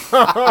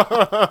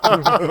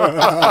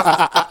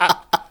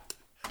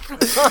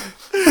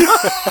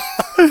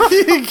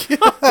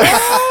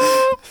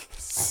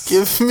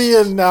 Give me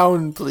a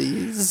noun,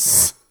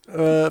 please.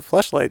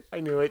 Fleshlight. I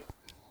knew it.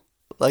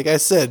 Like I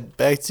said,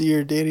 back to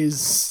your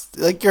Danny's...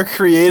 Like, you're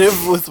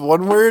creative with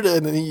one word,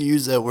 and then you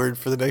use that word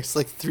for the next,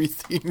 3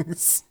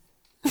 things.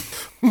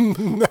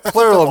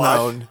 Plural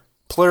noun.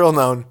 Plural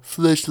noun.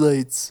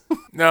 Fleshlights.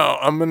 No,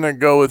 I'm gonna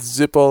go with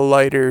Zippo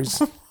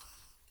lighters.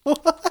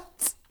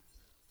 What?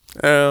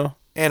 Oh,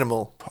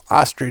 Animal.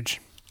 ostrich.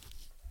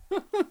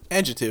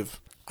 Adjective.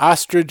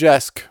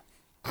 Ostrich-esque.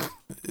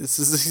 This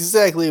is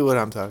exactly what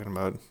I'm talking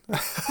about.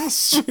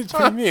 What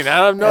do you mean? I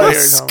don't know.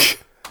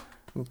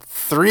 Here,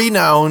 3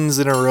 nouns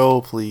in a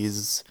row,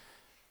 please.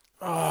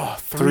 oh,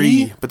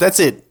 3. But that's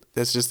it.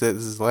 That's just it.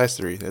 This is the last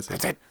 3. That's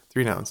it.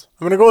 3 nouns.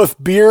 I'm gonna go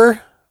with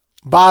beer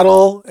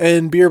bottle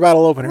and beer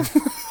bottle opener.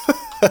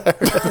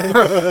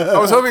 I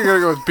was hoping you were going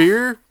to go with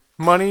beer,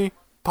 money,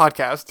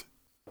 podcast.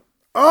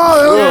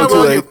 Oh, too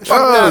well, late. you fucked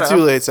that Too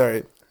up. late.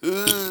 Sorry.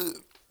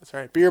 That's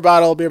right. Beer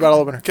bottle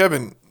opener.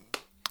 Kevin.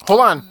 Hold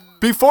on.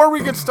 Before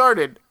we get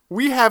started,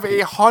 we have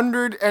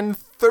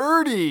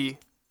 130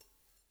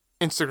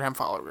 Instagram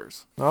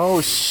followers.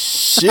 Oh,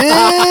 shit.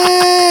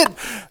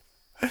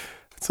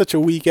 Such a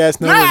weak ass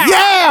number.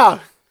 Yeah!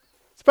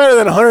 It's better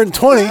than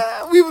 120.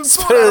 We've been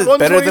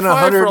Better than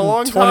 125 for a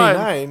long time.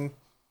 129.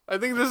 I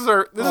think this is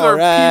our All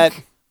right.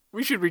 peak.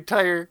 We should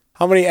retire.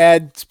 How many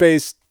ad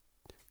spaces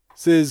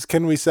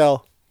can we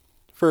sell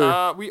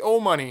for We owe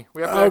money.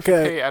 We have to actually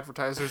Okay. pay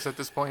advertisers at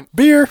this point.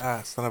 beer?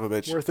 Ah, son of a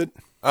bitch. Worth it.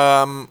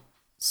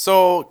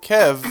 So,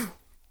 Kev,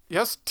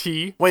 Yes,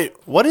 T. wait,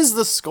 what is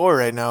the score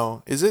right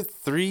now? Is it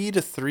 3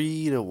 to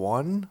 3 to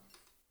 1?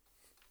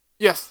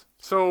 Yes.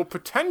 So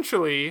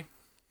potentially,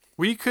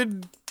 we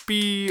could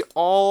be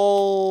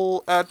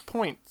all at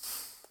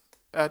points,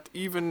 at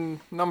even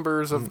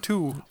numbers of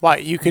 2. Why?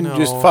 You can No.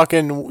 just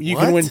fucking you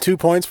can What? win 2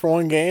 points for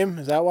one game?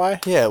 Is that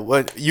why? Yeah,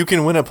 what? You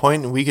can win a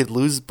point and we could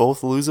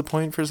both lose a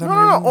point for some No.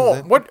 reason? Oh, Is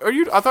that- what are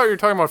you? I thought you were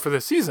talking about for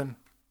this season.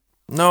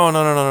 No.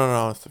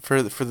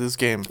 For this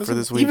game, for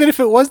this week. Even if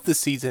it was the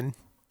season.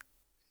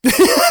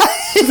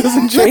 It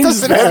doesn't change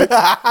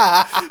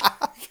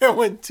that. Can't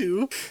win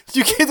 2.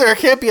 There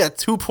can't be a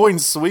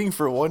 2-point swing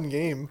for one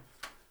game.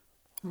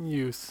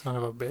 You son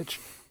of a bitch!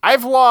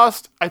 I've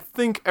lost, I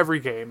think, every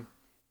game.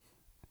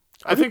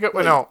 I think I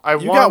You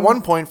won. got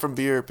 1 point from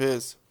beer or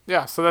piss.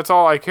 Yeah, so that's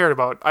all I cared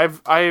about. I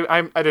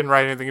didn't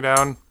write anything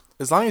down.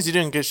 As long as you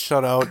didn't get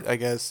shut out, I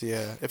guess.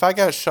 Yeah. If I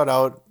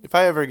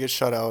ever get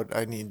shut out,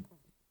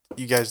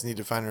 you guys need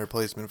to find a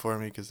replacement for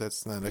me because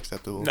that's not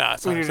acceptable. Nah,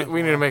 it's We not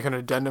need to make an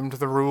addendum to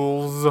the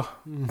rules.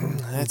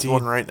 That's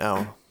one right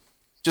now.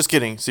 Just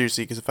kidding,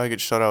 seriously. Because if I get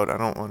shut out, I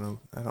don't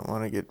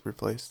want to get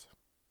replaced.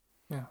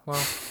 Yeah. Well,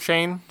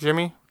 Shane,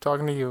 Jimmy,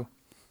 talking to you.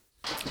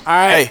 All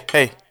right.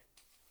 Hey,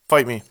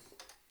 fight me.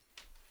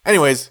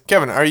 Anyways,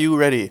 Kevin, are you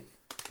ready?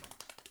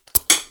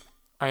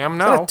 I am Is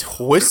now. that a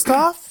twist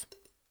off?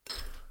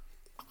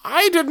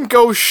 I didn't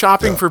go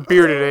shopping for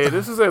beer today.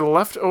 This is a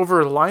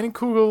leftover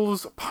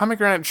Leinenkugel's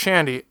pomegranate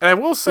shandy. And I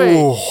will say,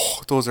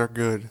 Oh, those are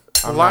good.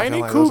 I'm not gonna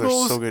lie, those are so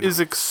Leinenkugel's good. is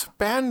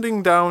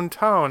expanding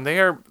downtown. They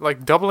are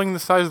like doubling the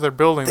size of their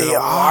building. They There's a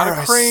lot are. of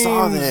I cranes.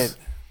 saw that.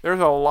 There's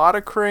a lot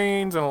of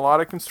cranes and a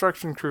lot of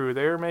construction crew.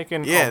 They're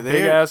making Yeah, a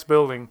big ass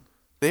building.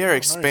 They are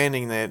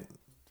expanding that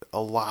a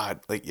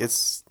lot. Like,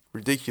 it's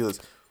ridiculous.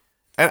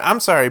 And I'm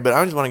sorry, but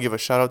I just want to give a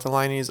shout out to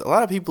Liney's. A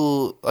lot of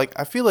people, like,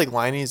 I feel like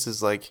Liney's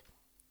is like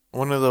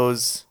one of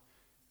those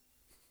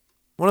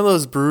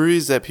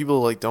breweries that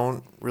people like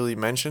don't really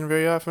mention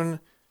very often.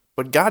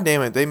 But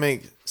goddamn it, they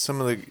make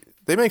some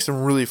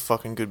really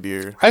fucking good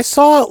beer. I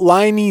saw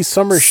Liney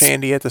Summer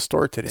Shandy at the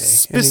store today.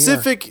 in New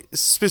York.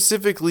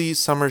 Specifically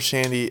Summer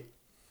Shandy.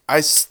 I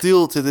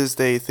still to this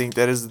day think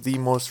that is the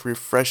most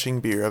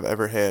refreshing beer I've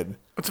ever had.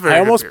 It's a very I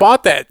good almost beer.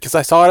 bought that because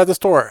I saw it at the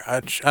store,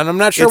 and I'm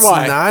not sure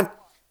why.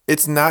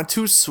 It's not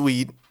too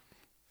sweet.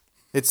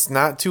 It's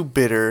not too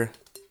bitter.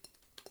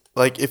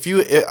 Like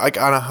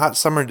like on a hot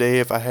summer day,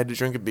 if I had to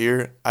drink a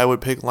beer, I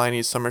would pick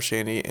Liney's Summer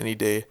Shandy any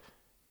day.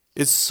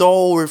 It's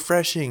so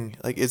refreshing.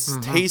 Like, it's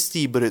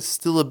tasty, but it's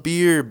still a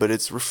beer, but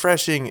it's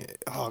refreshing.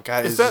 Oh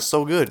god, it's just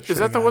so good. Is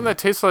that the one that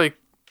tastes like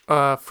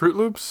Fruit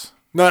Loops?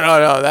 No.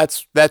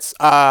 That's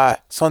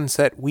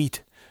Sunset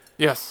Wheat.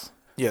 Yes.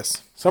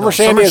 Yes. Summer No,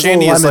 Shandy is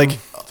Shandy is lemon. like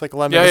It's like a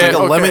lemon. Yeah, it's yeah, like a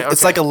okay, lemon. okay.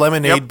 It's like a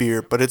lemonade Yep.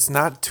 beer, but it's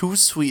not too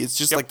sweet. It's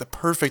just Yep. like the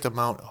perfect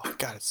amount. Oh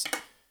god, it's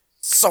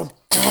so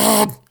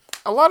good.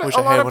 A lot Wish I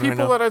of had one right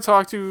people now. that I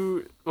talk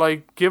to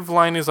like give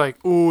Liney's like,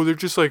 oh, they're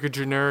just like a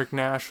generic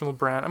national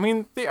brand. I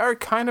mean, they are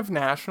kind of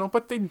national,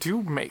 but they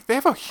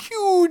have a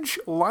huge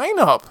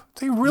lineup.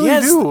 They really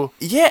do.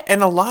 Yeah,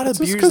 and a lot of It's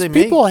just beers 'cause they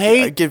make people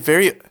hate- get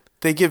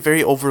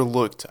very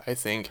overlooked, I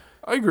think.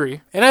 I agree.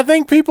 And I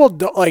think people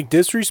don't like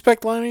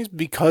disrespect Liney's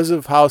because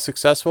of how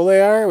successful they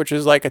are, which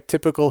is like a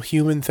typical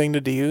human thing to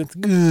do.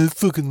 It's,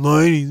 fucking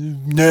Liney's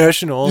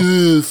national.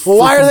 Well,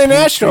 why are they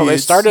national? They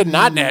started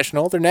not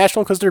national. They're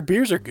national because their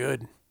beers are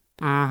good.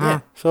 Yeah.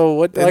 So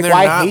what? And Like, they're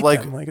why not hate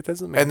like- them? Like, it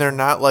doesn't make. And they're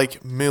not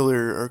like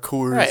Miller or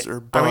Coors Right. or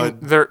Bud. I mean,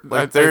 they're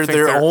like I they're think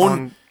their they're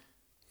own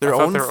I thought own they were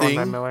owned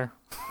by thing. Miller.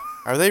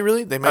 Are they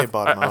really? They may have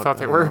bought them I out. thought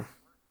they don't were. know.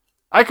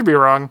 I could be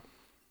wrong.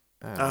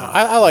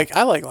 I like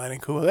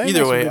Liney Cool. They Either make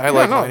some way, good I beer.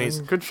 like no, Liney's.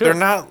 good shit. They're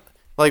not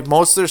like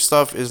most of their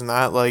stuff is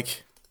not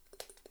like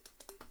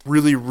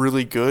really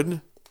really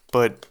good,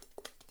 but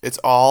it's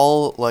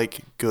all like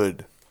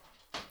good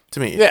to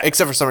me. Yeah.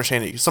 Except for Summer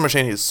Shandy. Summer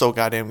Shandy is so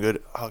goddamn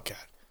good. Oh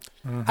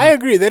god. I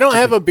agree. They don't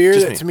have a beer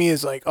just that me. to me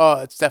is like, oh,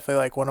 it's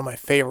definitely like one of my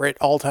favorite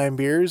all-time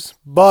beers.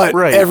 But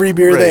Right, every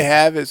beer they right.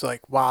 have is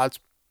like, wow, it's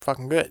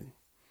fucking good.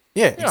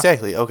 Yeah,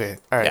 exactly. Okay.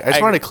 All right. Yeah, I just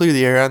I wanted agree. to clear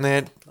the air on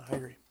that. I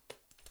agree.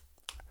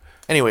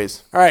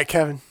 Anyways, All right,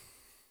 Kevin.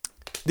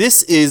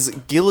 this is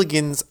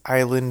Gilligan's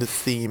Island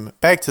theme.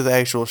 Back to the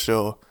actual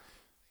show.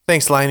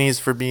 Thanks, Liney's,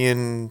 for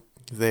being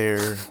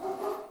there.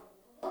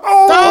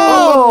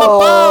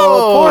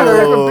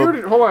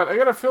 Porter. Hold on, I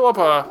gotta fill up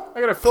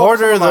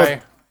Porter some of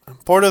my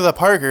Porter the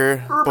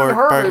Parker. Urban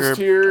Harvest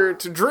here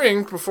to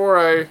drink before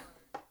I.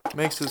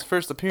 Makes his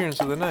first appearance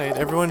of the night.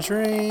 Everyone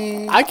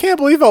drink. I can't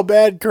believe how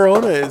bad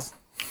Corona is.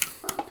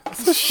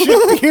 It's a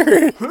shit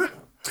beer.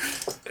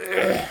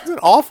 It's an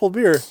awful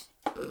beer.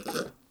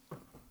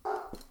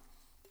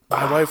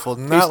 My wife will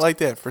not like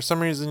that. For some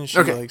reason,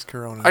 she likes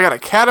Corona. I got a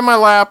cat in my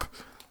lap.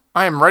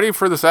 I am ready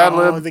for this ad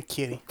lib. Oh, the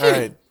kitty. All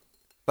right.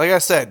 Like I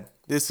said,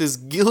 this is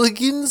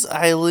Gilligan's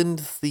Island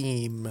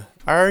theme.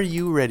 Are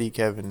you ready,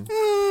 Kevin?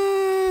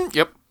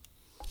 Yep.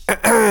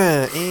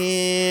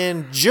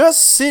 And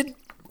just sit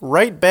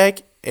right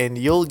back and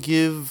you'll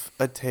give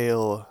a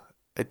tale.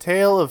 A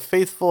tale of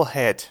faithful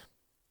hat.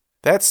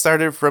 That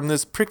started from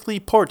this prickly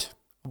port.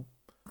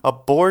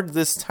 Aboard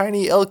this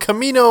tiny El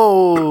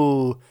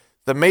Camino.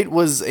 The mate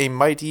was a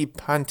mighty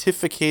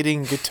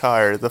pontificating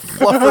guitar. The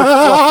fluffer,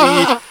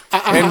 fluffy,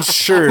 and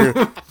sure.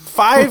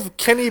 5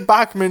 Kenny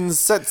Bachmans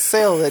set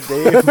sail that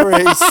day for a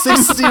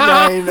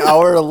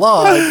 69-hour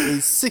log. A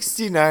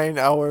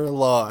 69-hour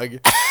log.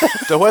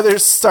 The weather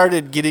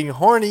started getting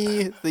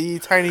horny. The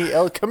tiny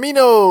El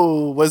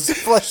Camino was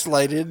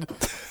fleshlighted.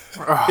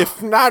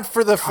 If not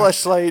for the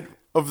fleshlight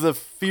of the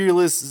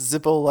fearless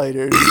Zippo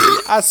lighters,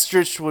 the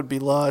ostrich would be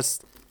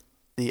lost.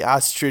 The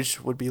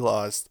ostrich would be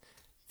lost.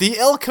 The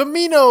El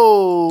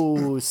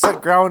Camino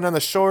set ground on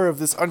the shore of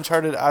this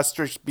uncharted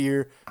ostrich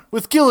beer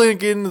with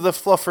Gilligan the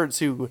Fluffer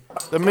too,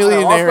 the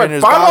millionaire and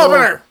his bottle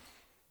opener,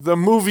 the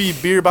movie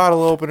beer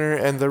bottle opener,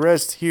 and the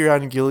rest here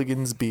on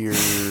Gilligan's Beer.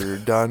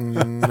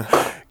 Done.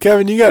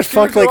 Kevin, you got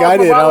fucked like I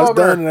did. I was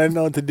done and I didn't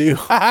know what to do.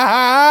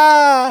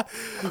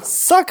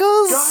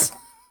 Suckers!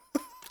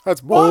 That's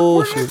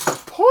bullshit.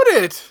 Put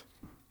it.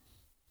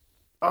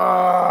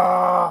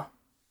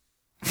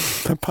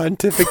 The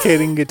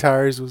pontificating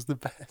guitars was the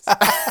best.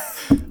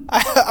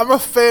 I'm a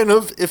fan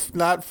of, if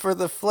not for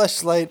the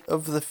fleshlight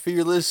of the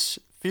fearless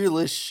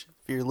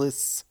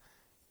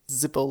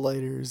Zippo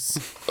lighters.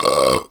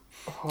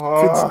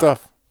 Good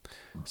stuff.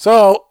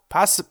 So,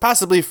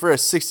 Possibly for a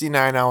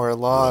 69-hour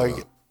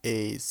log,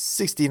 a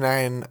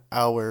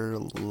 69-hour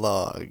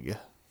log.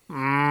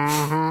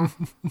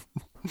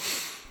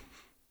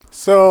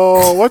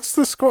 so what's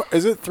the score?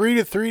 Is it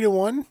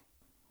 3-1?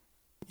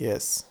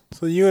 Yes.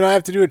 So you and I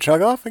have to do a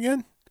chug off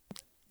again?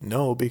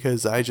 No,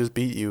 because I just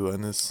beat you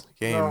on this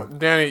game. No,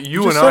 Danny,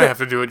 you just and said I it. have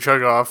to do a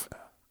chug off.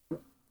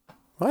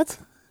 What?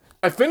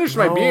 I finished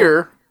my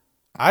beer,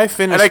 I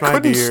finished and I my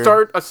couldn't beer.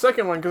 start a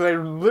second one because I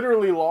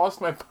literally lost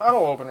my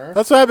bottle opener.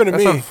 That's what happened to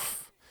me.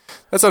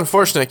 That's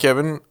unfortunate,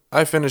 Kevin.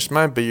 I finished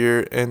my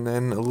beer and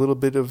then a little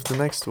bit of the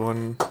next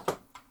one.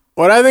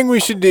 What I think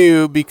we should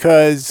do,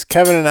 because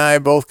Kevin and I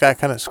both got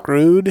kind of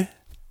screwed,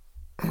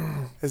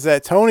 is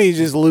that Tony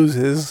just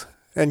loses,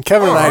 and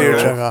Kevin and I do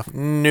a chug off.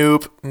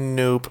 Nope.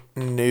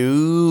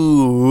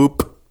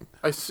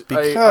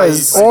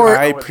 Because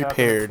I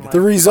prepared. The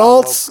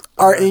results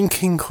are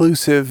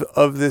inconclusive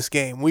of this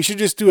game. We should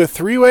just do a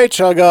 3-way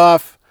chug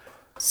off.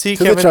 See,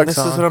 to the Kevin, chug this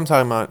song. is what I'm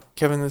talking about.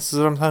 Kevin, this is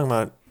what I'm talking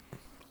about.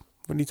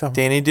 What are you talking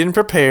Danny didn't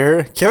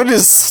prepare. Kevin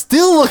is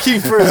still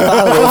looking for his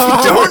bottle.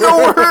 I don't know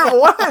where it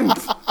went.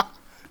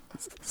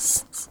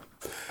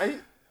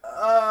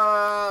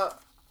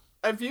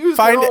 I've used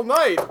Find it all it.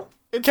 night.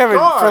 It's Kevin,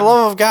 gone. for the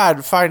love of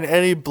God, find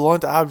any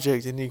blunt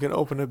object and you can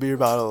open a beer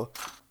bottle.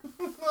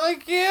 I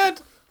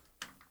can't.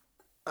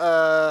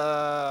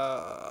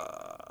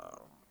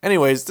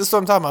 Anyways, this is what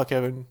I'm talking about,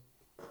 Kevin.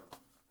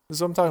 This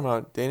is what I'm talking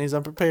about. Danny's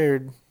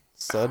unprepared.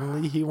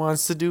 Suddenly he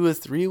wants to do a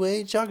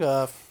 3-way chug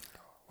off.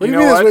 What do You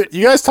you know mean? what?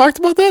 You guys talked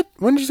about that?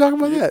 When did you talk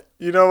about that?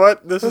 You know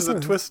what? This is a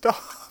Listen. twist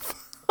off.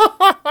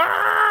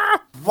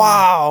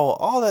 Wow,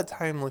 all that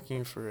time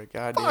looking for a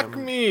goddamn Fuck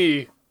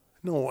me.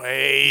 No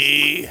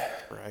way.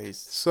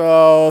 Christ.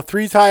 So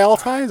 3 tie, all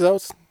ties? That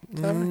was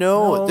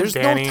No, there's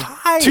Danny. no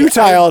tie. 2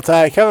 tie, all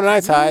tie. Kevin and I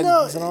tied.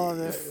 No, Isn't all of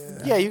it?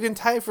 yeah, you can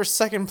tie for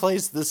second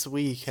place this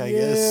week, I Yeah,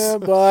 guess.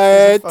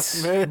 but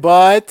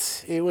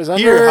it was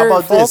under Here, how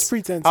about false this?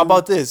 pretenses.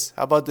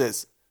 How about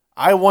this?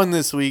 I won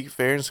this week,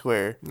 fair and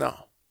square.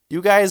 No.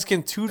 You guys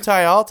can 2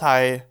 tie, all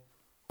tie.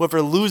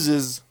 Whoever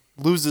loses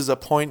a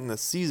point in the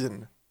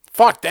season.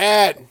 Fuck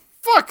that.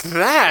 Fuck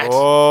that.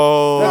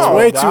 Oh, That's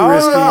way too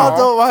risky. I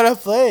don't want to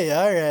play.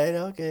 All right,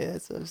 okay,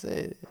 that's what I'm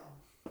saying.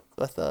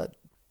 That's what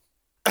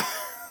I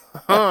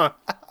thought.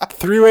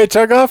 3-way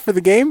chug off for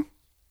the game?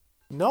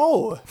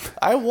 No,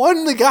 I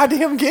won the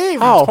goddamn game.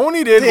 How?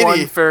 Tony did Did one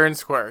he? fair and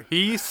square.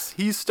 He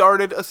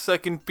started a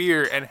second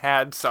beer and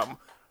had some.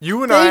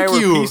 You and Thank I were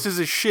you. pieces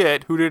of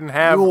shit who didn't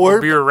have You a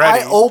weren't- beer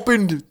ready. I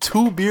opened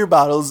 2 beer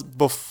bottles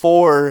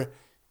before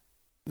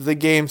the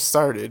game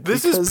started.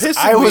 This is because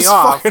pissing I was me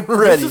off. fucking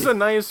ready. This is a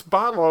nice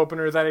bottle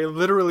opener that I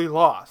literally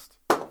lost.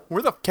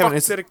 Where the Kevin, fuck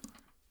it's- did it?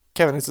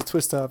 Kevin, it's a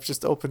twist off.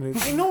 Just open it.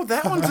 I know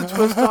that one's a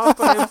twist off,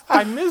 but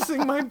I'm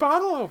missing my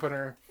bottle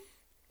opener.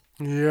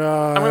 Yeah.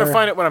 I'm gonna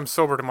find it when I'm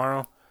sober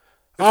tomorrow.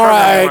 It's All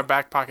probably in right. my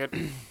back pocket.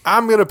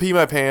 I'm gonna pee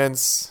my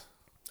pants.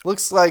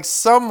 Looks like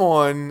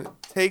someone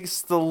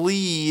takes the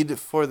lead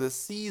for the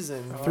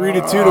season.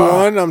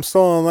 3-2-1. I'm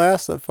still in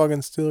last. The fucking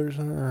Steelers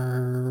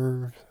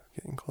are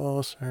getting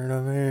closer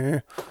to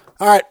me.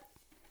 All right.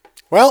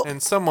 Well,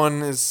 And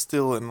someone is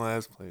still in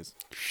last place.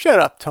 shut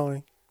up,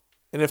 Tony.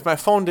 And if my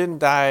phone didn't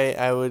die,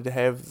 I would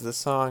have the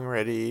song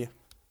ready.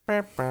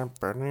 All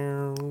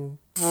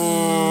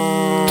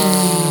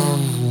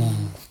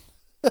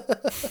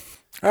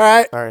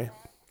right. Sorry.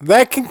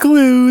 That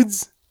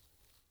concludes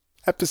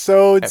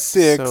episode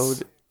 6.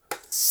 Episode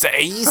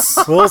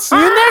 6. We'll see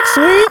you next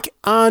week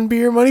on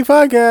Beer Money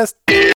Podcast.